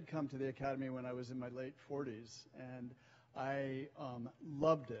I did come to the Academy when I was in my late 40s. And I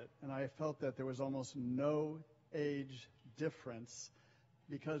loved it. And I felt that there was almost no age difference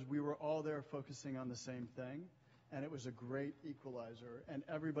because we were all there focusing on the same thing. And it was a great equalizer. And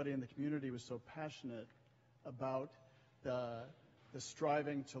everybody in the community was so passionate about the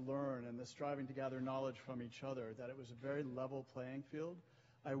striving to learn and the striving to gather knowledge from each other, that it was a very level playing field.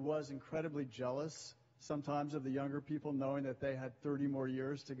 I was incredibly jealous sometimes of the younger people, knowing that they had 30 more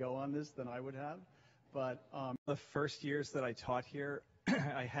years to go on this than I would have. But the first years that I taught here,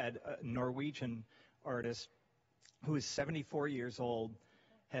 I had a Norwegian artist who was 74 years old,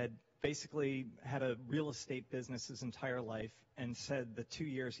 had basically had a real estate business his entire life, and said the 2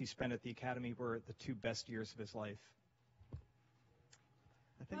 years he spent at the Academy were the 2 best years of his life.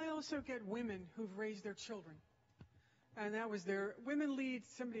 I also get women who've raised their children. And that was their, women lead,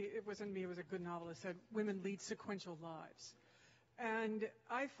 it wasn't me, it was a good novelist, said women lead sequential lives. And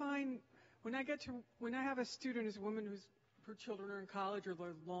I find when I have a student who's a woman her children are in college or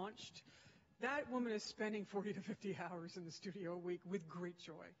they're launched, that woman is spending 40 to 50 hours in the studio a week with great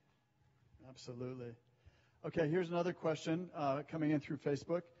joy. Absolutely. Okay, here's another question coming in through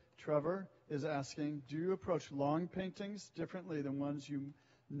Facebook. Trevor is asking, do you approach long paintings differently than ones you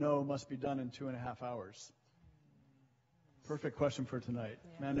know must be done in 2.5 hours? Perfect question for tonight.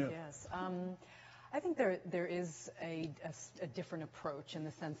 Manu. Yes. I think there is a different approach in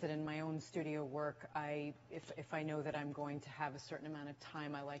the sense that in my own studio work, if I know that I'm going to have a certain amount of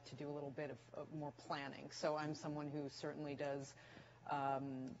time, I like to do a little bit of more planning. So I'm someone who certainly does,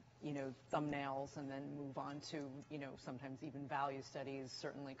 thumbnails and then move on to, sometimes even value studies,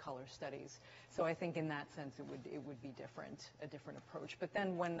 certainly color studies. So I think in that sense it would be a different approach. But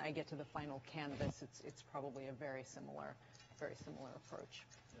then when I get to the final canvas, it's probably a very similar approach.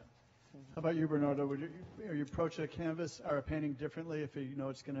 How about you, Bernardo? Would you approach a canvas or a painting differently if you know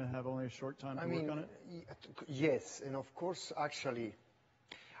it's going to have only a short time to work on it? Yes, and of course, actually,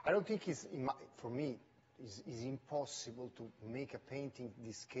 I don't think for me, it's impossible to make a painting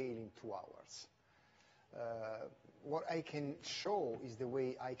this scale in 2 hours. what I can show is the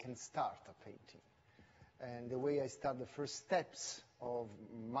way I can start a painting, and the way I start the first steps of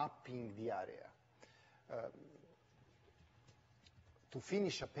mapping the area. To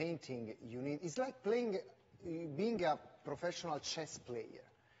finish a painting, it's like being a professional chess player.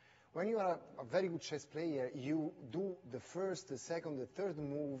 When you are a very good chess player, you do the first, the second, the third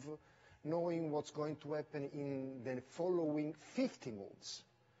move, knowing what's going to happen in the following 50 moves.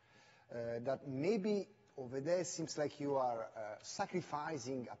 That maybe over there seems like you are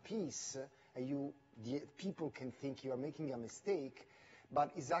sacrificing a piece, and the people can think you are making a mistake,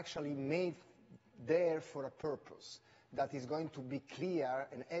 but it's actually made there for a purpose that is going to be clear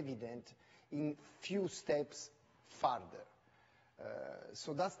and evident in few steps further.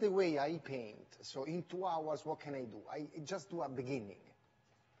 So that's the way I paint. So in 2 hours, what can I do? I just do a beginning.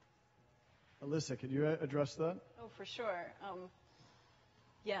 Alyssa, could you address that? Oh, for sure.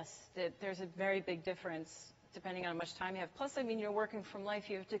 Yes, there's a very big difference depending on how much time you have. Plus, I mean, you're working from life.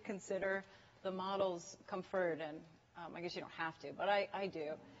 You have to consider the model's comfort, and I guess you don't have to, but I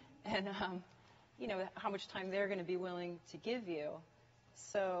do. And, you know, how much time they're going to be willing to give you.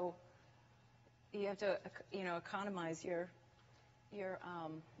 So you have to, you know, economize your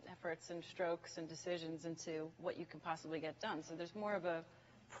efforts and strokes and decisions into what you can possibly get done. So there's more of a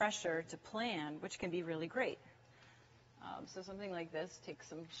pressure to plan, which can be really great. So something like this takes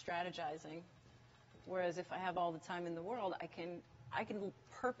some strategizing. Whereas if I have all the time in the world, I can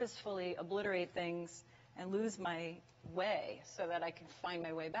purposefully obliterate things and lose my way so that I can find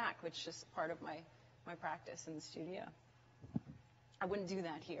my way back, which is part of my practice in the studio. I wouldn't do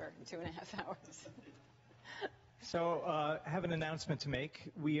that here in 2.5 hours. So I have an announcement to make.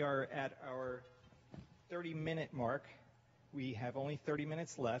 We are at our 30-minute mark. We have only 30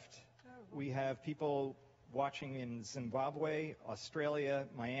 minutes left. We have people watching in Zimbabwe, Australia,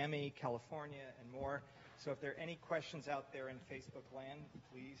 Miami, California, and more. So if there are any questions out there in Facebook land,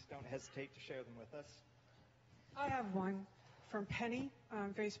 please don't hesitate to share them with us. I have one from Penny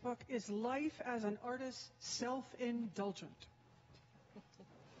on Facebook. Is life as an artist self-indulgent?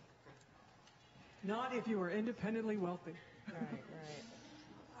 Not if you are independently wealthy. Right.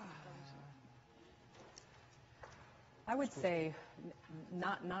 I would say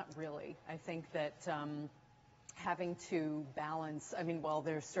not really. I think that having to balance, I mean, well,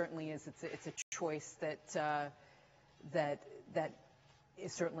 there certainly is, it's a choice that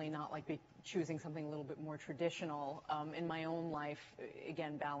is certainly not like choosing something a little bit more traditional. In my own life,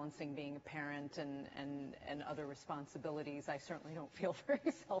 again, balancing being a parent and other responsibilities, I certainly don't feel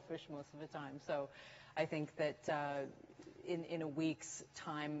very selfish most of the time. So I think that in a week's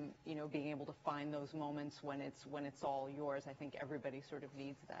time, you know, being able to find those moments when it's all yours, I think everybody sort of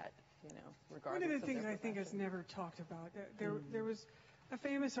needs that, you know, regardless of One of the things their I think is profession. never talked about, there was a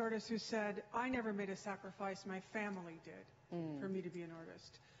famous artist who said, I never made a sacrifice, my family did for me to be an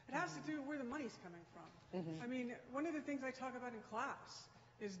artist. It has to do with where the money's coming from. I mean, one of the things I talk about in class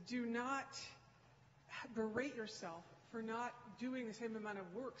is do not berate yourself for not doing the same amount of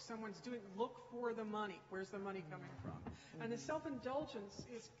work someone's doing. Look for the money. Where's the money coming from? And the self-indulgence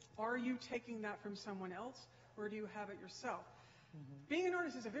is, are you taking that from someone else, or do you have it yourself? Being an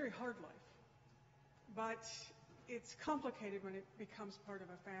artist is a very hard life, but it's complicated when it becomes part of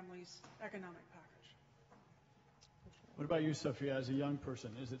a family's economic package. What about you, Sophia, as a young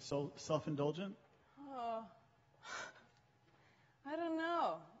person? Is it self-indulgent? Oh, I don't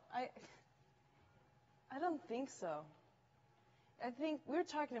know. I don't think so. I think we were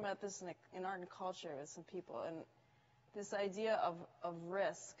talking about this in art and culture with some people, and this idea of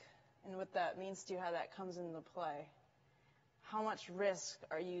risk and what that means to you, how that comes into play. How much risk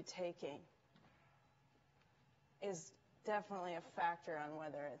are you taking is definitely a factor on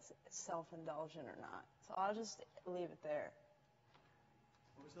whether it's self-indulgent or not. So I'll just leave it there.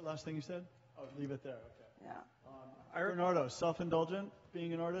 What was the last thing you said? Oh, leave it there. Okay. Yeah. Bernardo, self-indulgent,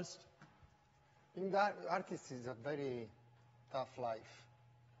 being an artist? Being an artist is a very tough life.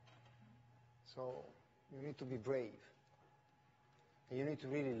 So you need to be brave. And you need to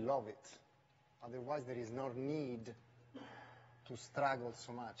really love it. Otherwise, there is no need to struggle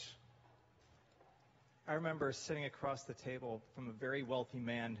so much. I remember sitting across the table from a very wealthy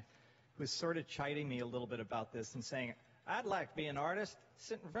man who was sort of chiding me a little bit about this and saying, I'd like to be an artist,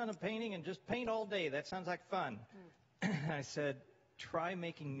 sit in front of a painting and just paint all day. That sounds like fun. And I said, try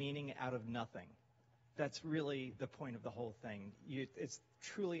making meaning out of nothing. That's really the point of the whole thing. It's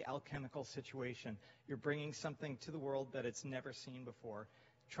truly alchemical situation. You're bringing something to the world that it's never seen before.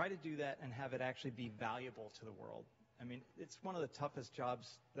 Try to do that and have it actually be valuable to the world. I mean, it's one of the toughest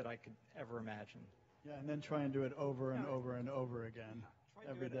jobs that I could ever imagine. Yeah, and then try and do it over and over and over again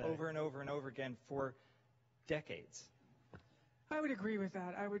every day. Over and over and over again for decades. I would agree with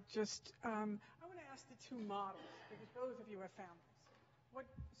that. I would just, I want to ask the two models, because both of you have families.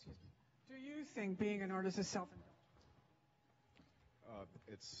 Do you think being an artist is self-indulgent?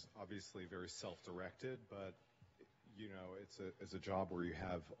 It's obviously very self-directed, but it's a job where you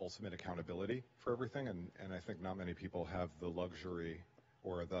have ultimate accountability for everything, and I think not many people have the luxury,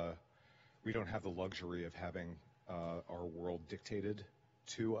 we don't have the luxury of having our world dictated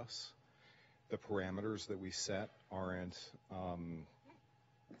to us. The parameters that we set aren't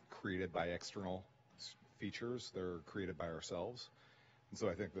created by external features; they're created by ourselves. And so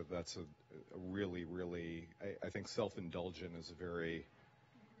I think that's a really, really, I think self-indulgent is a very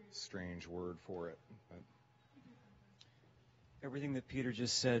strange word for it. But everything that Peter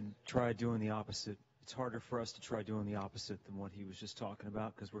just said, try doing the opposite. It's harder for us to try doing the opposite than what he was just talking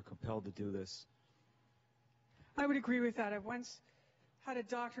about because we're compelled to do this. I would agree with that. I once had a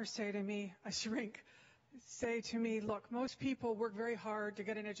doctor say to me, a shrink, say to me, look, most people work very hard to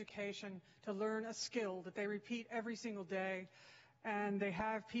get an education, to learn a skill that they repeat every single day, and they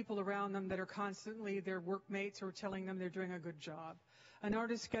have people around them that are constantly their workmates who are telling them they're doing a good job. An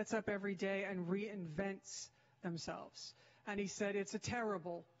artist gets up every day and reinvents themselves. And he said it's a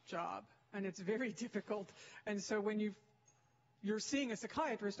terrible job, and it's very difficult. And so when you're seeing a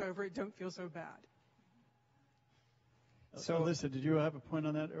psychiatrist over it, don't feel so bad. So, Alyssa, did you have a point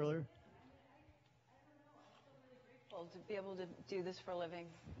on that earlier? To be able to do this for a living.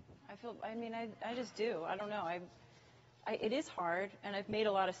 I just do. I don't know. It is hard, and I've made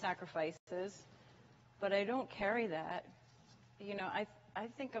a lot of sacrifices, but I don't carry that. I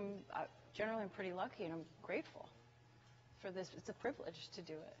think I'm generally pretty lucky, and I'm grateful for this. It's a privilege to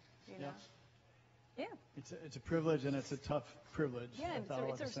do it, know? Yeah. It's a privilege, and it's a tough privilege. Yeah,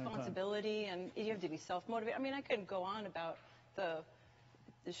 it's a responsibility, and you have to be self-motivated. I couldn't go on about the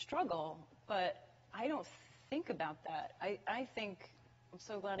struggle, but I don't think about that. I think I'm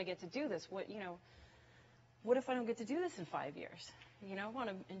so glad I get to do this. What if I don't get to do this in 5 years? I want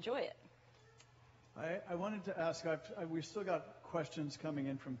to enjoy it. I wanted to ask, we've still got questions coming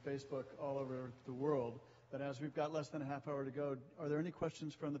in from Facebook all over the world, but as we've got less than a half hour to go, are there any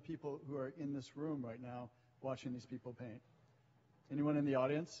questions from the people who are in this room right now watching these people paint? Anyone in the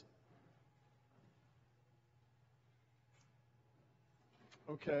audience?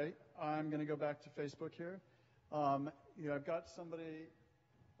 Okay, I'm going to go back to Facebook here. I've got somebody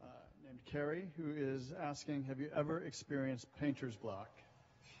named Carrie who is asking, have you ever experienced painter's block?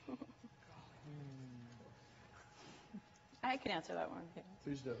 I can answer that one.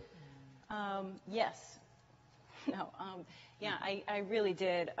 Please do. Yes. No. Yeah, I really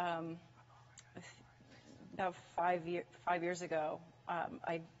did. About 5 years ago,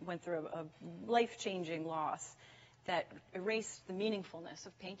 I went through a life-changing loss that erased the meaningfulness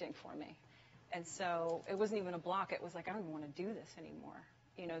of painting for me. And so it wasn't even a block. It was like, I don't even want to do this anymore.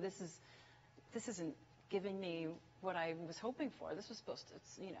 This isn't giving me what I was hoping for. This was supposed to,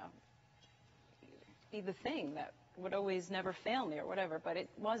 be the thing that would always never fail me or whatever, but it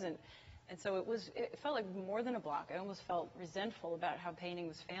wasn't. And so it felt like more than a block. I almost felt resentful about how painting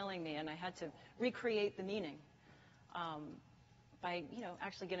was failing me, and I had to recreate the meaning by,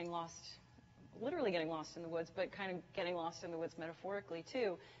 actually literally getting lost in the woods, but kind of getting lost in the woods metaphorically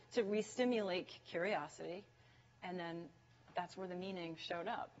too, to re-stimulate curiosity, and then that's where the meaning showed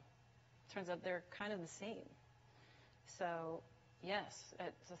up. Turns out they're kind of the same. So, yes,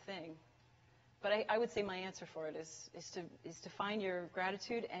 it's a thing. But I would say my answer for it is to find your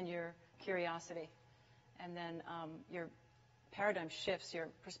gratitude and your curiosity, and then your paradigm shifts, your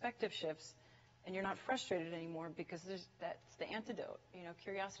perspective shifts, and you're not frustrated anymore because that's the antidote.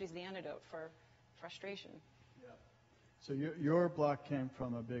 Curiosity is the antidote for frustration. Yeah. So your block came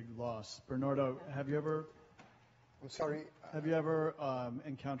from a big loss. Bernardo, have you ever? I'm sorry. Have you ever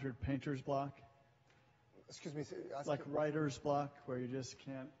encountered painter's block? Excuse me. Like writer's block, where you just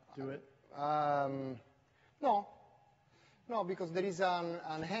can't do it? No, because there is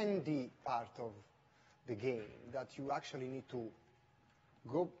an handy part of the game that you actually need to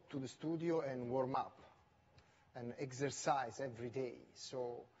go to the studio and warm up and exercise every day.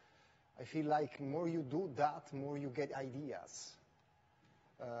 So I feel like more you do that, more you get ideas.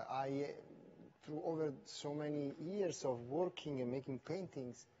 Through over so many years of working and making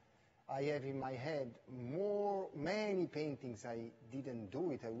paintings, I have in my head many paintings I didn't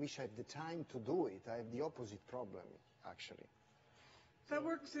do it. I wish I had the time to do it. I have the opposite problem, actually. That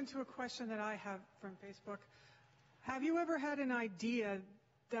works into a question that I have from Facebook. Have you ever had an idea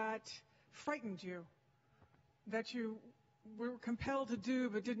that frightened you, that you were compelled to do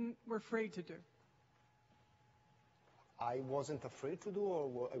but were afraid to do? I wasn't afraid to do,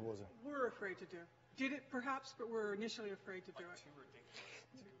 or I wasn't? Were afraid to do. did it perhaps, but were initially afraid to do it? Too ridiculous,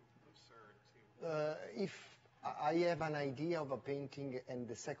 too absurd, too... If I have an idea of a painting and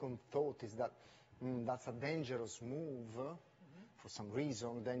the second thought is that that's a dangerous move, for some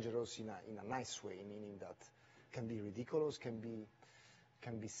reason, dangerous in a nice way, meaning that can be ridiculous, can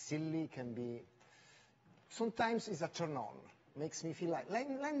be silly, can be... Sometimes it's a turn on. Makes me feel like,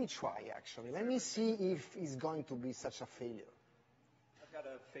 let me try, actually. Let me see if it's going to be such a failure. I've got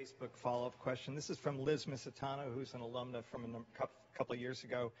a Facebook follow-up question. This is from Liz Misitano, who's an alumna from a couple of years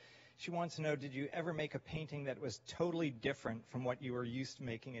ago. She wants to know, did you ever make a painting that was totally different from what you were used to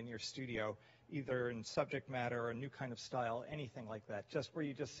making in your studio, either in subject matter or a new kind of style, anything like that? Just where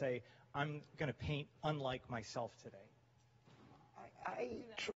you just say, I'm going to paint unlike myself today.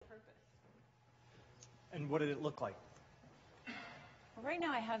 And what did it look like? Well, right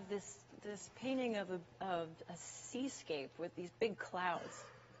now I have this painting of a seascape with these big clouds,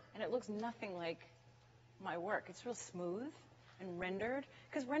 and it looks nothing like my work. It's real smooth and rendered,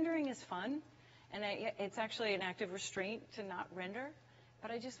 because rendering is fun, and it's actually an active restraint to not render.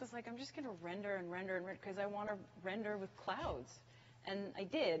 But I just was like, I'm just going to render and render and render, because I want to render with clouds. And I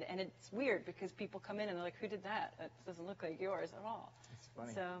did, and it's weird because people come in and they're like, who did that? That doesn't look like yours at all. It's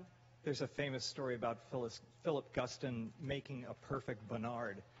funny. So there's a famous story about Philip Guston making a perfect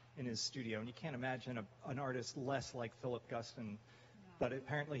Bernard in his studio, and you can't imagine an artist less like Philip Guston, but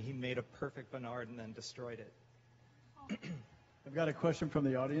apparently he made a perfect Bernard and then destroyed it. I've got a question from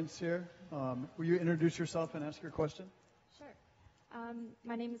the audience here. Will you introduce yourself and ask your question? Sure.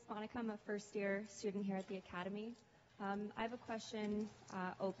 My name is Monica. I'm a first-year student here at the Academy. I have a question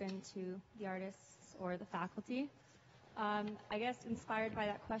open to the artists or the faculty. I guess inspired by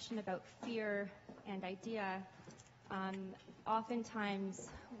that question about fear and idea, oftentimes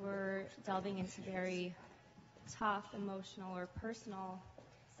we're delving into very tough, emotional, or personal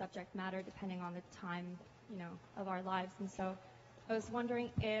subject matter depending on the time, of our lives. And so I was wondering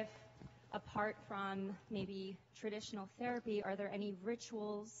if, apart from maybe traditional therapy, are there any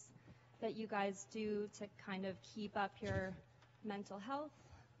rituals that you guys do to kind of keep up your mental health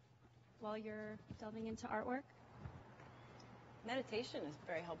while you're delving into artwork? meditation is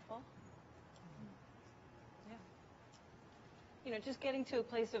very helpful. Yeah. Just getting to a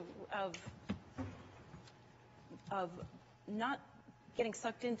place of not getting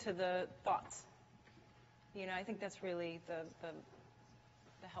sucked into the thoughts. I think that's really the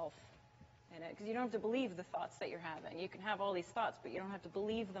health in it, because you don't have to believe the thoughts that you're having. You can have all these thoughts, but you don't have to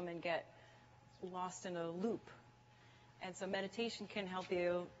believe them and get lost in a loop. And so meditation can help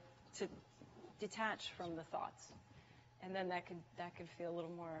you to detach from the thoughts, and then that could feel a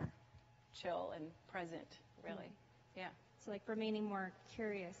little more chill and present, really. Yeah. So like remaining more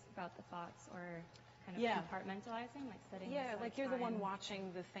curious about the thoughts, or kind of compartmentalizing, like setting. Yeah, like you're the one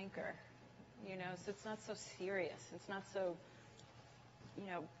watching the thinker. So it's not so serious. It's not so,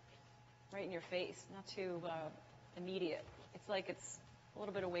 right in your face, not too immediate. It's like it's a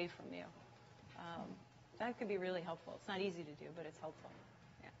little bit away from you. That could be really helpful. It's not easy to do, but it's helpful.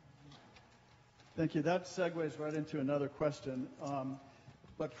 Yeah. Thank you. That segues right into another question.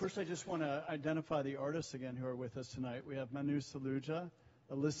 But first, I just want to identify the artists again who are with us tonight. We have Manu Saluja,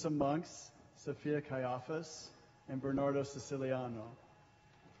 Alyssa Monks, Sophia Caiaphas, and Bernardo Siciliano.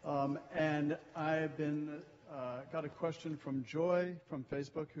 And I've got a question from Joy from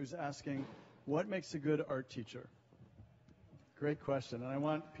Facebook, who's asking, what makes a good art teacher? Great question. And I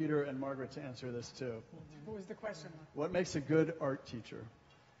want Peter and Margaret to answer this too. What was the question? What makes a good art teacher?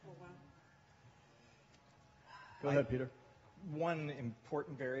 Oh, wow. Go ahead, Peter. One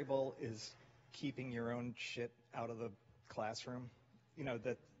important variable is keeping your own shit out of the classroom.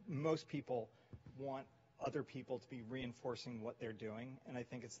 That most people want other people to be reinforcing what they're doing, and I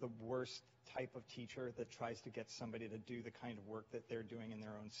think it's the worst type of teacher that tries to get somebody to do the kind of work that they're doing in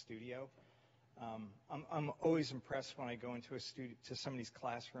their own studio. I'm always impressed when I go into to somebody's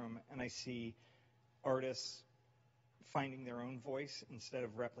classroom and I see artists finding their own voice instead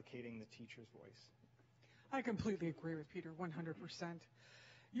of replicating the teacher's voice. I completely agree with Peter, 100%.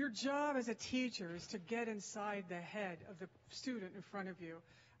 Your job as a teacher is to get inside the head of the student in front of you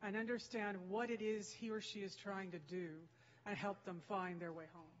and understand what it is he or she is trying to do and help them find their way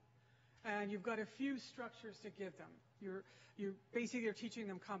home. And you've got a few structures to give them. You basically are teaching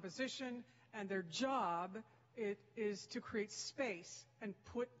them composition, and their job is to create space and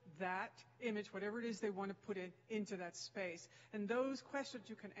put that image, whatever it is they want to put into that space. And those questions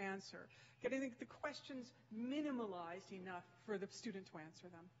you can answer. Getting the questions minimalized enough for the student to answer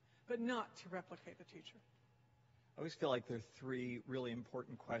them, but not to replicate the teacher. I always feel like there are three really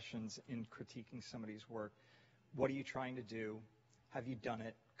important questions in critiquing somebody's work. What are you trying to do? Have you done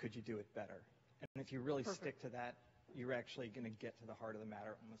it? Could you do it better? And if you really Perfect. stick to that, you're actually going to get to the heart of the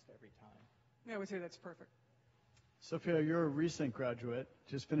matter almost every time. Yeah, I would say that's perfect. Sophia, you're a recent graduate,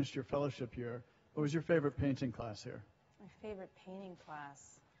 just finished your fellowship year. What was your favorite painting class here? My favorite painting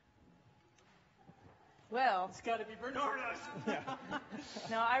class. Well, It's got to be Bernardo's.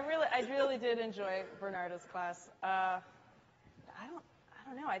 no, I really did enjoy Bernardo's class. I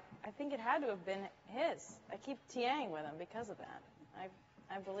don't know. I think it had to have been his. I keep TAing with him because of that.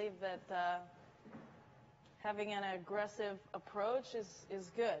 I believe that having an aggressive approach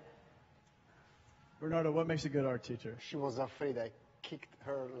is good. Bernardo, what makes a good art teacher? She was afraid I kicked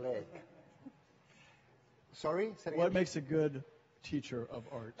her leg. Sorry? Say it What again? makes a good teacher of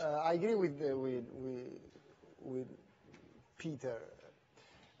art? I agree with Peter.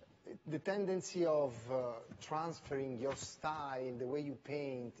 The tendency of transferring your style, the way you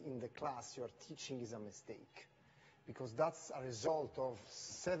paint in the class you are teaching is a mistake, because that's a result of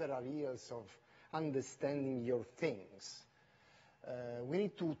several years of understanding your things. We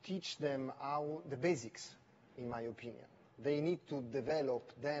need to teach them the basics, in my opinion. They need to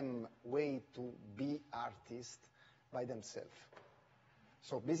develop them way to be artists by themselves.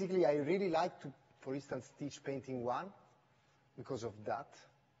 So basically, I really like to, for instance, teach painting 1 because of that.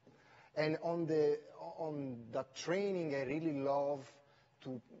 And on that training, I really love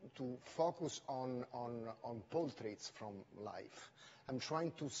to focus on portraits from life. I'm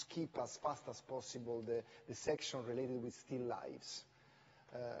trying to skip as fast as possible the section related with still lives.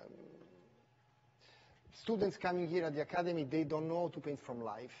 Students coming here at the academy, they don't know how to paint from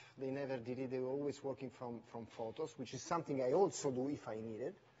life. They never did it. They were always working from photos, which is something I also do if I need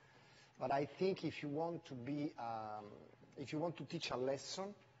it. But I think if you want to teach a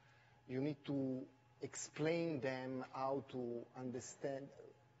lesson, you need to explain them how to understand,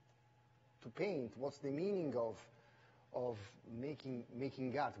 to paint. What's the meaning of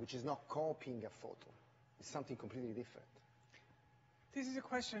making art, which is not copying a photo. It's something completely different. This is a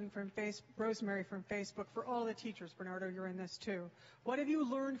question from Rosemary from Facebook for all the teachers. Bernardo, you're in this too. What have you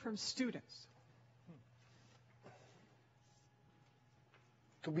learned from students?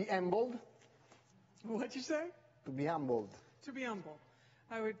 To be humbled. What'd you say? To be humbled. To be humble.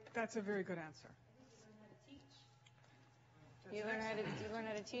 That's a very good answer. You learn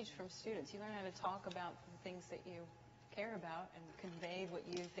how to teach from students. You learn how to talk about the things that you care about and convey what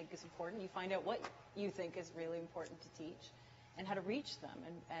you think is important. You find out what you think is really important to teach and how to reach them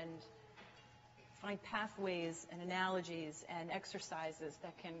and find pathways and analogies and exercises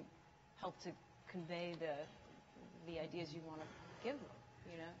that can help to convey the ideas you want to give them.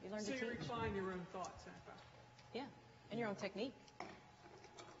 You know, you learn to teach. So you refine your own thoughts, in effect. Yeah, and your own technique.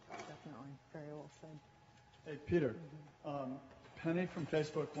 Definitely. Very well said. Hey, Peter, Penny from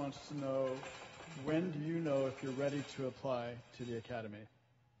Facebook wants to know, when do you know if you're ready to apply to the academy?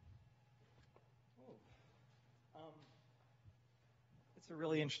 It's a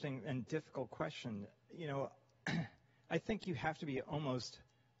really interesting and difficult question. You know, I think you have to be almost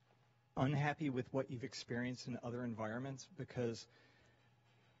unhappy with what you've experienced in other environments, because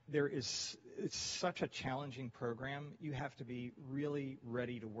it's such a challenging program. You have to be really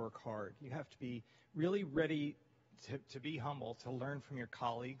ready to work hard. You have to be really ready to be humble, to learn from your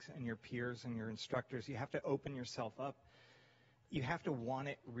colleagues and your peers and your instructors. You have to open yourself up. You have to want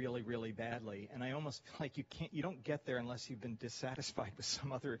it really, really badly. And I almost feel like you don't get there unless you've been dissatisfied with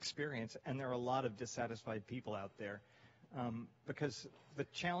some other experience. And there are a lot of dissatisfied people out there. Because the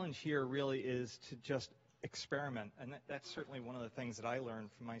challenge here really is to just experiment. And that's certainly one of the things that I learn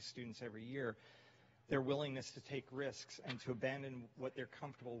from my students every year. Their willingness to take risks and to abandon what they're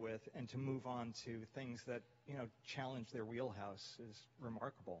comfortable with and to move on to things that, you know, challenge their wheelhouse is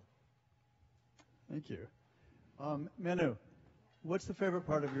remarkable. Thank you. Manu, what's the favorite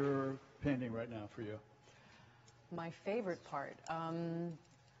part of your painting right now for you? My favorite part?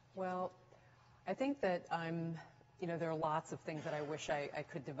 Well, I think that there are lots of things that I wish I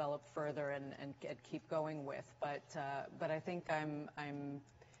could develop further and keep going with, but I think I'm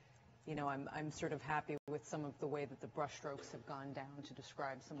sort of happy with some of the way that the brushstrokes have gone down to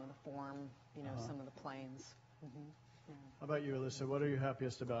describe some of the form, some of the planes. Mm-hmm. Yeah. How about you, Alyssa? What are you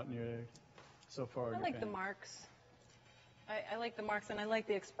happiest about so far? I like the marks. I like the marks, and I like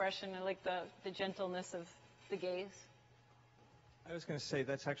the expression. I like the gentleness of the gaze. I was going to say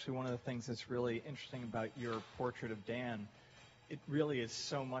that's actually one of the things that's really interesting about your portrait of Dan. It really is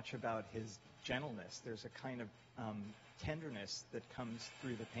so much about his gentleness. There's a kind of tenderness that comes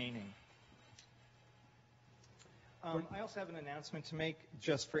through the painting. I also have an announcement to make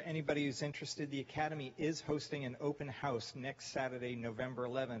just for anybody who's interested. The Academy is hosting an open house next Saturday, November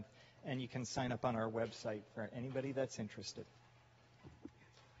 11th, and you can sign up on our website for anybody that's interested.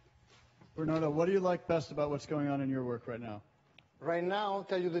 Bernardo, what do you like best about what's going on in your work right now? Right now,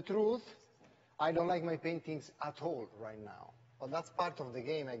 tell you the truth, I don't like my paintings at all right now. But that's part of the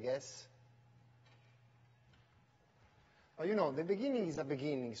game, I guess. But you know, the beginning is a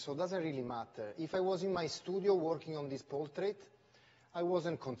beginning, so it doesn't really matter. If I was in my studio working on this portrait, I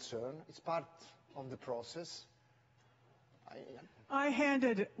wasn't concerned. It's part of the process. I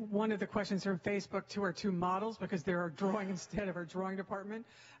handed one of the questions from Facebook to our two models because they're drawing instead of our drawing department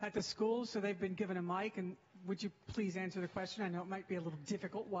at the school, so they've been given a mic. And would you please answer the question? I know it might be a little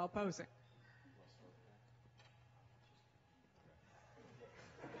difficult while posing.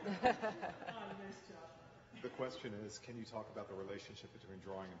 The question is, can you talk about the relationship between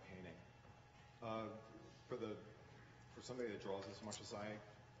drawing and painting? For somebody that draws as much as I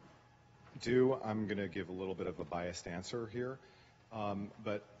do, I'm going to give a little bit of a biased answer here.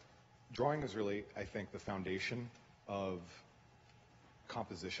 But drawing is really, I think, the foundation of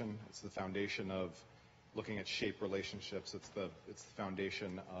composition. It's the foundation of looking at shape relationships. It's the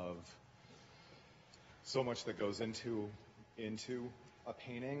foundation of so much that goes into a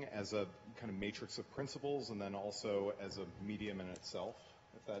painting as a kind of matrix of principles, and then also as a medium in itself.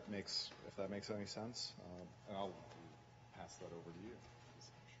 If that makes any sense, and I'll pass that over to you.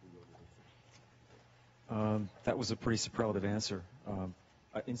 That was a pretty superlative answer.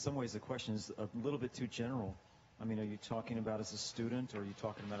 In some ways, the question is a little bit too general. I mean, are you talking about as a student, or are you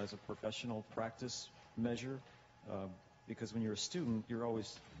talking about as a professional practice measure? Because when you're a student, you're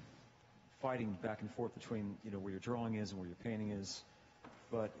always fighting back and forth between, where your drawing is and where your painting is.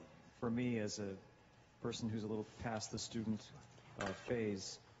 But for me, as a person who's a little past the student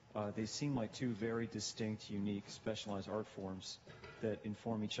phase, they seem like two very distinct, unique, specialized art forms that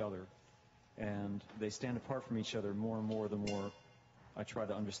inform each other. And they stand apart from each other more and more the more I try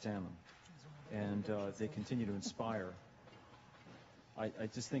to understand them. And they continue to inspire. I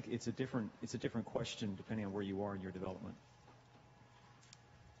just think it's a different question depending on where you are in your development.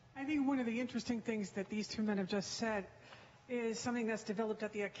 I think one of the interesting things that these two men have just said is something that's developed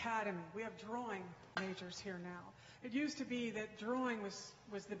at the academy. We have drawing majors here now. It used to be that drawing was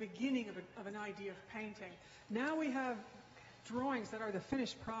the beginning of an idea of painting. Now we have drawings that are the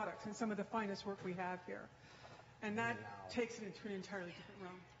finished products and some of the finest work we have here. And that takes it into an entirely different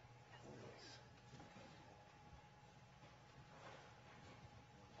realm.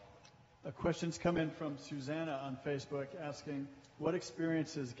 A question's come in from Susanna on Facebook asking, what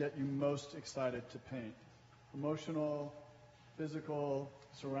experiences get you most excited to paint? Emotional, physical,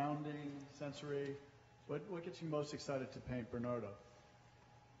 surrounding, sensory? What gets you most excited to paint, Bernardo?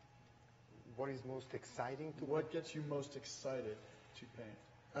 What is most exciting to What gets you most excited to paint?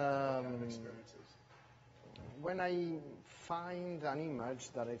 What kind of experiences? When I find an image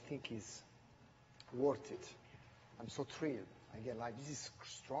that I think is worth it, I'm so thrilled. I get like, this is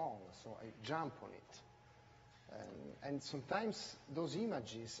strong, so I jump on it. And sometimes those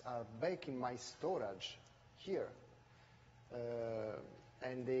images are back in my storage here.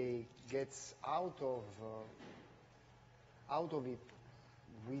 And they get out of it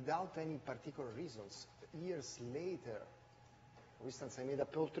without any particular reasons. Years later, for instance, I made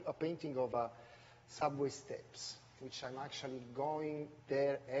a painting of subway steps, which I'm actually going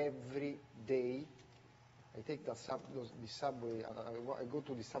there every day. I take the subway, I go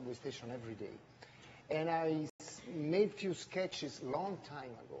to the subway station every day. And I made few sketches long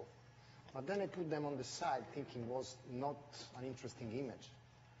time ago, but then I put them on the side thinking was not an interesting image.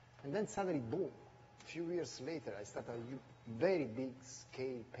 And then suddenly, boom, a few years later, I started a very big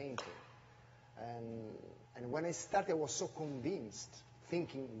scale painting. And when I started, I was so convinced,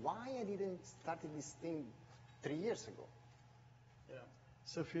 thinking, why I didn't start this thing 3 years ago? Yeah.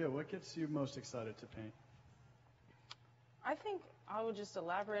 Sophia, what gets you most excited to paint? I think I will just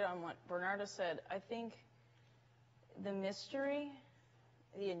elaborate on what Bernardo said. I think the mystery,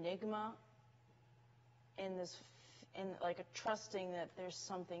 the enigma, and like a trusting that there's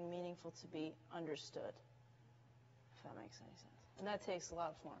something meaningful to be understood, if that makes any sense. And that takes a lot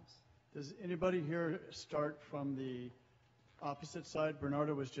of forms. Does anybody here start from the opposite side?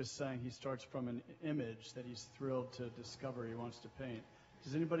 Bernardo was just saying he starts from an image that he's thrilled to discover he wants to paint.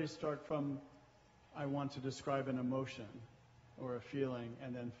 Does anybody start from, I want to describe an emotion or a feeling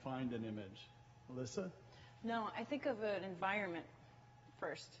and then find an image? Alyssa? No, I think of an environment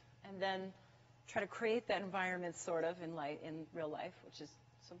first, and then try to create that environment sort of in real life, which is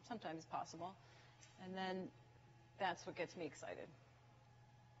sometimes possible. And then that's what gets me excited.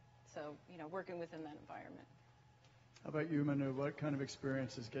 So, working within that environment. How about you, Manu? What kind of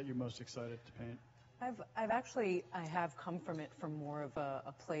experiences get you most excited to paint? I have come from it from more of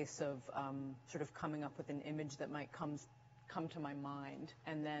a place of sort of coming up with an image that might come come to my mind,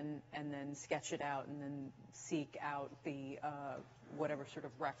 and then sketch it out, and then seek out the whatever sort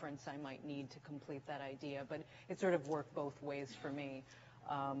of reference I might need to complete that idea. But it sort of worked both ways for me.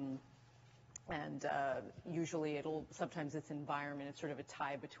 And usually sometimes it's environment. It's sort of a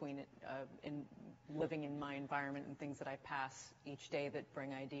tie between it, in living in my environment and things that I pass each day that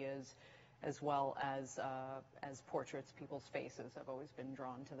bring ideas, as well as portraits, people's faces. I've always been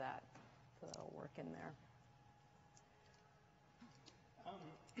drawn to that, so that'll work in there.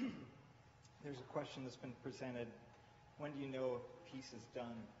 There's a question that's been presented. When do you know a piece is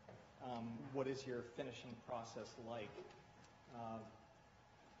done? What is your finishing process like?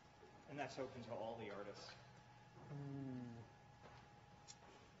 And that's open to all the artists.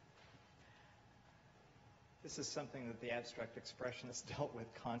 This is something that the abstract expressionists dealt with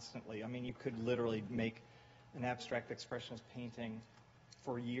constantly. I mean, you could literally make an abstract expressionist painting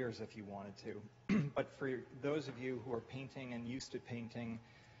for years if you wanted to. But for those of you who are painting and used to painting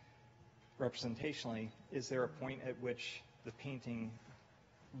representationally, is there a point at which the painting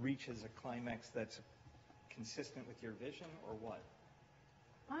reaches a climax that's consistent with your vision, or what?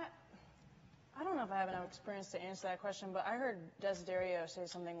 I don't know if I have enough experience to answer that question, but I heard Desiderio say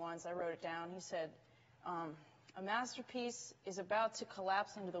something once. I wrote it down. He said, a masterpiece is about to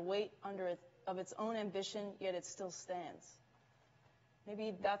collapse under the weight of its own ambition, yet it still stands.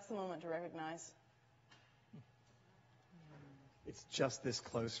 Maybe that's the moment to recognize. It's just this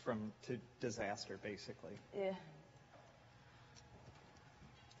close to disaster, basically. Yeah.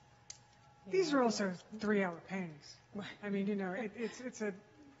 These are also 3-hour paintings. I mean, it's a.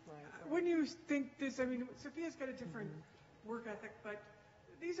 When you think this, I mean, Sophia's got a different work ethic, but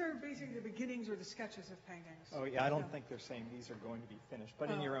these are basically the beginnings or the sketches of paintings. Oh, yeah, I don't think they're saying these are going to be finished, but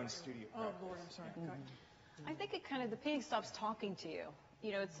in your own studio practice. Oh, Lord, I'm sorry. I think the painting stops talking to you.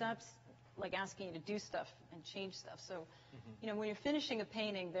 It stops like asking you to do stuff and change stuff. So, when you're finishing a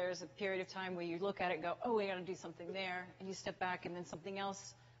painting, there's a period of time where you look at it and go, oh, we got to do something there, and you step back, and then something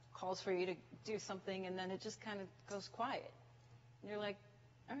else calls for you to do something, and then it just kind of goes quiet. And you're like,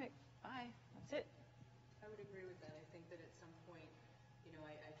 all right, bye, that's it. I would agree with that. I think that at some point,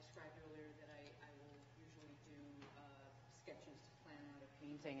 I described earlier that I will usually do sketches to plan out a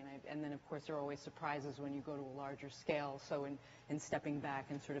painting, and then of course there are always surprises when you go to a larger scale. So in stepping back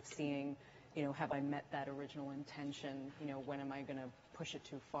and sort of seeing, have I met that original intention? When am I going to push it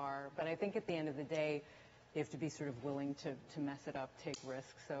too far? But I think at the end of the day, you have to be sort of willing to mess it up, take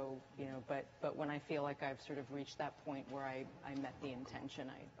risks. So, but when I feel like I've sort of reached that point where I met the intention,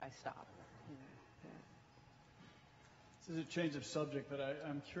 I stop. This is a change of subject, but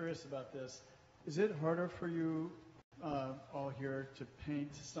I'm curious about this. Is it harder for you all here to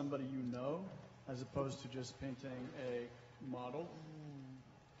paint somebody you know as opposed to just painting a model?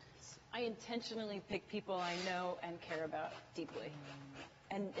 I intentionally pick people I know and care about deeply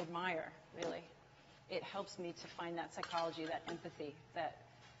and admire, really. It helps me to find that psychology, that empathy that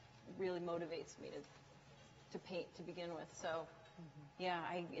really motivates me to paint to begin with. So, yeah,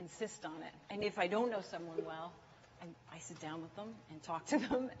 I insist on it. And if I don't know someone well, I sit down with them and talk to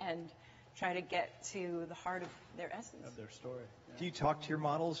them and try to get to the heart of their essence. Of their story. Yeah. Do you talk to your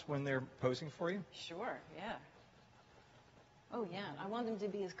models when they're posing for you? Sure, yeah. Oh, yeah. I want them to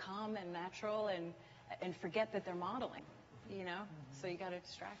be as calm and natural and forget that they're modeling, So you got to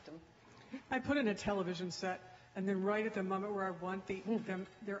distract them. I put in a television set, and then right at the moment where I want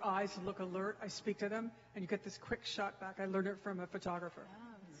their eyes to look alert, I speak to them, and you get this quick shot back. I learned it from a photographer.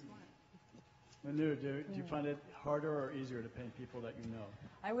 Oh, that's smart. Manu, do you find it harder or easier to paint people that you know?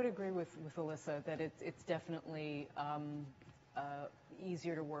 I would agree with Alyssa that it's definitely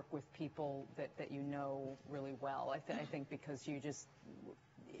easier to work with people that you know really well. I think because you just,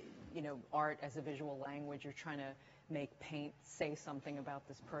 art as a visual language, you're trying to make paint say something about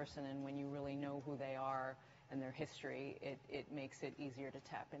this person, and when you really know who they are and their history, it makes it easier to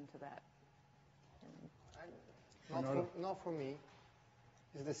tap into that. Not for me.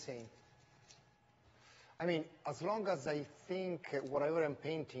 It's the same. I mean, as long as I think whatever I'm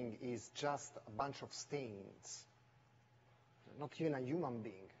painting is just a bunch of stains, not even a human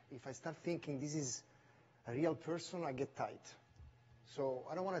being. If I start thinking this is a real person, I get tight. So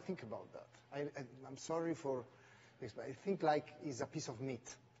I don't want to think about that. I'm sorry for this, but I think like he's a piece of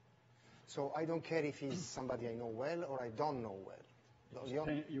meat. So I don't care if he's somebody I know well or I don't know well.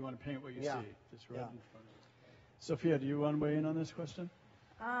 You want to paint what you Yeah. see, just right in front of you. Sophia, do you want to weigh in on this question?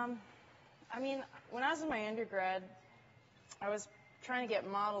 I mean, when I was in my undergrad, I was trying to get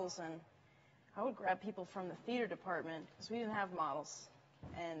models, and I would grab people from the theater department because we didn't have models.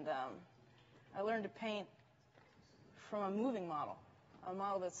 And I learned to paint from a moving model, a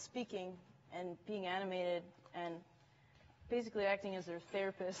model that's speaking and being animated. And basically acting as their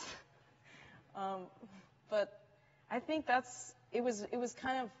therapist. But I think it was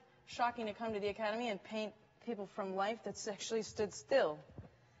kind of shocking to come to the Academy and paint people from life that's actually stood still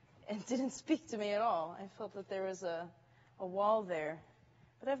and didn't speak to me at all. I felt that there was a wall there.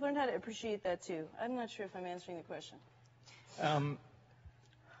 But I've learned how to appreciate that too. I'm not sure if I'm answering the question.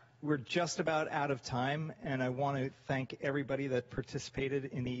 We're just about out of time, and I want to thank everybody that participated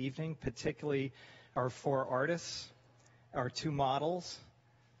in the evening, particularly our 4 artists, our 2 models,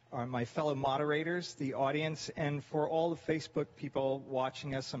 my fellow moderators, the audience, and for all the Facebook people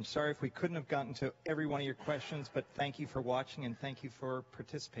watching us. I'm sorry if we couldn't have gotten to every one of your questions, but thank you for watching and thank you for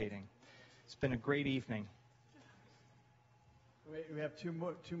participating. It's been a great evening. We have two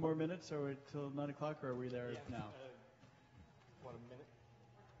more minutes, or till 9 o'clock, or are we there now? Want a minute?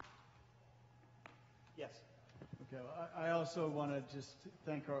 Yes. Okay. Well, I also want to just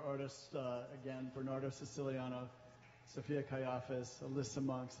thank our artists again: Bernardo Siciliano, Sophia Caiaphas, Alyssa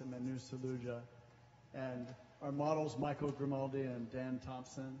Monks, and Manu Saluja, and our models Michael Grimaldi and Dan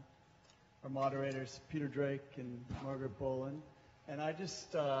Thompson, our moderators Peter Drake and Margaret Bowland. And I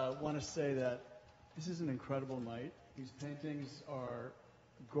just want to say that this is an incredible night. These paintings are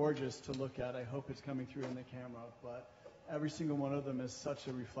gorgeous to look at. I hope it's coming through in the camera, but every single one of them is such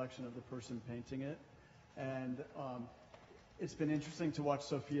a reflection of the person painting it. And it's been interesting to watch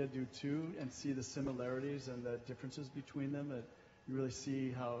Sophia do too and see the similarities and the differences between them. That you really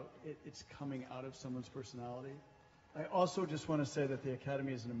see how it's coming out of someone's personality. I also just want to say that the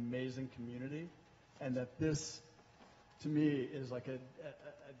Academy is an amazing community, and that this, to me, is like a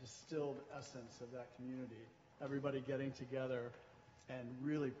distilled essence of that community. Everybody getting together and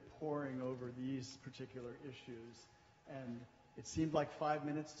really poring over these particular issues. And it seemed like 5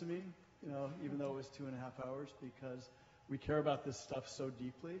 minutes to me, even though it was 2.5 hours, because we care about this stuff so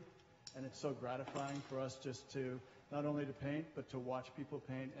deeply, and it's so gratifying for us just to not only to paint, but to watch people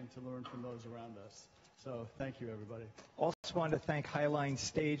paint and to learn from those around us. So thank you, everybody. Also want to thank Highline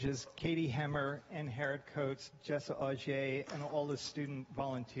Stages, Katie Hemmer and Herod Coates, Jessa Augier, and all the student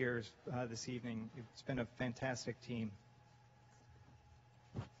volunteers this evening. It's been a fantastic team.